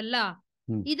ಮಂದಿರವಾಗಿದ್ದೇವಲ್ಲ.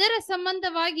 ಇದರ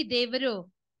ಸಂಬಂಧವಾಗಿ ದೇವರು,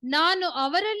 ನಾನು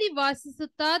ಅವರಲ್ಲಿ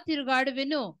ವಾಸಿಸುತ್ತಾ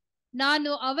ತಿರುಗಾಡುವೆನು,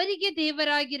 ನಾನು ಅವರಿಗೆ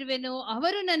ದೇವರಾಗಿರುವೆನು,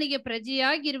 ಅವರು ನನಗೆ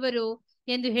ಪ್ರಜೆಯಾಗಿರುವರು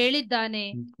ಎಂದು ಹೇಳಿದ್ದಾನೆ.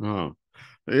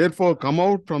 Therefore come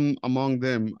out from among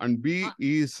them and be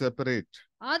ye separate.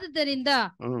 ಆದುದರಿಂದ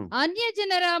ಅನ್ಯ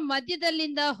ಜನರ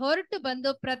ಮಧ್ಯದಲ್ಲಿಂದ ಹೊರಟು ಬಂದು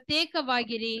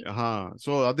ಪ್ರತ್ಯೇಕವಾಗಿರಿ.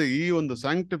 ಸೊ ಅದೇ ಈ ಒಂದು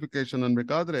ಸ್ಯಾಂಕ್ಟಿಫಿಕೇಶನ್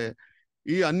ಅನ್ಬೇಕಾದ್ರೆ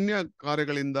ಈ ಅನ್ಯ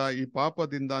ಕಾರ್ಯಗಳಿಂದ, ಈ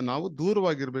ಪಾಪದಿಂದ ನಾವು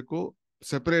ದೂರವಾಗಿರ್ಬೇಕು,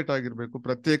 ಸೆಪರೇಟ್ ಆಗಿರ್ಬೇಕು,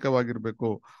 ಪ್ರತ್ಯೇಕವಾಗಿರ್ಬೇಕು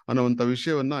ಅನ್ನುವಂತ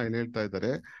ವಿಷಯವನ್ನ ಇಲ್ಲಿ ಹೇಳ್ತಾ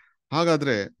ಇದ್ದಾರೆ.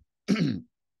 ಹಾಗಾದ್ರೆ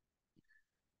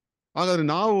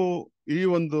ನಾವು ಈ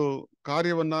ಒಂದು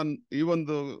ಕಾರ್ಯವನ್ನ, ಈ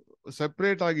ಒಂದು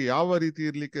ಸೆಪರೇಟ್ ಆಗಿ ಯಾವ ರೀತಿ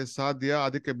ಇರ್ಲಿಕ್ಕೆ ಸಾಧ್ಯ,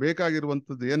 ಅದಕ್ಕೆ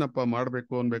ಬೇಕಾಗಿರುವಂತದ್ದು ಏನಪ್ಪಾ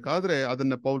ಮಾಡ್ಬೇಕು ಅನ್ಬೇಕಾದ್ರೆ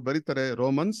ಅದನ್ನ ಪೌಲ್ ಬರೀತಾರೆ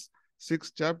Romans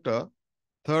 6th chapter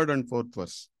 3rd and 4th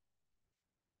verse.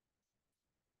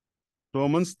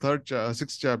 Romans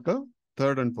 6th chapter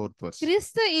 3rd and 4th verse.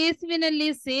 ಕ್ರಿಸ್ತ ಯೇಸುವಿನಲ್ಲಿ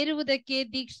ಸೇರುವುದಕ್ಕೆ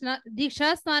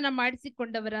ದೀಕ್ಷಾಸ್ನಾನ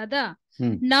ಮಾಡಿಸಿಕೊಂಡವರಾದ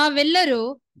ನಾವೆಲ್ಲರೂ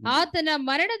ಆತನ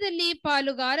ಮರಣದಲ್ಲಿ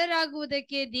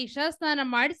ಪಾಲುಗಾರರಾಗುವುದಕ್ಕೆ ದೀಕ್ಷಾಸ್ನಾನ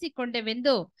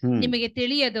ಮಾಡಿಸಿಕೊಂಡೆವೆಂದು ನಿಮಗೆ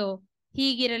ತಿಳಿಯದು.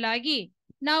 ಹೀಗಿರಲಾಗಿ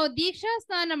ನಾವು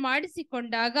ದೀಕ್ಷಾಸ್ನಾನ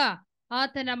ಮಾಡಿಸಿಕೊಂಡಾಗ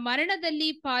ಆತನ ಮರಣದಲ್ಲಿ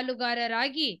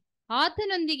ಪಾಲುಗಾರರಾಗಿ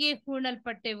ಆತನೊಂದಿಗೆ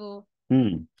ಹೂಣಲ್ಪಟ್ಟೆವು.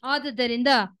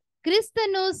 ಆದುದರಿಂದ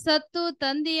ಕ್ರಿಸ್ತನು ಸತ್ತು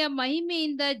ತಂದೆಯ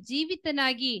ಮಹಿಮೆಯಿಂದ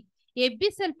ಜೀವಿತನಾಗಿ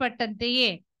ಎಬ್ಬಿಸಲ್ಪಟ್ಟಂತೆಯೇ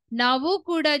ನಾವು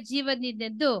ಕೂಡ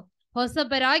ಜೀವನದಿಂದೆದ್ದು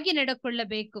ಹೊಸಬರಾಗಿ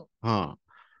ನಡ್ಕೊಳ್ಳಬೇಕು.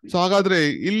 ಸೊ ಹಾಗಾದ್ರೆ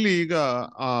ಇಲ್ಲಿ ಈಗ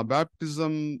ಆ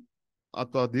ಬ್ಯಾಪ್ಟಿಸಮ್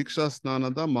ಅಥವಾ ದೀಕ್ಷಾ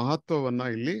ಸ್ನಾನದ ಮಹತ್ವವನ್ನ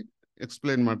ಇಲ್ಲಿ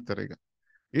ಎಕ್ಸ್ಪ್ಲೇನ್ ಮಾಡ್ತಾರೆ. ಈಗ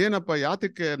ಏನಪ್ಪ,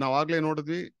 ಯಾತಕ್ಕೆ ನಾವು ಆಗ್ಲೇ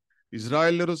ನೋಡಿದ್ವಿ,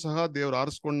 ಇಸ್ರಾಯೇಲ್ಯರು ಸಹ ದೇವ್ರು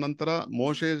ಆರಿಸ್ಕೊಂಡ ನಂತರ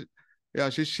ಮೋಶೆ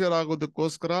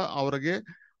ಶಿಷ್ಯರಾಗೋದಕ್ಕೋಸ್ಕರ ಅವ್ರಿಗೆ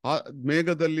ಆ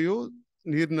ಮೇಘದಲ್ಲಿಯೂ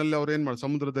ನೀರಿನಲ್ಲಿ ಅವ್ರೇನ್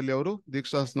ಸಮುದ್ರದಲ್ಲಿ ಅವರು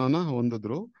ದೀಕ್ಷಾ ಸ್ನಾನ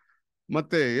ಹೊಂದಿದ್ರು.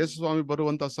 ಮತ್ತೆ ಯೇಸು ಸ್ವಾಮಿ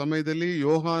ಬರುವಂತ ಸಮಯದಲ್ಲಿ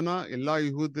ಯೋಹಾನ ಎಲ್ಲಾ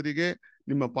ಯಹೂದರಿಗೆ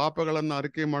ನಿಮ್ಮ ಪಾಪಗಳನ್ನ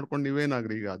ಅರಿಕೆ ಮಾಡ್ಕೊಂಡು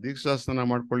ನೀವೇನಾಗ್ರಿ ಈಗ ದೀಕ್ಷಾ ಸ್ನಾನ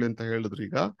ಮಾಡ್ಕೊಳ್ಳಿ ಅಂತ ಹೇಳಿದ್ರು.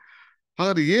 ಈಗ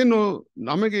ಹಾಗಾದ್ರೆ ಏನು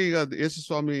ನಮಗೆ ಈಗ ಯೇಸು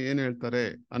ಸ್ವಾಮಿ ಏನ್ ಹೇಳ್ತಾರೆ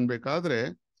ಅನ್ಬೇಕಾದ್ರೆ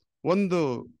ಒಂದು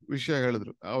ವಿಷಯ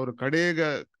ಹೇಳಿದ್ರು. ಅವರು ಕಡೆಗೆ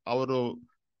ಅವರು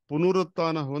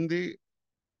ಪುನರುತ್ಥಾನ ಹೊಂದಿ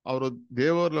ಅವರು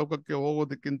ದೇವರ ಲೋಕಕ್ಕೆ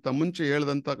ಹೋಗೋದಕ್ಕಿಂತ ಮುಂಚೆ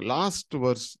ಹೇಳಿದಂತ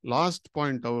ಲಾಸ್ಟ್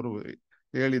ಪಾಯಿಂಟ್ ಅವರು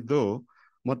ಹೇಳಿದ್ದು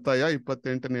ಮತ್ತಾಯ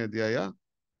 28ನೇ ಅಧ್ಯಾಯ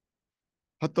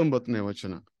 19ನೇ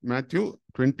ವಚನ, ಮ್ಯಾಥ್ಯೂ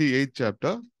 28th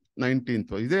chapter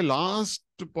 19th. ಇದೇ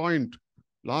ಲಾಸ್ಟ್ ಪಾಯಿಂಟ್,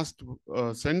 ಲಾಸ್ಟ್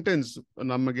ಸೆಂಟೆನ್ಸ್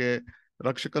ನಮಗೆ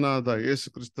ರಕ್ಷಕನಾದ ಯೇಸು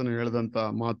ಕ್ರಿಸ್ತನು ಹೇಳಿದಂತ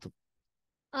ಮಾತು.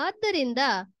 ಆದ್ದರಿಂದ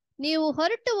ನೀವು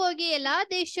ಹೊರಟು ಹೋಗಿ ಎಲ್ಲಾ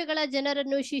ದೇಶಗಳ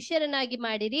ಜನರನ್ನು ಶಿಷ್ಯರನ್ನಾಗಿ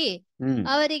ಮಾಡಿರಿ,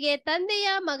 ಅವರಿಗೆ ತಂದೆಯ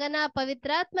ಮಗನ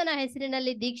ಪವಿತ್ರಾತ್ಮನ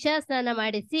ಹೆಸರಿನಲ್ಲಿ ದೀಕ್ಷಾ ಸ್ನಾನ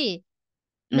ಮಾಡಿಸಿ,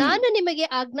 ನಾನು ನಿಮಗೆ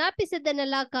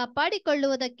ಆಜ್ಞಾಪಿಸಿದ್ದನ್ನೆಲ್ಲ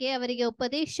ಕಾಪಾಡಿಕೊಳ್ಳುವುದಕ್ಕೆ ಅವರಿಗೆ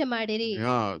ಉಪದೇಶ ಮಾಡಿರಿ.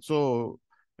 ಸೊ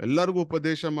ಎಲ್ಲರಿಗೂ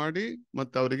ಉಪದೇಶ ಮಾಡಿ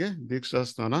ಮತ್ತೆ ಅವರಿಗೆ ದೀಕ್ಷಾ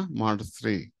ಸ್ನಾನ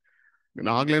ಮಾಡಿಸ್ರಿ.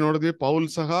 ಆಗ್ಲೇ ನೋಡಿದ್ವಿ, ಪೌಲ್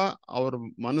ಸಹ ಅವ್ರ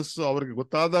ಮನಸ್ಸು ಅವ್ರಿಗೆ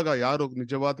ಗೊತ್ತಾದಾಗ ಯಾರು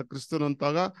ನಿಜವಾದ ಕ್ರಿಸ್ತನು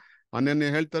ಅಂತಾಗ ಅನ್ಯನ್ನೇ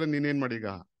ಹೇಳ್ತಾರೆ, ನೀನೇನ್ ಮಾಡೀಗ.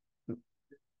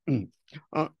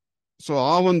 ಸೊ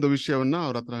ಆ ಒಂದು ವಿಷಯವನ್ನ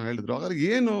ಅವ್ರ ಹತ್ರ ಹೇಳಿದ್ರು. ಹಾಗಾದ್ರೆ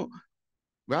ಏನು,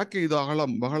 ಯಾಕೆ ಇದು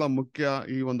ಬಹಳ ಮುಖ್ಯ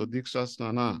ಈ ಒಂದು ದೀಕ್ಷಾ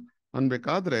ಸ್ನಾನ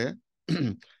ಅನ್ಬೇಕಾದ್ರೆ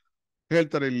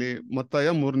ಹೇಳ್ತಾರೆ ಇಲ್ಲಿ ಮತ್ತಾಯ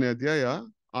 3ನೇ ಅಧ್ಯಾಯ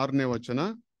 6ನೇ ವಚನ.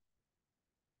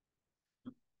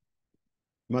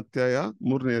 ಮತ್ತಾಯ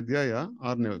 3ನೇ ಅಧ್ಯಾಯ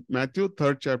 6ನೇ, Matthew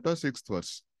 3rd chapter 6th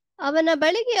verse. ಅವನ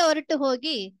ಬಳಿಗೆ ಹೊರಟು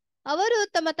ಹೋಗಿ ಅವರು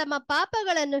ತಮ್ಮ ತಮ್ಮ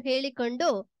ಪಾಪಗಳನ್ನು ಹೇಳಿಕೊಂಡು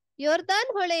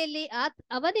ಯೋರ್ದಾನ್ ಹೊಳೆಯಲ್ಲಿ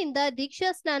ಅವನಿಂದ ದೀಕ್ಷಾ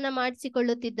ಸ್ನಾನ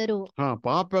ಮಾಡಿಸಿಕೊಳ್ಳುತ್ತಿದ್ದರು.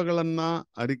 ಪಾಪಗಳನ್ನ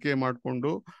ಅರಿಕೆ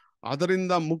ಮಾಡಿಕೊಂಡು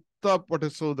ಅದರಿಂದ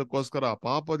ಮುಕ್ತಪಡಿಸೋದಕ್ಕೋಸ್ಕರ,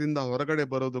 ಪಾಪದಿಂದ ಹೊರಗಡೆ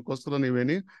ಬರೋದಕ್ಕೋಸ್ಕರ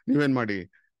ನೀವೇನ್ ಮಾಡಿ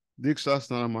ದೀಕ್ಷಾ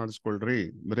ಸ್ನಾನ ಮಾಡಿಸ್ಕೊಳ್ರಿ,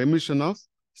 ರೆಮಿಷನ್ ಆಫ್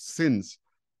ಸಿನ್ಸ್.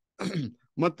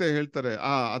 ಮತ್ತೆ ಹೇಳ್ತಾರೆ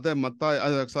ಅದೇ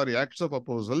ಆಕ್ಟ್ಸ್ ಆಫ್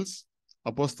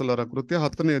ಅಪೋಸ್ತಲರ ಕೃತ್ಯ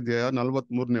 10ನೇ ಅಧ್ಯಾಯ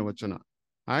 43ನೇ ವಚನ,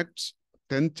 acts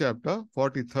 10th chapter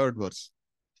 43rd verse.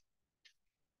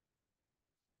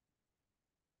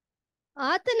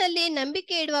 ಆತನಲ್ಲಿ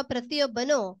ನಂಬಿಕೆ ಇಡುವ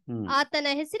ಪ್ರತಿಯೊಬ್ಬನು ಆತನ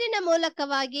ಹೆಸರಿನ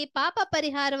ಮೂಲಕವಾಗಿ ಪಾಪ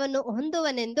ಪರಿಹಾರವನ್ನು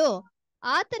ಹೊಂದುವನೆಂದು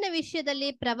ಆತನ ವಿಷಯದಲ್ಲಿ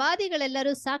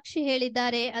ಪ್ರವಾದಿಗಳೆಲ್ಲರೂ ಸಾಕ್ಷಿ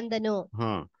ಹೇಳಿದ್ದಾರೆ ಅಂದನು.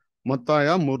 ಮತ್ತಾಯ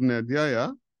 3ನೇ ಅಧ್ಯಾಯ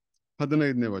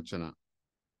 15ನೇ ವಚನ,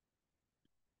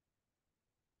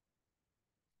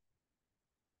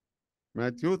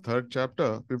 Matthew 3rd chapter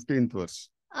 15th verse.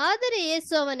 ಆದರೆ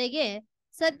ಯೇಸು ಅವನಿಗೆ,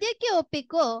 ಸದ್ಯಕ್ಕೆ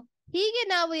ಒಪ್ಪಿಕೋ, ಹೀಗೆ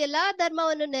ನಾವು ಎಲ್ಲಾ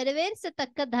ಧರ್ಮವನ್ನು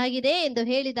ನೆರವೇರಿಸತಕ್ಕದ್ದಾಗಿದೆ ಎಂದು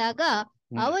ಹೇಳಿದಾಗ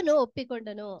ಅವನು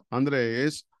ಒಪ್ಪಿಕೊಂಡನು. ಅಂದ್ರೆ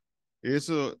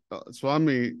ಯೇಸು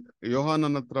ಸ್ವಾಮಿ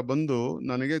ಯೋಹಾನನ ಹತ್ರ ಬಂದು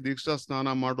ನನಗೆ ದೀಕ್ಷಾ ಸ್ನಾನ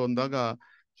ಮಾಡು ಅಂದಾಗ,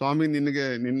 ಸ್ವಾಮಿ ನಿನಗೆ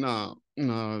ನಿನ್ನ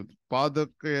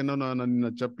ಪಾದಕ್ಕೆ ಏನೋ ನಿನ್ನ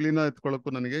ಚಪ್ಪಲಿನ ಎತ್ಕೊಳ್ಳೋಕ್ಕೂ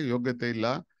ನನಗೆ ಯೋಗ್ಯತೆ ಇಲ್ಲ,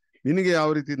 ನಿನಗೆ ಯಾವ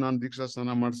ರೀತಿ ನಾನು ದೀಕ್ಷಾ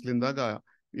ಸ್ನಾನ ಮಾಡಿಸ್ಲಿಂದಾಗ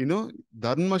ಇನ್ನು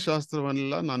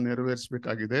ಧರ್ಮಶಾಸ್ತ್ರವನ್ನೆಲ್ಲ ನಾನು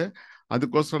ನೆರವೇರಿಸ್ಬೇಕಾಗಿದೆ,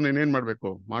 ಅದಕ್ಕೋಸ್ಕರ ನೀನೇನ್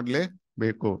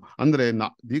ಮಾಡ್ಲೇಬೇಕು. ಅಂದ್ರೆ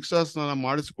ದೀಕ್ಷಾ ಸ್ನಾನ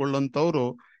ಮಾಡಿಸಿಕೊಳ್ಳಂತವ್ರು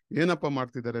ಏನಪ್ಪ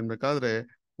ಮಾಡ್ತಿದ್ದಾರೆ ಅನ್ಬೇಕಾದ್ರೆ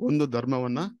ಒಂದು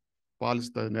ಧರ್ಮವನ್ನ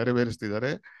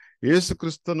ನೆರವೇರಿಸ್ತಿದ್ದಾರೆ. ಯೇಸು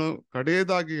ಕ್ರಿಸ್ತನು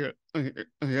ಕಡೆಯದಾಗಿ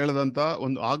ಹೇಳದಂತ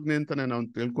ಒಂದು ಆಜ್ಞೆ ಅಂತಾನೆ ನಾವು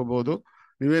ತಿಳ್ಕೊಬಹುದು.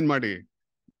 ನೀವೇನ್ ಮಾಡಿ,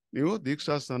 ನೀವು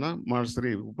ದೀಕ್ಷಾ ಸ್ನಾನ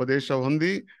ಮಾಡಿಸ್ರಿ, ಉಪದೇಶ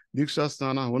ಹೊಂದಿ ದೀಕ್ಷಾ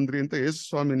ಸ್ನಾನ ಹೊಂದ್ರಿ ಅಂತ ಯೇಸು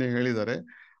ಸ್ವಾಮಿನೇ ಹೇಳಿದ್ದಾರೆ.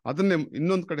 ಅದನ್ನೇ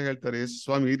ಇನ್ನೊಂದ್ ಕಡೆ ಹೇಳ್ತಾರೆ ಯೇಸು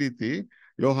ಸ್ವಾಮಿ ಈ ರೀತಿ,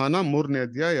 ಯೋಹಾನ 3ನೇ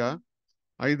ಅಧ್ಯಾಯ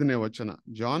 5ನೇ ವಚನ,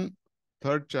 John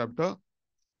 3rd chapter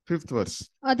 5th verse.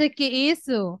 ಅದಕ್ಕೆ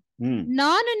ಯೇಸು,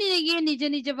 ನಾನು ನಿನಗೆ ನಿಜ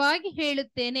ನಿಜವಾಗಿ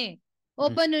ಹೇಳುತ್ತೇನೆ,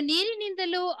 ಒಬ್ಬನು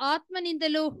ನೀರಿನಿಂದಲೂ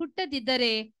ಆತ್ಮನಿಂದಲೂ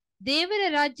ಹುಟ್ಟದಿದ್ದರೆ ದೇವರ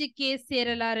ರಾಜ್ಯಕ್ಕೆ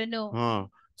ಸೇರಲಾರನು.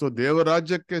 ಸೊ ದೇವರ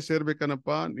ರಾಜ್ಯಕ್ಕೆ ಸೇರ್ಬೇಕನಪ್ಪ,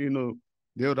 ನೀನು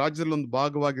ದೇವರ ರಾಜ್ಯದಲ್ಲಿ ಒಂದು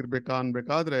ಭಾಗವಾಗಿರ್ಬೇಕಾ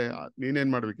ಅನ್ಬೇಕಾದ್ರೆ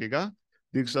ನೀನೇನ್ ಮಾಡ್ಬೇಕೀಗ,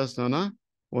 ದೀಕ್ಷಾ ಸ್ನಾನ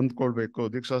ಹೊಂದ್ಕೊಳ್ಬೇಕು,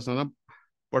 ದೀಕ್ಷಾ ಸ್ನಾನ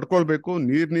ಪಡ್ಕೊಳ್ಬೇಕು,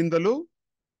 ನೀರಿನಿಂದಲೂ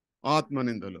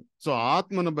ಆತ್ಮನಿಂದಲೂ. ಸೊ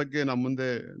ಆತ್ಮನ ಬಗ್ಗೆ ನಾವು ಮುಂದೆ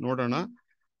ನೋಡೋಣ.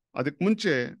 ಅದಕ್ಕೆ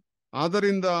ಮುಂಚೆ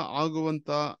ಅದರಿಂದ ಆಗುವಂತ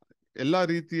ಎಲ್ಲಾ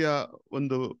ರೀತಿಯ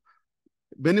ಒಂದು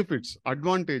ಬೆನಿಫಿಟ್ಸ್,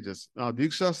 ಅಡ್ವಾಂಟೇಜಸ್,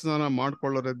 ದೀಕ್ಷಾ ಸ್ನಾನ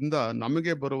ಮಾಡ್ಕೊಳ್ಳೋದ್ರಿಂದ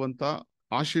ನಮಗೆ ಬರುವಂತ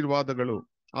ಆಶೀರ್ವಾದಗಳು,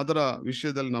 ಅದರ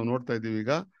ವಿಷಯದಲ್ಲಿ ನಾವು ನೋಡ್ತಾ ಇದ್ದೀವಿ.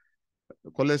 ಈಗ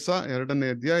ಕೊಲೆಸ 2ನೇ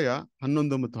ಅಧ್ಯಾಯ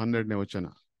 11 ಮತ್ತು 12ನೇ ವಚನ,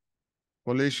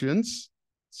 ಕೊಲೇಶಿಯನ್ಸ್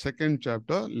 2nd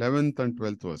chapter 11th and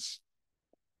 12th verse.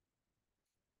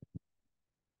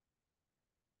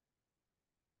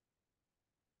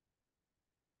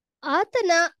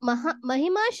 ಆತನ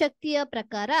ಮಹಿಮಾ ಶಕ್ತಿಯ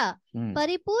ಪ್ರಕಾರ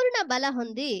ಪರಿಪೂರ್ಣ ಬಲ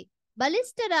ಹೊಂದಿ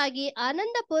ಬಲಿಷ್ಠರಾಗಿ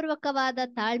ಆನಂದ ಪೂರ್ವಕವಾದ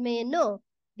ತಾಳ್ಮೆಯನ್ನು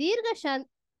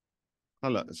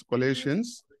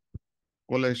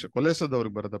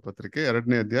ಕೊಲೆಸದವ್ರಿಗೆ ಬರೆದ ಪತ್ರಿಕೆ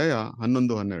 2ನೇ ಅಧ್ಯಾಯ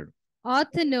 11-12.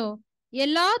 ಆತನು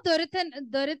ಎಲ್ಲಾ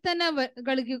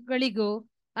ದೊರೆತನಗಳಿಗೂ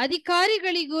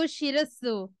ಅಧಿಕಾರಿಗಳಿಗೂ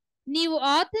ಶಿರಸ್ಸು. ನೀವು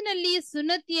ಆತನಲ್ಲಿ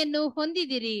ಸುನ್ನತಿಯನ್ನು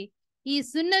ಹೊಂದಿದಿರಿ. ಈ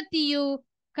ಸುನ್ನತಿಯು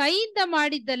ಕೈಯಿಂದ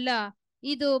ಮಾಡಿದ್ದಲ್ಲ,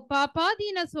 ಇದು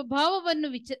ಪಾಪಾಧೀನ ಸ್ವಭಾವವನ್ನು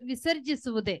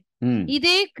ವಿಸರ್ಜಿಸುವುದೇ.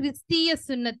 ಇದೇ ಕ್ರಿಸ್ತೀಯ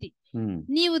ಸುನ್ನತಿ.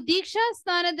 ನೀವು ದೀಕ್ಷಾ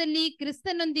ಸ್ನಾನದಲ್ಲಿ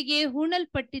ಕ್ರಿಸ್ತನೊಂದಿಗೆ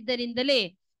ಹೂಣಲ್ಪಟ್ಟಿದ್ದರಿಂದಲೇ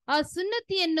ಆ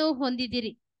ಸುನ್ನತಿಯನ್ನು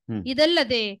ಹೊಂದಿದಿರಿ.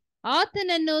 ಇದಲ್ಲದೆ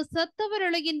ಆತನನ್ನು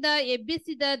ಸತ್ತವರೊಳಗಿಂದ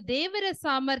ಎಬ್ಬಿಸಿದ ದೇವರ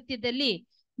ಸಾಮರ್ಥ್ಯದಲ್ಲಿ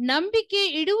ನಂಬಿಕೆ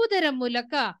ಇಡುವುದರ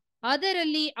ಮೂಲಕ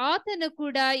ಅದರಲ್ಲಿ ಆತನು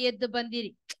ಕೂಡ ಎದ್ದು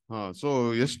ಬಂದಿರಿ. ಸೊ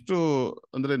ಎಷ್ಟು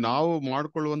ಅಂದ್ರೆ ನಾವು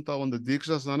ಮಾಡ್ಕೊಳ್ಳುವಂತ ಒಂದು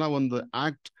ದೀಕ್ಷಾ ಸ್ನಾನ ಒಂದು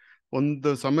ಆಕ್ಟ್, ಒಂದು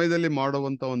ಸಮಯದಲ್ಲಿ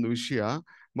ಮಾಡುವಂತ ಒಂದು ವಿಷಯ,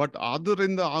 ಬಟ್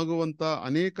ಅದರಿಂದ ಆಗುವಂತ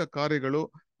ಅನೇಕ ಕಾರ್ಯಗಳು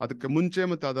ಅದಕ್ಕೆ ಮುಂಚೆ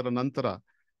ಮತ್ತೆ ಅದರ ನಂತರ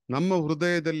ನಮ್ಮ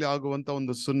ಹೃದಯದಲ್ಲಿ ಆಗುವಂತ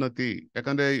ಒಂದು ಸುನ್ನತಿ.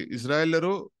 ಯಾಕಂದ್ರೆ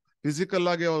ಇಸ್ರಾಯೇಲರು ಫಿಸಿಕಲ್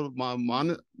ಆಗಿ ಅವ್ರು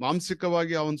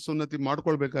ಮಾನಸಿಕವಾಗಿ ಆ ಒಂದು ಸುನ್ನತಿ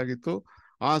ಮಾಡ್ಕೊಳ್ಬೇಕಾಗಿತ್ತು.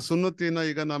 ಆ ಸುನ್ನತಿನ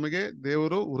ಈಗ ನಮಗೆ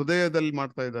ದೇವರು ಹೃದಯದಲ್ಲಿ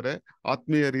ಮಾಡ್ತಾ ಇದ್ದಾರೆ,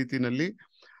 ಆತ್ಮೀಯ ರೀತಿನಲ್ಲಿ.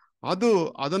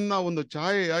 ಅದನ್ನ ಒಂದು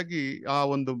ಛಾಯೆಯಾಗಿ ಆ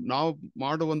ಒಂದು ನಾವು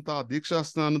ಮಾಡುವಂತಹ ದೀಕ್ಷಾ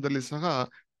ಸ್ನಾನದಲ್ಲಿ ಸಹ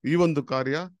ಈ ಒಂದು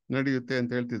ಕಾರ್ಯ ನಡೆಯುತ್ತೆ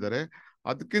ಅಂತ ಹೇಳ್ತಿದ್ದಾರೆ.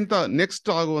 ಅದಕ್ಕಿಂತ ನೆಕ್ಸ್ಟ್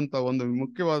ಆಗುವಂತ ಒಂದು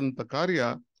ಮುಖ್ಯವಾದಂತ ಕಾರ್ಯ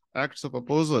acts of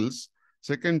apostles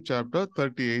 2nd chapter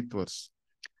 38th verse.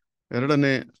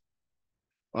 2ನೇ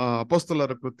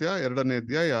ಅಪೊಸ್ತಲರ ಕೃತ್ಯ 2ನೇ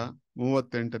ಅಧ್ಯಾಯ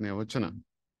 38ನೇ ವಚನ.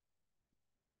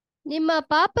 ನಿಮ್ಮ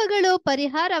ಪಾಪಗಳು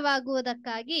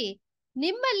ಪರಿಹಾರವಾಗುವುದಕ್ಕಾಗಿ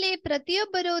ನಿಮ್ಮಲ್ಲಿ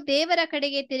ಪ್ರತಿಯೊಬ್ಬರು ದೇವರ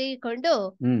ಕಡೆಗೆ ತಿರುಗಿಕೊಂಡು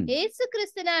ಯೇಸು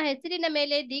ಕ್ರಿಸ್ತನ ಹೆಸರಿನ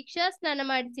ಮೇಲೆ ದೀಕ್ಷಾ ಸ್ನಾನ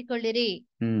ಮಾಡಿಸಿಕೊಳ್ಳಿರಿ,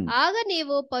 ಆಗ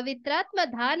ನೀವು ಪವಿತ್ರಾತ್ಮ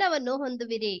ದಾನವನ್ನು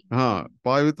ಹೊಂದುವಿರಿ.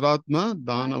 ಪವಿತ್ರಾತ್ಮ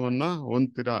ದಾನವನ್ನ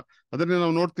ಹೊಂದ್ತೀರಾ. ಅದನ್ನ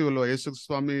ನಾವು ನೋಡ್ತೀವಲ್ವ, ಯೇಸು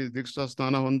ಸ್ವಾಮಿ ದೀಕ್ಷಾ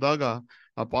ಸ್ನಾನ ಹೊಂದಾಗ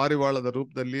ಆ ಪಾರಿವಾಳದ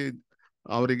ರೂಪದಲ್ಲಿ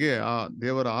ಅವರಿಗೆ ಆ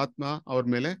ದೇವರ ಆತ್ಮ ಅವ್ರ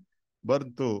ಮೇಲೆ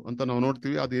ಬರ್ತು ಅಂತ ನಾವು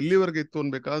ನೋಡ್ತೀವಿ. ಅದು ಎಲ್ಲಿವರೆಗೆ ಇತ್ತು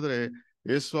ಅನ್ಬೇಕಾದ್ರೆ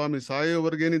ಯೇಸು ಸ್ವಾಮಿ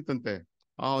ಸಾಯೋವರೆಗೆ ನಿಂತಂತೆ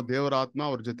ಆ ದೇವರ ಆತ್ಮ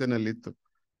ಅವ್ರ ಜೊತೆನಲ್ಲಿತ್ತು.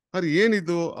 ಅದು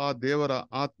ಏನಿದು ಆ ದೇವರ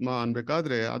ಆತ್ಮ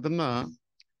ಅನ್ಬೇಕಾದ್ರೆ ಅದನ್ನ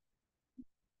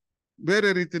ಬೇರೆ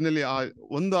ರೀತಿಯಲ್ಲಿ ಆ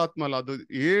ಒಂದು ಆತ್ಮ ಅಲ್ಲ, ಅದು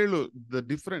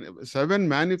 7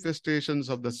 ಮ್ಯಾನಿಫೆಸ್ಟೇಷನ್ಸ್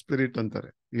ಆಫ್ ದ ಸ್ಪಿರಿಟ್ ಅಂತಾರೆ.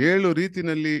 7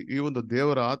 ರೀತಿನಲ್ಲಿ ಈ ಒಂದು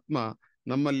ದೇವರ ಆತ್ಮ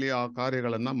ನಮ್ಮಲ್ಲಿ ಆ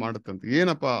ಕಾರ್ಯಗಳನ್ನ ಮಾಡುತ್ತಂತೆ.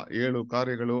 ಏನಪ್ಪ 7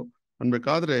 ಕಾರ್ಯಗಳು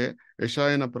ಅನ್ಬೇಕಾದ್ರೆ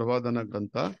ಯೆಶಾಯನ ಪ್ರವಾದನ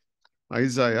ಗ್ರಂಥ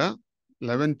ಐಸಾಯ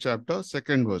 11th chapter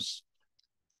 2nd verse,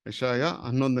 ಯೆಶಾಯ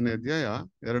 11ನೇ ಅಧ್ಯಾಯ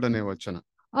 2ನೇ ವಚನ.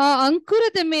 ಆ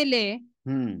ಅಂಕುರದ ಮೇಲೆ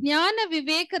ಜ್ಞಾನ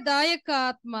ವಿವೇಕದಾಯಕ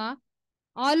ಆತ್ಮ,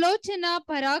 ಆಲೋಚನಾ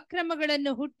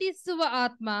ಪರಾಕ್ರಮಗಳನ್ನು ಹುಟ್ಟಿಸುವ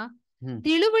ಆತ್ಮ,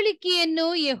 ತಿಳುವಳಿಕೆಯನ್ನು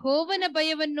ಯೆಹೋವನ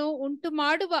ಭಯವನ್ನು ಉಂಟು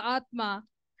ಮಾಡುವ ಆತ್ಮ,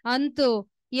 ಅಂತೂ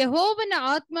ಯೆಹೋವನ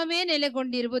ಆತ್ಮವೇ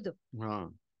ನೆಲೆಗೊಂಡಿರುವುದು.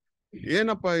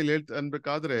 ಏನಪ್ಪಾ ಇಲ್ಲಿ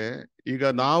ಅನ್ಬೇಕಾದ್ರೆ, ಈಗ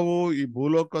ನಾವು ಈ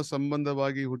ಭೂಲೋಕ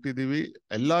ಸಂಬಂಧವಾಗಿ ಹುಟ್ಟಿದೀವಿ.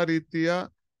 ಎಲ್ಲಾ ರೀತಿಯ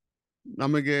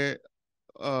ನಮಗೆ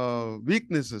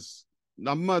ವೀಕ್ನೆಸಸ್,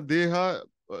 ನಮ್ಮ ದೇಹ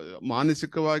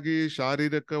ಮಾನಸಿಕವಾಗಿ,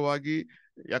 ಶಾರೀರಿಕವಾಗಿ,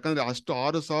 ಯಾಕಂದ್ರೆ ಅಷ್ಟು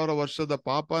 6,000 ವರ್ಷದ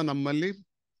ಪಾಪ ನಮ್ಮಲ್ಲಿ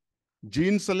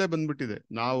ಜೀನ್ಸ್ ಅಲ್ಲೇ ಬಂದ್ಬಿಟ್ಟಿದೆ.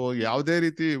 ನಾವು ಯಾವುದೇ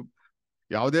ರೀತಿ,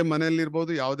 ಯಾವುದೇ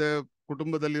ಮನೆಯಲ್ಲಿರ್ಬೋದು, ಯಾವುದೇ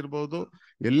ಕುಟುಂಬದಲ್ಲಿರ್ಬೋದು,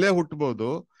 ಎಲ್ಲೇ ಹುಟ್ಟಬಹುದು,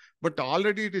 but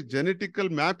already it is genetical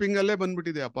mapping ಅಲ್ಲೇ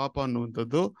ಬಂದ್ಬಿಟ್ಟಿದೆ ಆ ಪಾಪ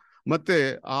ಅನ್ನುವಂಥದ್ದು. ಮತ್ತೆ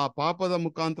ಆ ಪಾಪದ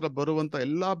ಮುಖಾಂತರ ಬರುವಂತ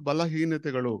ಎಲ್ಲಾ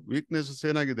ಬಲಹೀನತೆಗಳು, ವೀಕ್ನೆಸಸ್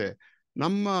ಏನಾಗಿದೆ,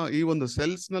 ನಮ್ಮ ಈ ಒಂದು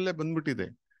ಸೆಲ್ಸ್ ನಲ್ಲೇ ಬಂದ್ಬಿಟ್ಟಿದೆ.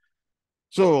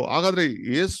 ಸೊ ಹಾಗಾದ್ರೆ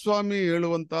ಯೇಸ್ವಾಮಿ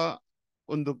ಹೇಳುವಂತ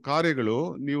ಒಂದು ಕಾರ್ಯಗಳು,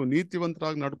 ನೀವು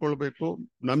ನೀತಿವಂತರಾಗಿ ನಡ್ಕೊಳ್ಬೇಕು,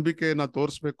 ನಂಬಿಕೆಯನ್ನ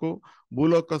ತೋರಿಸ್ಬೇಕು,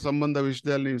 ಭೂಲೋಕ ಸಂಬಂಧ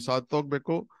ವಿಷಯದಲ್ಲಿ ನೀವು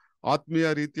ಸಾಥೋಗ್ಬೇಕು, ಆತ್ಮೀಯ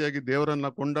ರೀತಿಯಾಗಿ ದೇವರನ್ನ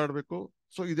ಕೊಂಡಾಡ್ಬೇಕು.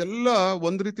 ಸೊ ಇದೆಲ್ಲ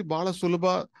ಒಂದ್ ರೀತಿ ಬಹಳ ಸುಲಭ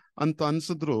ಅಂತ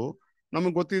ಅನ್ಸಿದ್ರು,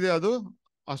 ನಮಗ್ ಗೊತ್ತಿದೆ ಅದು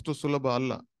ಅಷ್ಟು ಸುಲಭ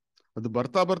ಅಲ್ಲ. ಅದು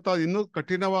ಬರ್ತಾ ಬರ್ತಾ ಇನ್ನೂ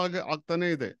ಕಠಿಣವಾಗಿ ಆಗ್ತಾನೆ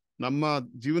ಇದೆ. ನಮ್ಮ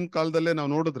ಜೀವನ ಕಾಲದಲ್ಲೇ ನಾವು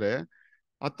ನೋಡಿದ್ರೆ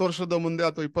 10 ವರ್ಷದ ಮುಂದೆ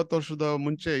ಅಥವಾ 20 ವರ್ಷದ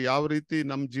ಮುಂಚೆ ಯಾವ ರೀತಿ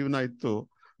ನಮ್ಮ ಜೀವನ ಇತ್ತು.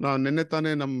 ನಾನು ನಿನ್ನೆ ತಾನೇ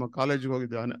ನಮ್ಮ ಕಾಲೇಜಿಗೆ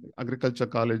ಹೋಗಿದ್ದೆ, ಅಗ್ರಿಕಲ್ಚರ್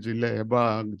ಕಾಲೇಜ್ ಇಲ್ಲೇ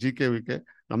GKVK,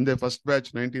 ನಮ್ದೇ ಫಸ್ಟ್ ಬ್ಯಾಚ್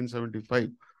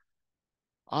 1975.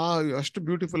 ಅಷ್ಟು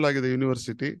ಬ್ಯೂಟಿಫುಲ್ ಆಗಿದೆ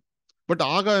ಯೂನಿವರ್ಸಿಟಿ. ಬಟ್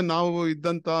ಆಗ ನಾವು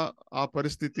ಇದ್ದಂತ ಆ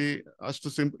ಪರಿಸ್ಥಿತಿ ಅಷ್ಟು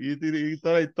ಈ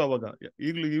ತರ ಇತ್ತು ಅವಾಗ.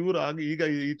 ಈಗಲೂ ಇವ್ರು ಈಗ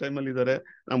ಈ ಟೈಮಲ್ಲಿ ಇದ್ದಾರೆ.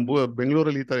 ನಮ್ಮ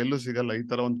ಬೆಂಗಳೂರಲ್ಲಿ ಈ ತರ ಎಲ್ಲೂ ಸಿಗಲ್ಲ ಈ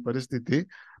ತರ ಒಂದು ಪರಿಸ್ಥಿತಿ.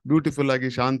 ಬ್ಯೂಟಿಫುಲ್ ಆಗಿ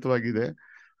ಶಾಂತವಾಗಿದೆ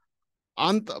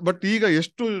ಅಂತ. ಬಟ್ ಈಗ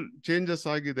ಎಷ್ಟು ಚೇಂಜಸ್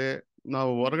ಆಗಿದೆ,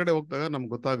 ನಾವು ಹೊರಗಡೆ ಹೋಗ್ದಾಗ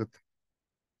ನಮ್ಗೆ ಗೊತ್ತಾಗುತ್ತೆ.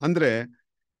 ಅಂದ್ರೆ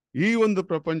ಈ ಒಂದು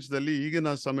ಪ್ರಪಂಚದಲ್ಲಿ ಈಗಿನ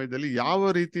ಸಮಯದಲ್ಲಿ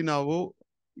ಯಾವ ರೀತಿ ನಾವು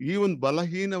ಈ ಒಂದು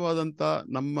ಬಲಹೀನವಾದಂತ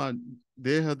ನಮ್ಮ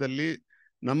ದೇಹದಲ್ಲಿ,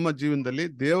 ನಮ್ಮ ಜೀವನದಲ್ಲಿ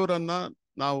ದೇವರನ್ನ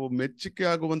ನಾವು ಮೆಚ್ಚುಗೆ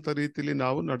ಆಗುವಂತ ರೀತಿಯಲ್ಲಿ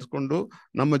ನಾವು ನಡ್ಸ್ಕೊಂಡು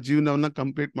ನಮ್ಮ ಜೀವನವನ್ನ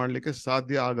ಕಂಪ್ಲೀಟ್ ಮಾಡ್ಲಿಕ್ಕೆ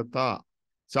ಸಾಧ್ಯ ಆಗತ್ತಾ?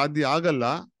 ಸಾಧ್ಯ ಆಗಲ್ಲ.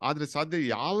 ಆದ್ರೆ ಸಾಧ್ಯ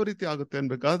ಯಾವ ರೀತಿ ಆಗುತ್ತೆ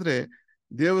ಅನ್ಬೇಕಾದ್ರೆ,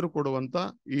 ದೇವರು ಕೊಡುವಂತ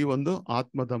ಈ ಒಂದು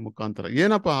ಆತ್ಮದ ಮುಖಾಂತರ.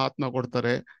 ಏನಪ್ಪ ಆತ್ಮ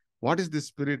ಕೊಡ್ತಾರೆ, ವಾಟ್ ಇಸ್ ದಿ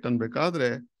ಸ್ಪಿರಿಟ್ ಅನ್ಬೇಕಾದ್ರೆ,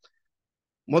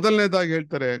 ಮೊದಲನೇದಾಗಿ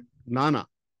ಹೇಳ್ತಾರೆ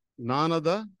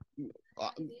ಜ್ಞಾನದ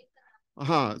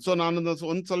ಸೊ ನಾನು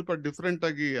ಒಂದ್ ಸ್ವಲ್ಪ ಡಿಫ್ರೆಂಟ್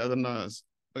ಆಗಿ ಅದನ್ನ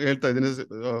ಹೇಳ್ತಾ ಇದ್ದೀನಿ.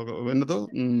 ಏನದು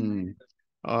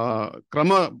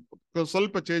ಕ್ರಮ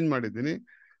ಸ್ವಲ್ಪ ಚೇಂಜ್ ಮಾಡಿದ್ದೀನಿ.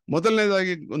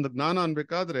 ಮೊದಲನೇದಾಗಿ ಒಂದು ಜ್ಞಾನ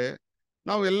ಅನ್ಬೇಕಾದ್ರೆ,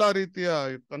 ನಾವು ಎಲ್ಲಾ ರೀತಿಯ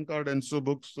ಕನ್ಕಾರ್ಡೆನ್ಸ್,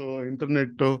 ಬುಕ್ಸ್,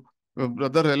 ಇಂಟರ್ನೆಟ್,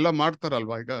 ಬ್ರದರ್ ಎಲ್ಲ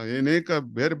ಮಾಡ್ತಾರಲ್ವಾ. ಈಗ ಅನೇಕ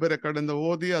ಬೇರೆ ಬೇರೆ ಕಡೆಯಿಂದ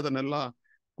ಓದಿ ಅದನ್ನೆಲ್ಲ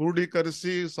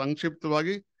ಕ್ರೋಢೀಕರಿಸಿ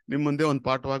ಸಂಕ್ಷಿಪ್ತವಾಗಿ ನಿಮ್ ಮುಂದೆ ಒಂದು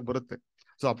ಪಾಠವಾಗಿ ಬರುತ್ತೆ.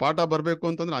 ಸೊ ಆ ಪಾಠ ಬರ್ಬೇಕು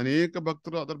ಅಂತಂದ್ರೆ ಅನೇಕ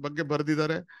ಭಕ್ತರು ಅದ್ರ ಬಗ್ಗೆ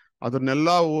ಬರೆದಿದ್ದಾರೆ. ಅದನ್ನೆಲ್ಲ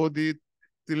ಓದಿ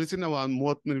ತಿಳಿಸಿ ನಾವು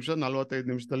 30 ನಿಮಿಷ 45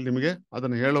 ನಿಮಿಷದಲ್ಲಿ ನಿಮಗೆ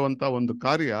ಅದನ್ನ ಹೇಳುವಂತ ಒಂದು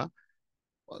ಕಾರ್ಯ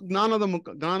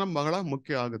ಜ್ಞಾನ ಬಹಳ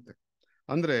ಮುಖ್ಯ ಆಗುತ್ತೆ.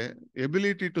 ಅಂದ್ರೆ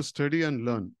ability to study and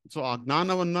learn. So ಆ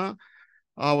ಜ್ಞಾನವನ್ನ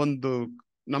ಆ ಒಂದು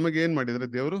ನಮಗೆ ಏನ್ ಮಾಡಿದ್ದಾರೆ,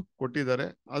 ದೇವರು ಕೊಟ್ಟಿದ್ದಾರೆ.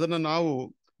 ಅದನ್ನ ನಾವು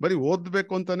ಬರೀ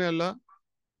ಓದ್ಬೇಕು ಅಂತಾನೆ ಅಲ್ಲ,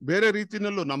 ಬೇರೆ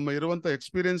ರೀತಿನಲ್ಲೂ ನಮ್ಮ ಇರುವಂತ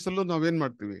ಎಕ್ಸ್ಪೀರಿಯನ್ಸ್ ಅಲ್ಲೂ ನಾವೇನ್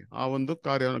ಮಾಡ್ತೀವಿ, ಆ ಒಂದು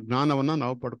ಜ್ಞಾನವನ್ನ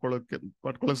ನಾವು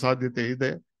ಪಡ್ಕೊಳ್ಳೋಕ್ ಸಾಧ್ಯತೆ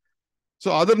ಇದೆ. ಸೊ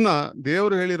ಅದನ್ನ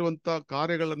ದೇವರು ಹೇಳಿರುವಂತ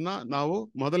ಕಾರ್ಯಗಳನ್ನ ನಾವು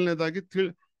ಮೊದಲನೇದಾಗಿ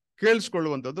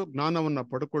ಕೇಳಿಸ್ಕೊಳ್ಳುವಂಥದ್ದು, ಜ್ಞಾನವನ್ನ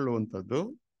ಪಡ್ಕೊಳ್ಳುವಂಥದ್ದು.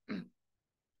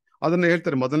 ಅದನ್ನ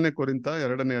ಹೇಳ್ತಾರೆ 1 ಕೊರಿಂಥ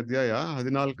 2ನೇ ಅಧ್ಯಾಯ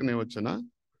 14ನೇ ವಚನ.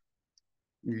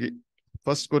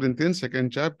 1 Corinthians 2nd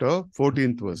chapter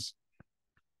 14th verse.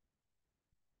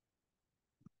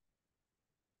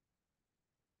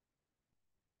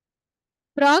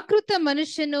 ಪ್ರಾಕೃತ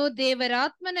ಮನುಷ್ಯನು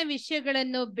ದೇವರಾತ್ಮನ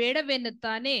ವಿಷಯಗಳನ್ನು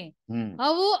ಬೇಡವೆನ್ನುತ್ತಾನೆ,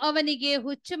 ಅವು ಅವನಿಗೆ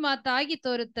ಹುಚ್ಚು ಮಾತಾಗಿ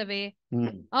ತೋರುತ್ತವೆ.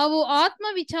 ಅವು ಆತ್ಮ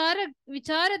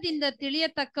ವಿಚಾರದಿಂದ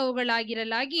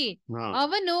ತಿಳಿಯತಕ್ಕವುಗಳಾಗಿರಲಾಗಿ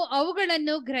ಅವನು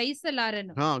ಅವುಗಳನ್ನು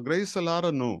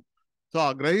ಗ್ರಹಿಸಲಾರನು. ಸೊ ಆ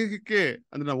ಗ್ರಹಿಕೆ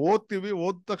ಅಂದ್ರೆ ನಾವು ಓದ್ತೀವಿ,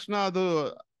 ಓದ ತಕ್ಷಣ ಅದು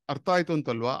ಅರ್ಥ ಆಯ್ತು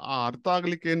ಅಂತಲ್ವಾ. ಆ ಅರ್ಥ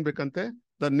ಆಗ್ಲಿಕ್ಕೆ ಏನ್ ಬೇಕಂತೆ,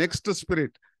 ದ ನೆಕ್ಸ್ಟ್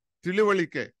ಸ್ಪಿರಿಟ್,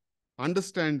 ತಿಳುವಳಿಕೆ,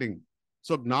 ಅಂಡರ್ಸ್ಟ್ಯಾಂಡಿಂಗ್.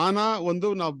 ಸೊ ಜ್ಞಾನ ಒಂದು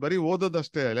ನಾವು ಬರೀ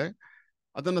ಓದೋದಷ್ಟೇ ಅಲ್ಲ,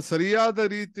 ಅದನ್ನ ಸರಿಯಾದ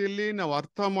ರೀತಿಯಲ್ಲಿ ನಾವು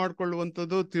ಅರ್ಥ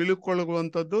ಮಾಡ್ಕೊಳ್ಳುವಂಥದ್ದು,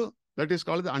 ತಿಳ್ಕೊಳ್ಳುವಂಥದ್ದು, that is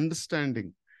called the understanding.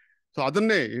 So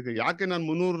ಅದನ್ನೇ ಈಗ ಯಾಕೆ ನಾನು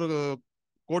 300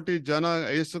 ಕೋಟಿ ಜನ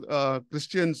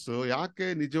ಕ್ರಿಶ್ಚಿಯನ್ಸ್ ಯಾಕೆ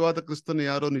ನಿಜವಾದ ಕ್ರಿಸ್ತನು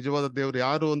ಯಾರು, ನಿಜವಾದ ದೇವ್ರು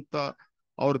ಯಾರು ಅಂತ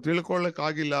ಅವ್ರು ತಿಳ್ಕೊಳ್ಳಕ್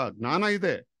ಆಗಿಲ್ಲ. ಜ್ಞಾನ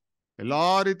ಇದೆ, ಎಲ್ಲಾ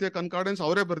ರೀತಿಯ ಕನ್ಕಾರ್ಡೆನ್ಸ್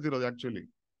ಅವರೇ ಬರ್ದಿರೋದು. ಆಕ್ಚುಲಿ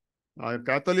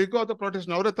ಕ್ಯಾಥಲಿಕ್ ಅಥವಾ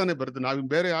ಪ್ರೊಟೆಸ್ಟೆಂಟ್ ಅವರೇ ತಾನೇ ಬರ್ದಿದ್ದು, ನಾವು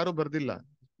ಬೇರೆ ಯಾರು ಬರ್ದಿಲ್ಲ.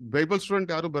 ಬೈಬಲ್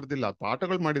ಸ್ಟೂಡೆಂಟ್ ಯಾರು ಬರ್ದಿಲ್ಲ,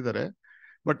 ಪಾಠಗಳು ಮಾಡಿದ್ದಾರೆ,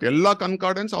 ಬಟ್ ಎಲ್ಲಾ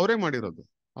ಕನ್ಕಾರ್ಡೆನ್ಸ್ ಅವರೇ ಮಾಡಿರೋದು.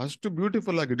 ಅಷ್ಟು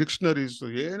ಬ್ಯೂಟಿಫುಲ್ ಆಗಿ ಡಿಕ್ಷನರೀಸ್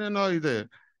ಏನೇನೋ ಇದೆ.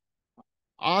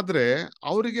 ಆದ್ರೆ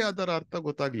ಅವರಿಗೆ ಅದರ ಅರ್ಥ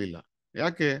ಗೊತ್ತಾಗ್ಲಿಲ್ಲ.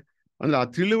 ಯಾಕೆ ಅಂದ್ರೆ ಆ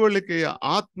ತಿಳುವಳಿಕೆಯ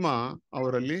ಆತ್ಮ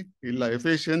ಅವರಲ್ಲಿ ಇಲ್ಲ.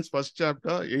 Ephesians 1st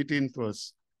chapter 18th verse.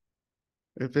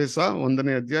 ಎಫೆಸ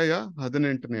 1ನೇ ಅಧ್ಯಾಯ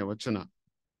 18ನೇ ವಚನ.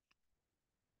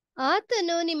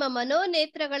 ಆತನು ನಿಮ್ಮ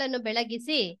ಮನೋನೇತ್ರಗಳನ್ನು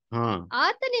ಬೆಳಗಿಸಿ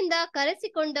ಆತನಿಂದ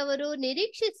ಕರೆಸಿಕೊಂಡವರು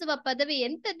ನಿರೀಕ್ಷಿಸುವ ಪದವಿ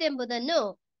ಎಂಥದ್ದೆಂಬುದನ್ನು,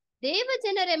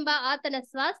 ದೇವಜನರೆಂಬ ಆತನ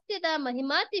ಸ್ವಾಸ್ಥ್ಯದ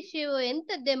ಮಹಿಮಾತಿಶಯವು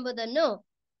ಎಂಥದ್ದೆಂಬುದನ್ನು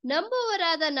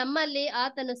ನಂಬುವರಾದ ನಮ್ಮಲ್ಲಿ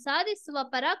ಆತನು ಸಾಧಿಸುವ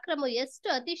ಪರಾಕ್ರಮ ಎಷ್ಟು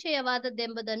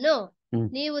ಅತಿಶಯವಾದದ್ದೆಂಬುದನ್ನು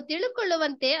ನೀವು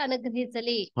ತಿಳುಕೊಳ್ಳುವಂತೆ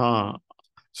ಅನುಗ್ರಹಿಸಲಿ.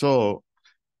 ಸೊ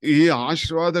ಈ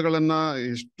ಆಶೀರ್ವಾದಗಳನ್ನ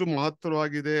ಎಷ್ಟು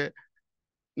ಮಹತ್ತರವಾಗಿದೆ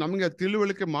ನಮ್ಗೆ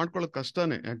ತಿಳುವಳಿಕೆ ಮಾಡ್ಕೊಳ್ಳೋಕೆ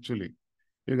ಕಷ್ಟನೇ ಆಕ್ಚುಲಿ.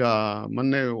 ಈಗ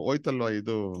ಮೊನ್ನೆ ಹೋಯ್ತಲ್ವಾ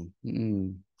ಇದು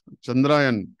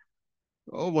ಚಂದ್ರಯಾನ್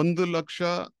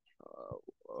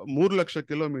 1,03,00,000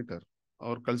 ಕಿಲೋಮೀಟರ್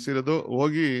ಅವ್ರು ಕಳ್ಸಿರೋದು.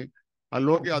 ಅಲ್ಲಿ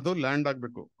ಹೋಗಿ ಅದು ಲ್ಯಾಂಡ್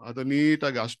ಆಗ್ಬೇಕು, ಅದು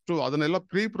ನೀಟಾಗಿ ಅಷ್ಟು ಅದನ್ನೆಲ್ಲ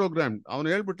ಪ್ರೀ ಪ್ರೋಗ್ರಾಮ್. ಅವನು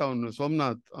ಹೇಳ್ಬಿಟ್ಟ, ಅವನು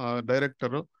ಸೋಮನಾಥ್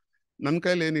ಡೈರೆಕ್ಟರ್, ನನ್ನ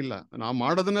ಕೈಲಿ ಏನಿಲ್ಲ, ನಾವು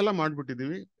ಮಾಡೋದನ್ನೆಲ್ಲ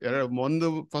ಮಾಡ್ಬಿಟ್ಟಿದೀವಿ. ಒಂದು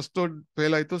ಫಸ್ಟ್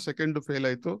ಫೇಲ್ ಆಯ್ತು, ಸೆಕೆಂಡ್ ಫೇಲ್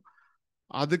ಆಯ್ತು.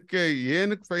 ಅದಕ್ಕೆ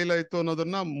ಏನಕ್ಕೆ ಫೇಲ್ ಆಯ್ತು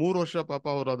ಅನ್ನೋದನ್ನ 3 ವರ್ಷ ಪಾಪ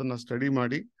ಅವರು ಅದನ್ನ ಸ್ಟಡಿ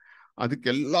ಮಾಡಿ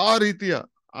ಅದಕ್ಕೆಲ್ಲಾ ರೀತಿಯ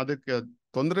ಅದಕ್ಕೆ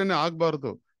ತೊಂದರೆನೇ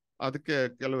ಆಗ್ಬಾರ್ದು ಅದಕ್ಕೆ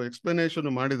ಕೆಲವು ಎಕ್ಸ್ಪ್ಲನೇಷನ್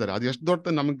ಮಾಡಿದ್ದಾರೆ. ಅದು ಎಷ್ಟು ದೊಡ್ಡ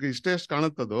ನಮ್ಗೆ ಇಷ್ಟೇ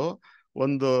ಕಾಣುತ್ತದೋ,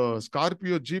 ಒಂದು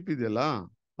ಸ್ಕಾರ್ಪಿಯೋ ಜೀಪ್ ಇದೆಯಲ್ಲ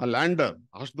ಆ ಲ್ಯಾಂಡರ್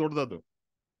ಅಷ್ಟು ದೊಡ್ಡದದು.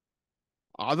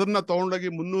 ಅದನ್ನ ತಗೊಂಡೋಗಿ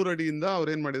 300 ಅಡಿಯಿಂದ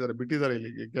ಅವ್ರೇನ್ ಮಾಡಿದ್ದಾರೆ, ಬಿಟ್ಟಿದ್ದಾರೆ.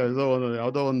 ಇಲ್ಲಿ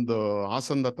ಯಾವ್ದೋ ಒಂದು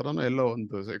ಹಾಸನದ ಹತ್ರನೋ ಎಲ್ಲೋ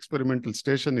ಒಂದು ಎಕ್ಸ್ಪೆರಿಮೆಂಟಲ್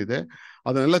ಸ್ಟೇಷನ್ ಇದೆ,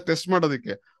 ಅದನ್ನೆಲ್ಲ ಟೆಸ್ಟ್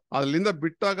ಮಾಡೋದಕ್ಕೆ. ಅಲ್ಲಿಂದ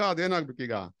ಬಿಟ್ಟಾಗ ಅದೇನಾಗ್ಬೇಕು,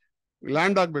 ಈಗ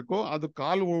ಲ್ಯಾಂಡ್ ಆಗ್ಬೇಕು, ಅದು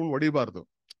ಕಾಲು ಹೊಡಿಬಾರ್ದು.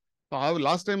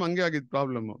 ಲಾಸ್ಟ್ ಟೈಮ್ ಹಂಗೆ ಆಗಿದ್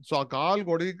ಪ್ರಾಬ್ಲಮ್. ಸೊ ಆ ಕಾಲ್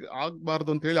ಆಗ್ಬಾರ್ದು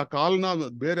ಅಂತ ಹೇಳಿ ಆ ಕಾಲ್ನ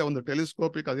ಬೇರೆ ಒಂದು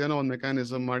ಟೆಲಿಸ್ಕೋಪಿಕ್ ಅದೇನೋ ಒಂದು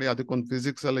ಮೆಕ್ಯಾನಿಸಮ್ ಮಾಡಿ ಅದಕ್ಕೊಂದು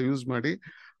ಫಿಸಿಕ್ಸ್ ಎಲ್ಲ ಯೂಸ್ ಮಾಡಿ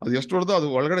ಅದು ಎಷ್ಟು ಹೊಡೆದು ಅದು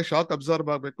ಒಳಗಡೆ ಶಾಕ್ ಅಬ್ಸರ್ವ್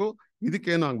ಆಗ್ಬೇಕು,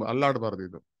 ಇದಕ್ಕೇನು ಅಲ್ಲಾಡಬಾರ್ದು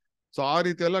ಇದು. ಸೊ ಆ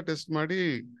ರೀತಿ ಎಲ್ಲ ಟೆಸ್ಟ್ ಮಾಡಿ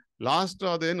ಲಾಸ್ಟ್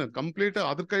ಅದೇನು ಕಂಪ್ಲೀಟ್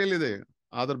ಅದ್ರ ಕೈಯಲ್ಲಿದೆ,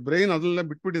 ಅದ್ರ ಬ್ರೈನ್ ಅದನ್ನೇ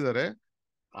ಬಿಟ್ಬಿಟ್ಟಿದ್ದಾರೆ.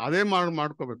 ಅದೇ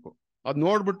ಮಾಡ್ಕೋಬೇಕು. ಅದ್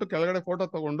ನೋಡ್ಬಿಟ್ಟು ಕೆಳಗಡೆ ಫೋಟೋ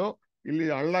ತಗೊಂಡು ಇಲ್ಲಿ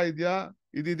ಹಳ್ಳ ಇದೆಯಾ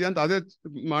ಇದಿದ್ಯಾ ಅಂತ ಅದೇ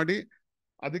ಮಾಡಿ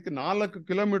ಅದಕ್ಕೆ 4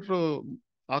 ಕಿಲೋಮೀಟರ್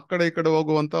ಆ ಕಡೆ ಈ ಕಡೆ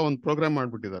ಹೋಗುವಂತ ಒಂದು ಪ್ರೋಗ್ರಾಮ್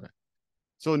ಮಾಡ್ಬಿಟ್ಟಿದ್ದಾರೆ.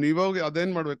 ಸೊ ನೀವೋಗಿ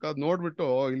ಅದೇನ್ ಮಾಡ್ಬೇಕು, ಅದ್ ನೋಡ್ಬಿಟ್ಟು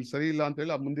ಇಲ್ಲಿ ಸರಿ ಇಲ್ಲ ಅಂತ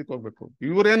ಹೇಳಿ ಮುಂದಕ್ಕೆ ಹೋಗ್ಬೇಕು.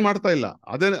 ಇವ್ರೇನ್ ಮಾಡ್ತಾ ಇಲ್ಲ,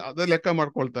 ಅದೇ ಲೆಕ್ಕ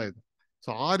ಮಾಡ್ಕೊಳ್ತಾ ಇದ್ರು. ಸೊ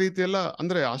ಆ ರೀತಿ ಎಲ್ಲ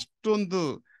ಅಂದ್ರೆ ಅಷ್ಟೊಂದು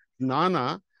ಜ್ಞಾನ,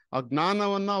 ಆ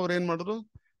ಜ್ಞಾನವನ್ನ ಅವ್ರೇನ್ ಮಾಡಿದ್ರು,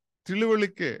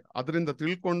 ತಿಳುವಳಿಕೆ ಅದರಿಂದ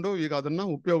ತಿಳ್ಕೊಂಡು ಈಗ ಅದನ್ನ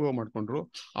ಉಪಯೋಗ ಮಾಡ್ಕೊಂಡ್ರು.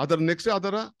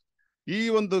 ಅದರ ಈ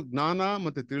ಒಂದು ಜ್ಞಾನ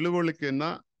ಮತ್ತೆ ತಿಳುವಳಿಕೆಯನ್ನ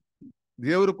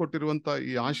ದೇವರು ಕೊಟ್ಟಿರುವಂತ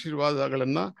ಈ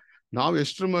ಆಶೀರ್ವಾದಗಳನ್ನ ನಾವು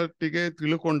ಎಷ್ಟರ ಮಟ್ಟಿಗೆ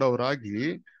ತಿಳ್ಕೊಂಡವರಾಗಿ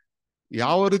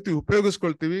ಯಾವ ರೀತಿ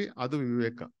ಉಪಯೋಗಿಸ್ಕೊಳ್ತೀವಿ, ಅದು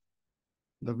ವಿವೇಕ.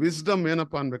 ದ ವಿಸ್ಡಮ್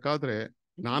ಏನಪ್ಪಾ ಅನ್ಬೇಕಾದ್ರೆ,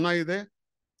 ಜ್ಞಾನ ಇದೆ,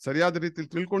 ಸರಿಯಾದ ರೀತಿಲಿ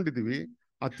ತಿಳ್ಕೊಂಡಿದೀವಿ,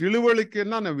 ಆ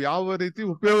ತಿಳುವಳಿಕೆಯನ್ನ ನಾವು ಯಾವ ರೀತಿ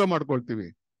ಉಪಯೋಗ ಮಾಡ್ಕೊಳ್ತೀವಿ,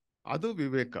 ಅದು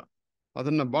ವಿವೇಕ.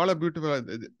 ಅದನ್ನ ಬಹಳ beautiful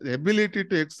ability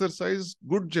to exercise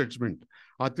good judgment.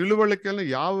 ಆ ತಿಳುವಳಿಕೆಯನ್ನ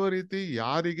ಯಾವ ರೀತಿ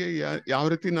ಯಾರಿಗೆ ಯಾವ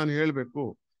ರೀತಿ ನಾನು ಹೇಳ್ಬೇಕು.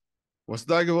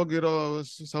 ಹೊಸದಾಗಿ ಹೋಗಿರೋ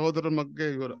ಸಹೋದರರ ಬಗ್ಗೆ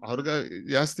ಅವ್ರಿಗೆ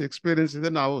ಜಾಸ್ತಿ ಎಕ್ಸ್ಪೀರಿಯನ್ಸ್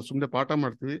ಇದೆ, ನಾವು ಸುಮ್ಮನೆ ಪಾಠ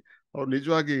ಮಾಡ್ತೀವಿ. ಅವ್ರು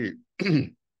ನಿಜವಾಗಿ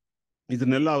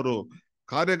ಇದನ್ನೆಲ್ಲ ಅವರು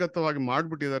ಕಾರ್ಯಗತವಾಗಿ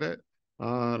ಮಾಡ್ಬಿಟ್ಟಿದ್ದಾರೆ.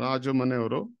 ರಾಜು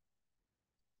ಮನೆಯವರು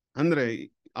ಅಂದ್ರೆ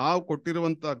ಆ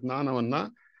ಕೊಟ್ಟಿರುವಂತ ಜ್ಞಾನವನ್ನ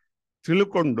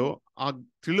ತಿಳ್ಕೊಂಡು ಆ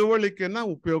ತಿಳುವಳಿಕೆಯನ್ನ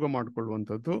ಉಪಯೋಗ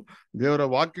ಮಾಡ್ಕೊಳ್ಳುವಂಥದ್ದು, ದೇವರ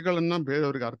ವಾಕ್ಯಗಳನ್ನ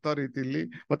ಬೇರೆಯವ್ರಿಗೆ ಅರ್ಥ ರೀತಿಯಲ್ಲಿ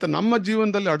ಮತ್ತೆ ನಮ್ಮ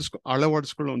ಜೀವನದಲ್ಲಿ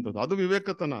ಅಳವಡಿಸ್ಕೊಳ್ಳುವಂಥದ್ದು, ಅದು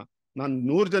ವಿವೇಕತನ. ನಾನು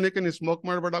 100 ಜನಕ್ಕೆ ನೀ ಸ್ಮೋಕ್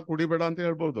ಮಾಡ್ಬೇಡ, ಕುಡಿಬೇಡ ಅಂತ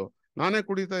ಹೇಳ್ಬೋದು. ನಾನೇ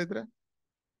ಕುಡಿತಾ ಇದ್ರೆ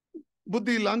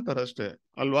ಬುದ್ಧಿ ಇಲ್ಲ ಅಂತಾರೆ ಅಷ್ಟೇ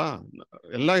ಅಲ್ವಾ.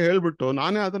 ಎಲ್ಲ ಹೇಳ್ಬಿಟ್ಟು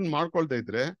ನಾನೇ ಅದನ್ನ ಮಾಡ್ಕೊಳ್ತಾ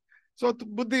ಇದ್ರೆ ಸೊ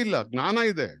ಬುದ್ಧಿ ಇಲ್ಲ. ಜ್ಞಾನ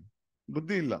ಇದೆ,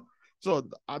 ಬುದ್ಧಿ ಇಲ್ಲ. So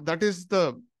that is the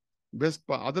best.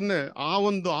 ಅದನ್ನೇ ಆ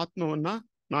ಒಂದು ಆತ್ಮವನ್ನ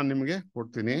ನಾನು ನಿಮಗೆ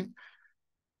ಕೊಡ್ತೀನಿ.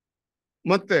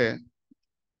 ಮತ್ತೆ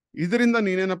ಇದರಿಂದ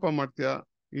ನೀನೇನಪ್ಪ ಮಾಡ್ತೀಯ,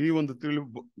 ಈ ಒಂದು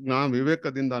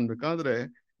ವಿವೇಕದಿಂದ ಅನ್ಬೇಕಾದ್ರೆ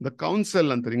ದ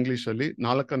ಕೌನ್ಸೆಲ್ ಅಂತಾರೆ ಇಂಗ್ಲಿಷ್ ಅಲ್ಲಿ.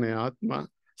 4ನೇ ಆತ್ಮ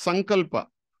ಸಂಕಲ್ಪ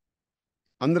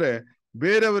ಅಂದ್ರೆ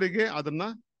ಬೇರೆಯವರಿಗೆ ಅದನ್ನ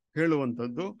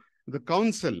ಹೇಳುವಂಥದ್ದು. ದ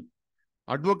ಕೌನ್ಸೆಲ್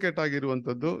ಅಡ್ವೊಕೇಟ್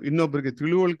ಆಗಿರುವಂಥದ್ದು, ಇನ್ನೊಬ್ಬರಿಗೆ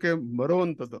ತಿಳುವಳಿಕೆ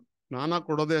ಬರುವಂಥದ್ದು. ಜ್ಞಾನ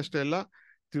ಕೊಡೋದೇ ಅಷ್ಟೇ ಅಲ್ಲ,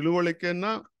 ತಿಳುವಳಿಕೆಯನ್ನ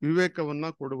ವಿವೇಕವನ್ನ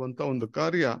ಕೊಡುವಂತ ಒಂದು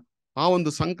ಕಾರ್ಯ. ಆ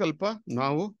ಒಂದು ಸಂಕಲ್ಪ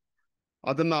ನಾವು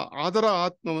ಅದನ್ನ ಅದರ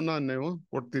ಆತ್ಮವನ್ನ ನೀವು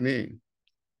ಕೊಡ್ತೀನಿ.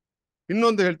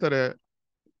 ಇನ್ನೊಂದು ಹೇಳ್ತಾರೆ,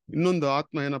 ಇನ್ನೊಂದು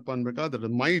ಆತ್ಮ ಏನಪ್ಪಾ ಅನ್ಬೇಕಾದ್ರೆ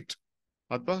ಮೈಟ್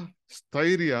ಅಥವಾ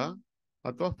ಸ್ಥೈರ್ಯ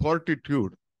ಅಥವಾ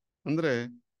ಫಾರ್ಟಿಟ್ಯೂಡ್. ಅಂದ್ರೆ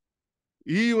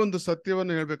ಈ ಒಂದು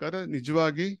ಸತ್ಯವನ್ನು ಹೇಳ್ಬೇಕಾದ್ರೆ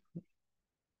ನಿಜವಾಗಿ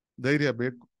ಧೈರ್ಯ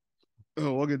ಬೇಕು.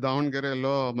 ಹೋಗಿ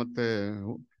ದಾವಣಗೆರೆಯಲ್ಲೋ ಮತ್ತೆ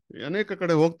ಅನೇಕ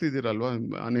ಕಡೆ ಹೋಗ್ತಿದ್ದೀರಲ್ವಾ,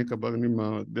 ನಿಮ್ಮ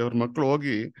ದೇವ್ರ ಮಕ್ಕಳು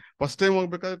ಹೋಗಿ ಫಸ್ಟ್ ಟೈಮ್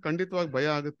ಹೋಗ್ಬೇಕಾದ್ರೆ ಖಂಡಿತವಾಗಿ ಭಯ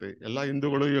ಆಗುತ್ತೆ. ಎಲ್ಲಾ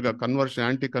ಹಿಂದೂಗಳು ಈಗ ಕನ್ವರ್ಷನ್,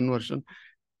 ಆಂಟಿ ಕನ್ವರ್ಷನ್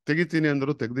ತೆಗಿತೀನಿ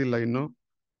ಅಂದ್ರು, ತೆಗ್ದಿಲ್ಲ ಇನ್ನು.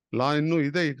 ಇನ್ನೂ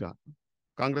ಇದೆ. ಈಗ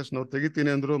ಕಾಂಗ್ರೆಸ್ನವ್ರು ತೆಗಿತೀನಿ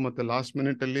ಅಂದ್ರು, ಮತ್ತೆ ಲಾಸ್ಟ್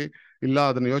ಮಿನಿಟ್ ಅಲ್ಲಿ ಇಲ್ಲ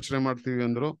ಅದನ್ನ ಯೋಚನೆ ಮಾಡ್ತೀವಿ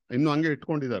ಅಂದ್ರು, ಇನ್ನು ಹಂಗೆ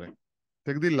ಇಟ್ಕೊಂಡಿದ್ದಾರೆ,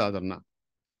 ತೆಗ್ದಿಲ್ಲ ಅದನ್ನ.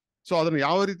 ಸೊ ಅದನ್ನ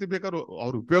ಯಾವ ರೀತಿ ಬೇಕಾದ್ರೂ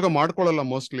ಅವ್ರು ಉಪಯೋಗ ಮಾಡ್ಕೊಳ್ಳಲ್ಲ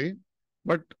ಮೋಸ್ಟ್ಲಿ,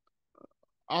 ಬಟ್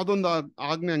ಅದೊಂದು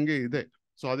ಆಜ್ಞೆ ಹಂಗೆ ಇದೆ.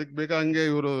 ಸೊ ಅದಕ್ಕೆ ಬೇಕಾದಂಗೆ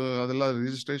ಇವರು ಅದೆಲ್ಲ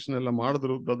ರಿಜಿಸ್ಟ್ರೇಷನ್ ಎಲ್ಲ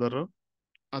ಮಾಡಿದ್ರು ಬ್ರದರ್,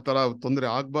 ಆ ತರ ತೊಂದರೆ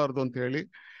ಆಗ್ಬಾರ್ದು ಅಂತ ಹೇಳಿ.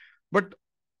 ಬಟ್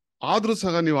ಆದ್ರೂ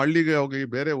ಸಹ ನೀವು ಹಳ್ಳಿಗೆ ಹೋಗಿ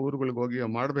ಬೇರೆ ಊರುಗಳಿಗೆ ಹೋಗಿ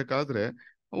ಮಾಡ್ಬೇಕಾದ್ರೆ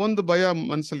ಒಂದು ಭಯ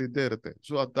ಮನಸ್ಸಲ್ಲಿ ಇದ್ದೇ ಇರುತ್ತೆ.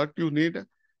 So that you need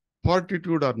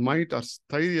ಫಾರ್ಟಿಟ್ಯೂಡ್ R mite R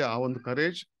ಸ್ಥೈರ್ಯ, ಆ ಒಂದು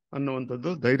ಕರೇಜ್ ಅನ್ನುವಂಥದ್ದು,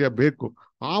 ಧೈರ್ಯ ಬೇಕು.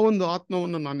 ಆ ಒಂದು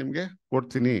ಆತ್ಮವನ್ನು ನಾನು ನಿಮ್ಗೆ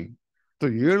ಕೊಡ್ತೀನಿ.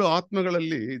 7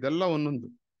 ಆತ್ಮಗಳಲ್ಲಿ ಇದೆಲ್ಲ ಒಂದೊಂದು.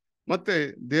 ಮತ್ತೆ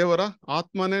ದೇವರ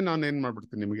ಆತ್ಮನೇ ನಾನು ಏನ್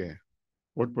ಮಾಡ್ಬಿಡ್ತೀನಿ, ನಿಮಗೆ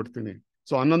ಕೊಟ್ಬಿಡ್ತೀನಿ.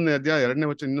 ಸೊ 11ನೇ ಅಧ್ಯಾಯ 2ನೇ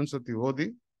ವಚನ ಇನ್ನೊಂದ್ಸತಿ ಓದಿ.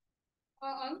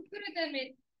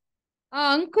 ಆ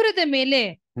ಅಂಕುರದ ಮೇಲೆ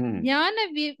ಜ್ಞಾನ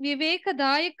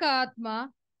ವಿವೇಕದಾಯಕ ಆತ್ಮ,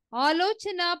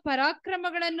 ಆಲೋಚನಾ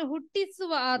ಪರಾಕ್ರಮಗಳನ್ನು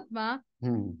ಹುಟ್ಟಿಸುವ ಆತ್ಮ,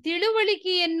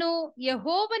 ತಿಳುವಳಿಕೆಯನ್ನು,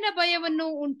 ಯೆಹೋವನ ಭಯವನ್ನು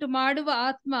ಉಂಟು ಮಾಡುವ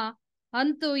ಆತ್ಮ,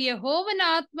 ಅಂತೂ ಯೆಹೋವನ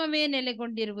ಆತ್ಮವೇ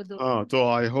ನೆಲೆಗೊಂಡಿರುವುದು. ಸೊ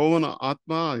ಆ ಯೆಹೋವನ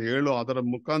ಆತ್ಮ ಅದರ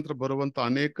ಮುಖಾಂತರ ಬರುವಂತ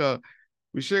ಅನೇಕ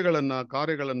ವಿಷಯಗಳನ್ನ,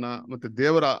 ಕಾರ್ಯಗಳನ್ನ, ಮತ್ತೆ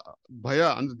ದೇವರ ಭಯ,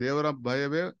 ಅಂದ್ರೆ ದೇವರ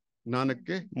ಭಯವೇ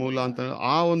ಜ್ಞಾನಕ್ಕೆ ಮೂಲ ಅಂತ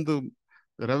ಆ ಒಂದು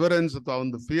ರೆವರೆನ್ಸ್ ಅಥವಾ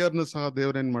ಒಂದು ಫಿಯರ್ನ ಸಹ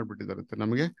ದೇವರೇನ್ ಮಾಡ್ಬಿಟ್ಟಿದ್ದಾರೆ,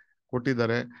 ನಮಗೆ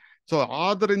ಕೊಟ್ಟಿದ್ದಾರೆ. ಸೊ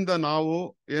ಆದ್ರಿಂದ ನಾವು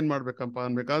ಏನ್ ಮಾಡ್ಬೇಕಪ್ಪ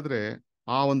ಅನ್ಬೇಕಾದ್ರೆ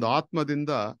ಆ ಒಂದು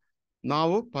ಆತ್ಮದಿಂದ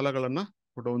ನಾವು ಫಲಗಳನ್ನ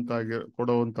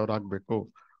ಕೊಡುವಂತವ್ರಾಗ್ಬೇಕು.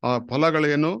 ಆ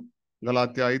ಫಲಗಳೇನು?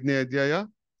 ಗಲಾತ್ಯ 5ನೇ ಅಧ್ಯಾಯ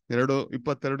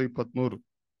 22-23,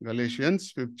 Galatians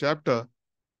 5th chapter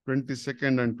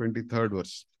 22nd and 23rd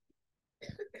verse.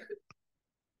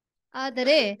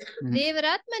 ಆದರೆ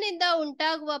ದೇವರಾತ್ಮನಿಂದ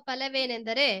ಉಂಟಾಗುವ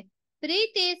ಫಲವೇನೆಂದರೆ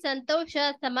ಪ್ರೀತಿ, ಸಂತೋಷ,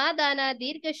 ಸಮಾಧಾನ,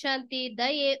 ದೀರ್ಘಶಾಂತಿ,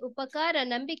 ದಯೆ, ಉಪಕಾರ,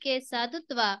 ನಂಬಿಕೆ,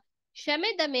 ಸಾಧುತ್ವ, ಕ್ಷಮೆ,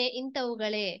 ದಮೆ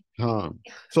ಇಂಥವುಗಳೇ.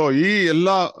 ಸೊ ಈ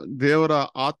ಎಲ್ಲಾ ದೇವರ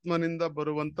ಆತ್ಮನಿಂದ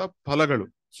ಬರುವಂತ ಫಲಗಳು.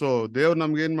 ಸೊ ದೇವ್ರು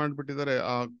ನಮ್ಗೆ ಏನ್ ಮಾಡ್ಬಿಟ್ಟಿದ್ದಾರೆ,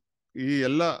 ಈ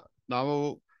ಎಲ್ಲ ನಾವು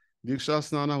ದೀಕ್ಷಾ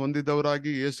ಸ್ನಾನ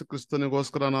ಹೊಂದಿದವರಾಗಿ ಯೇಸು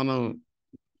ಕ್ರಿಸ್ತನಿಗೋಸ್ಕರ ನಾನು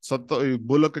ಈ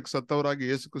ಭೂಲೋಕಕ್ಕೆ ಸತ್ತವರಾಗಿ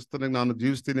ಯೇಸು ಕ್ರಿಸ್ತನಿಗೆ ನಾನು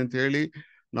ಜೀವಿಸ್ತೀನಿ ಅಂತ ಹೇಳಿ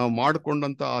ನಾವು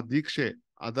ಮಾಡಿಕೊಂಡಂತ ಆ ದೀಕ್ಷೆ,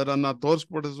 ಅದರನ್ನ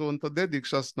ತೋರ್ಸ್ಪಡಿಸುವಂತದ್ದೇ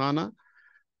ದೀಕ್ಷಾ ಸ್ನಾನ.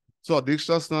 ಸೊ ಆ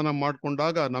ದೀಕ್ಷಾ ಸ್ನಾನ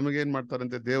ಮಾಡ್ಕೊಂಡಾಗ ನಮಗೇನ್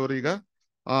ಮಾಡ್ತಾರಂತೆ, ದೇವರೀಗ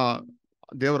ಆ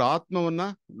ದೇವರ ಆತ್ಮವನ್ನ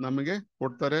ನಮಗೆ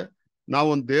ಕೊಡ್ತಾರೆ.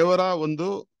 ನಾವೊಂದು ದೇವರ ಒಂದು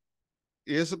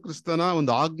ಯೇಸು ಕ್ರಿಸ್ತನ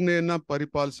ಒಂದು ಆಜ್ಞೆಯನ್ನ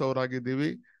ಪರಿಪಾಲಿಸೋರಾಗಿದ್ದೀವಿ.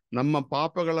 ನಮ್ಮ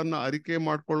ಪಾಪಗಳನ್ನ ಅರಿಕೆ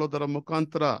ಮಾಡ್ಕೊಳ್ಳೋದರ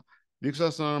ಮುಖಾಂತರ ದೀಕ್ಷಾ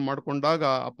ಸ್ನಾನ ಮಾಡ್ಕೊಂಡಾಗ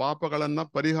ಆ ಪಾಪಗಳನ್ನ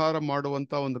ಪರಿಹಾರ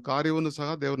ಮಾಡುವಂತ ಒಂದು ಕಾರ್ಯವನ್ನು ಸಹ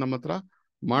ದೇವ್ರು ನಮ್ಮ ಹತ್ರ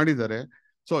ಮಾಡಿದ್ದಾರೆ.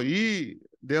 ಸೊ ಈ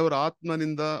ದೇವರ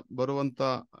ಆತ್ಮನಿಂದ ಬರುವಂತ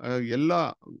ಎಲ್ಲ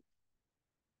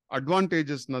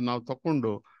ಅಡ್ವಾಂಟೇಜಸ್ ನಾವು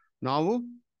ತಕೊಂಡು ನಾವು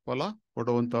ಫಲ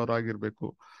ಕೊಡುವಂತವರಾಗಿರ್ಬೇಕು.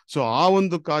 ಸೊ ಆ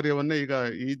ಒಂದು ಕಾರ್ಯವನ್ನೇ ಈಗ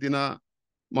ಈ ದಿನ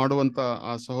ಮಾಡುವಂತ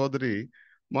ಆ ಸಹೋದರಿ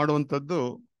ಮಾಡುವಂತದ್ದು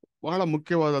ಬಹಳ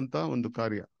ಮುಖ್ಯವಾದಂತ ಒಂದು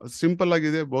ಕಾರ್ಯ. ಸಿಂಪಲ್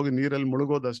ಆಗಿದೆ, ಹೋಗಿ ನೀರಲ್ಲಿ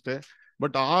ಮುಳುಗೋದಷ್ಟೇ.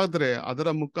 ಬಟ್ ಆದ್ರೆ ಅದರ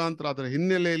ಮುಖಾಂತರ, ಅದರ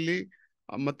ಹಿನ್ನೆಲೆಯಲ್ಲಿ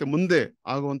ಮತ್ತೆ ಮುಂದೆ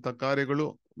ಆಗುವಂತ ಕಾರ್ಯಗಳು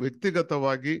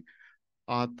ವ್ಯಕ್ತಿಗತವಾಗಿ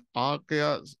ಆಕೆಯ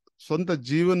ಸ್ವಂತ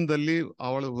ಜೀವನದಲ್ಲಿ,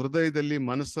 ಅವಳ ಹೃದಯದಲ್ಲಿ,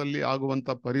 ಮನಸ್ಸಲ್ಲಿ ಆಗುವಂತ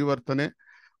ಪರಿವರ್ತನೆ,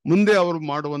 ಮುಂದೆ ಅವರು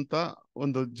ಮಾಡುವಂತ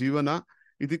ಒಂದು ಜೀವನ,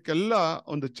 ಇದಕ್ಕೆಲ್ಲ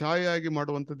ಒಂದು ಛಾಯೆಯಾಗಿ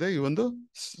ಮಾಡುವಂಥದ್ದೇ ಈ ಒಂದು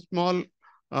ಸ್ಮಾಲ್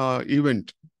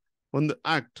ಇವೆಂಟ್, ಒಂದು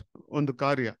ಆಕ್ಟ್, ಒಂದು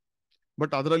ಕಾರ್ಯ.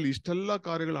 ಬಟ್ ಅದರಲ್ಲಿ ಇಷ್ಟೆಲ್ಲ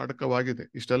ಕಾರ್ಯಗಳು ಅಡಕವಾಗಿದೆ,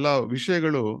 ಇಷ್ಟೆಲ್ಲ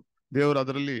ವಿಷಯಗಳು ದೇವರು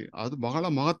ಅದರಲ್ಲಿ, ಅದು ಬಹಳ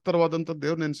ಮಹತ್ತರವಾದಂತ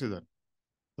ದೇವ್ರು ನೆನೆಸಿದ್ದಾರೆ.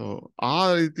 ಸೊ ಆ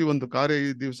ರೀತಿ ಒಂದು ಕಾರ್ಯ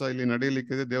ಈ ದಿವಸ ಇಲ್ಲಿ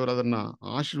ನಡೆಯಲಿಕ್ಕಿದೆ. ದೇವರು ಅದನ್ನ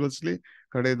ಆಶೀರ್ವದಿಸ್ಲಿ.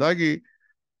 ಕಡೆಯದಾಗಿ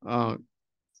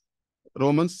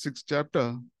ರೋಮನ್ಸ್ 6th chapter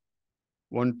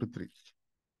 1-3.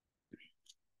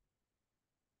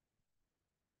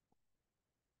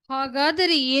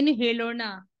 ಹಾಗಾದರೆ ಏನು ಹೇಳೋಣ?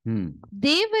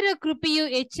 ದೇವರ ಕೃಪೆಯು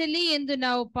ಹೆಚ್ಚಲಿ ಎಂದು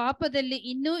ನಾವು ಪಾಪದಲ್ಲಿ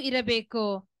ಇನ್ನೂ ಇರಬೇಕೋ?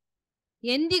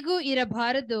 ಎಂದಿಗೂ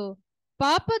ಇರಬಾರದು.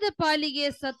 ಪಾಪದ ಪಾಲಿಗೆ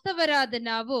ಸತ್ತವರಾದ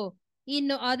ನಾವು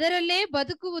ಇನ್ನು ಅದರಲ್ಲೇ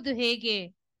ಬದುಕುವುದು ಹೇಗೆ?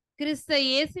 ಕ್ರಿಸ್ತ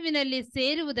ಯೇಸುವಿನಲ್ಲಿ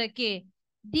ಸೇರುವುದಕ್ಕೆ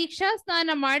ದೀಕ್ಷಾ ಸ್ನಾನ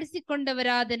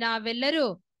ಮಾಡಿಸಿಕೊಂಡವರಾದ ನಾವೆಲ್ಲರೂ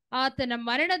ಆತನ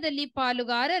ಮರಣದಲ್ಲಿ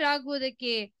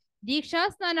ಪಾಲುಗಾರರಾಗುವುದಕ್ಕೆ ದೀಕ್ಷಾ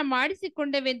ಸ್ನಾನ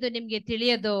ಮಾಡಿಸಿಕೊಂಡವೆಂದು ನಿಮ್ಗೆ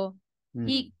ತಿಳಿಯದೋ?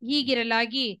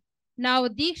 ಹೀಗಿರಲಾಗಿ ನಾವು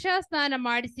ದೀಕ್ಷಾ ಸ್ನಾನ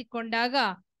ಮಾಡಿಸಿಕೊಂಡಾಗ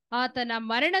ಆತನ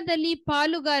ಮರಣದಲ್ಲಿ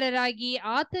ಪಾಲುಗಾರರಾಗಿ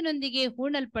ಆತನೊಂದಿಗೆ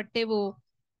ಹೂಣಲ್ಪಟ್ಟೆವು.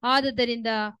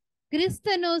 ಆದುದರಿಂದ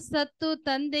ಕ್ರಿಸ್ತನು ಸತ್ತು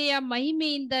ತಂದೆಯ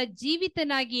ಮಹಿಮೆಯಿಂದ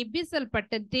ಜೀವಿತನಾಗಿ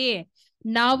ಎಬ್ಬಿಸಲ್ಪಟ್ಟಂತೆಯೇ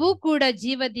ನಾವು ಕೂಡ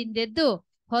ಜೀವದಿಂದೆದ್ದು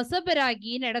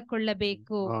ಹೊಸಬರಾಗಿ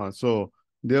ನಡ್ಕೊಳ್ಳಬೇಕು. ಸೊ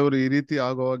ದೇವರು ಈ ರೀತಿ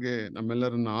ಆಗುವಾಗೆ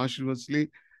ನಮ್ಮೆಲ್ಲರನ್ನ ಆಶೀರ್ವದಿಸ್ಲಿ.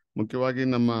 ಮುಖ್ಯವಾಗಿ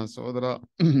ನಮ್ಮ ಸಹೋದರ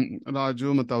ರಾಜು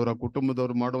ಮತ್ತು ಅವರ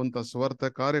ಕುಟುಂಬದವರು ಮಾಡುವಂತ ಸ್ವಾರ್ಥ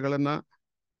ಕಾರ್ಯಗಳನ್ನ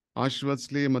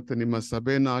ಆಶೀರ್ವದಿಸ್ಲಿ, ಮತ್ತೆ ನಿಮ್ಮ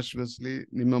ಸಭೆಯನ್ನ ಆಶೀರ್ವದಿಸ್ಲಿ.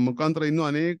 ನಿಮ್ಮ ಮುಖಾಂತರ ಇನ್ನೂ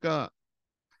ಅನೇಕ,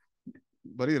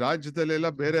 ಬರೀ ರಾಜ್ಯದಲ್ಲೆಲ್ಲ,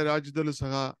 ಬೇರೆ ರಾಜ್ಯದಲ್ಲೂ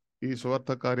ಸಹ ಈ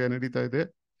ಸ್ವಾರ್ಥ ಕಾರ್ಯ ನಡೀತಾ ಇದೆ.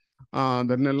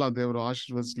 ಅದನ್ನೆಲ್ಲ ದೇವರು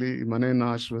ಆಶೀರ್ವದಿಸ್ಲಿ, ಈ ಮನೆಯನ್ನ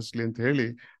ಆಶೀರ್ವದಿಸ್ಲಿ ಅಂತ ಹೇಳಿ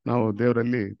ನಾವು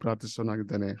ದೇವರಲ್ಲಿ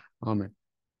ಪ್ರಾರ್ಥಿಸೋನಾಗಿದ್ದೇನೆ. ಆಮೇಲೆ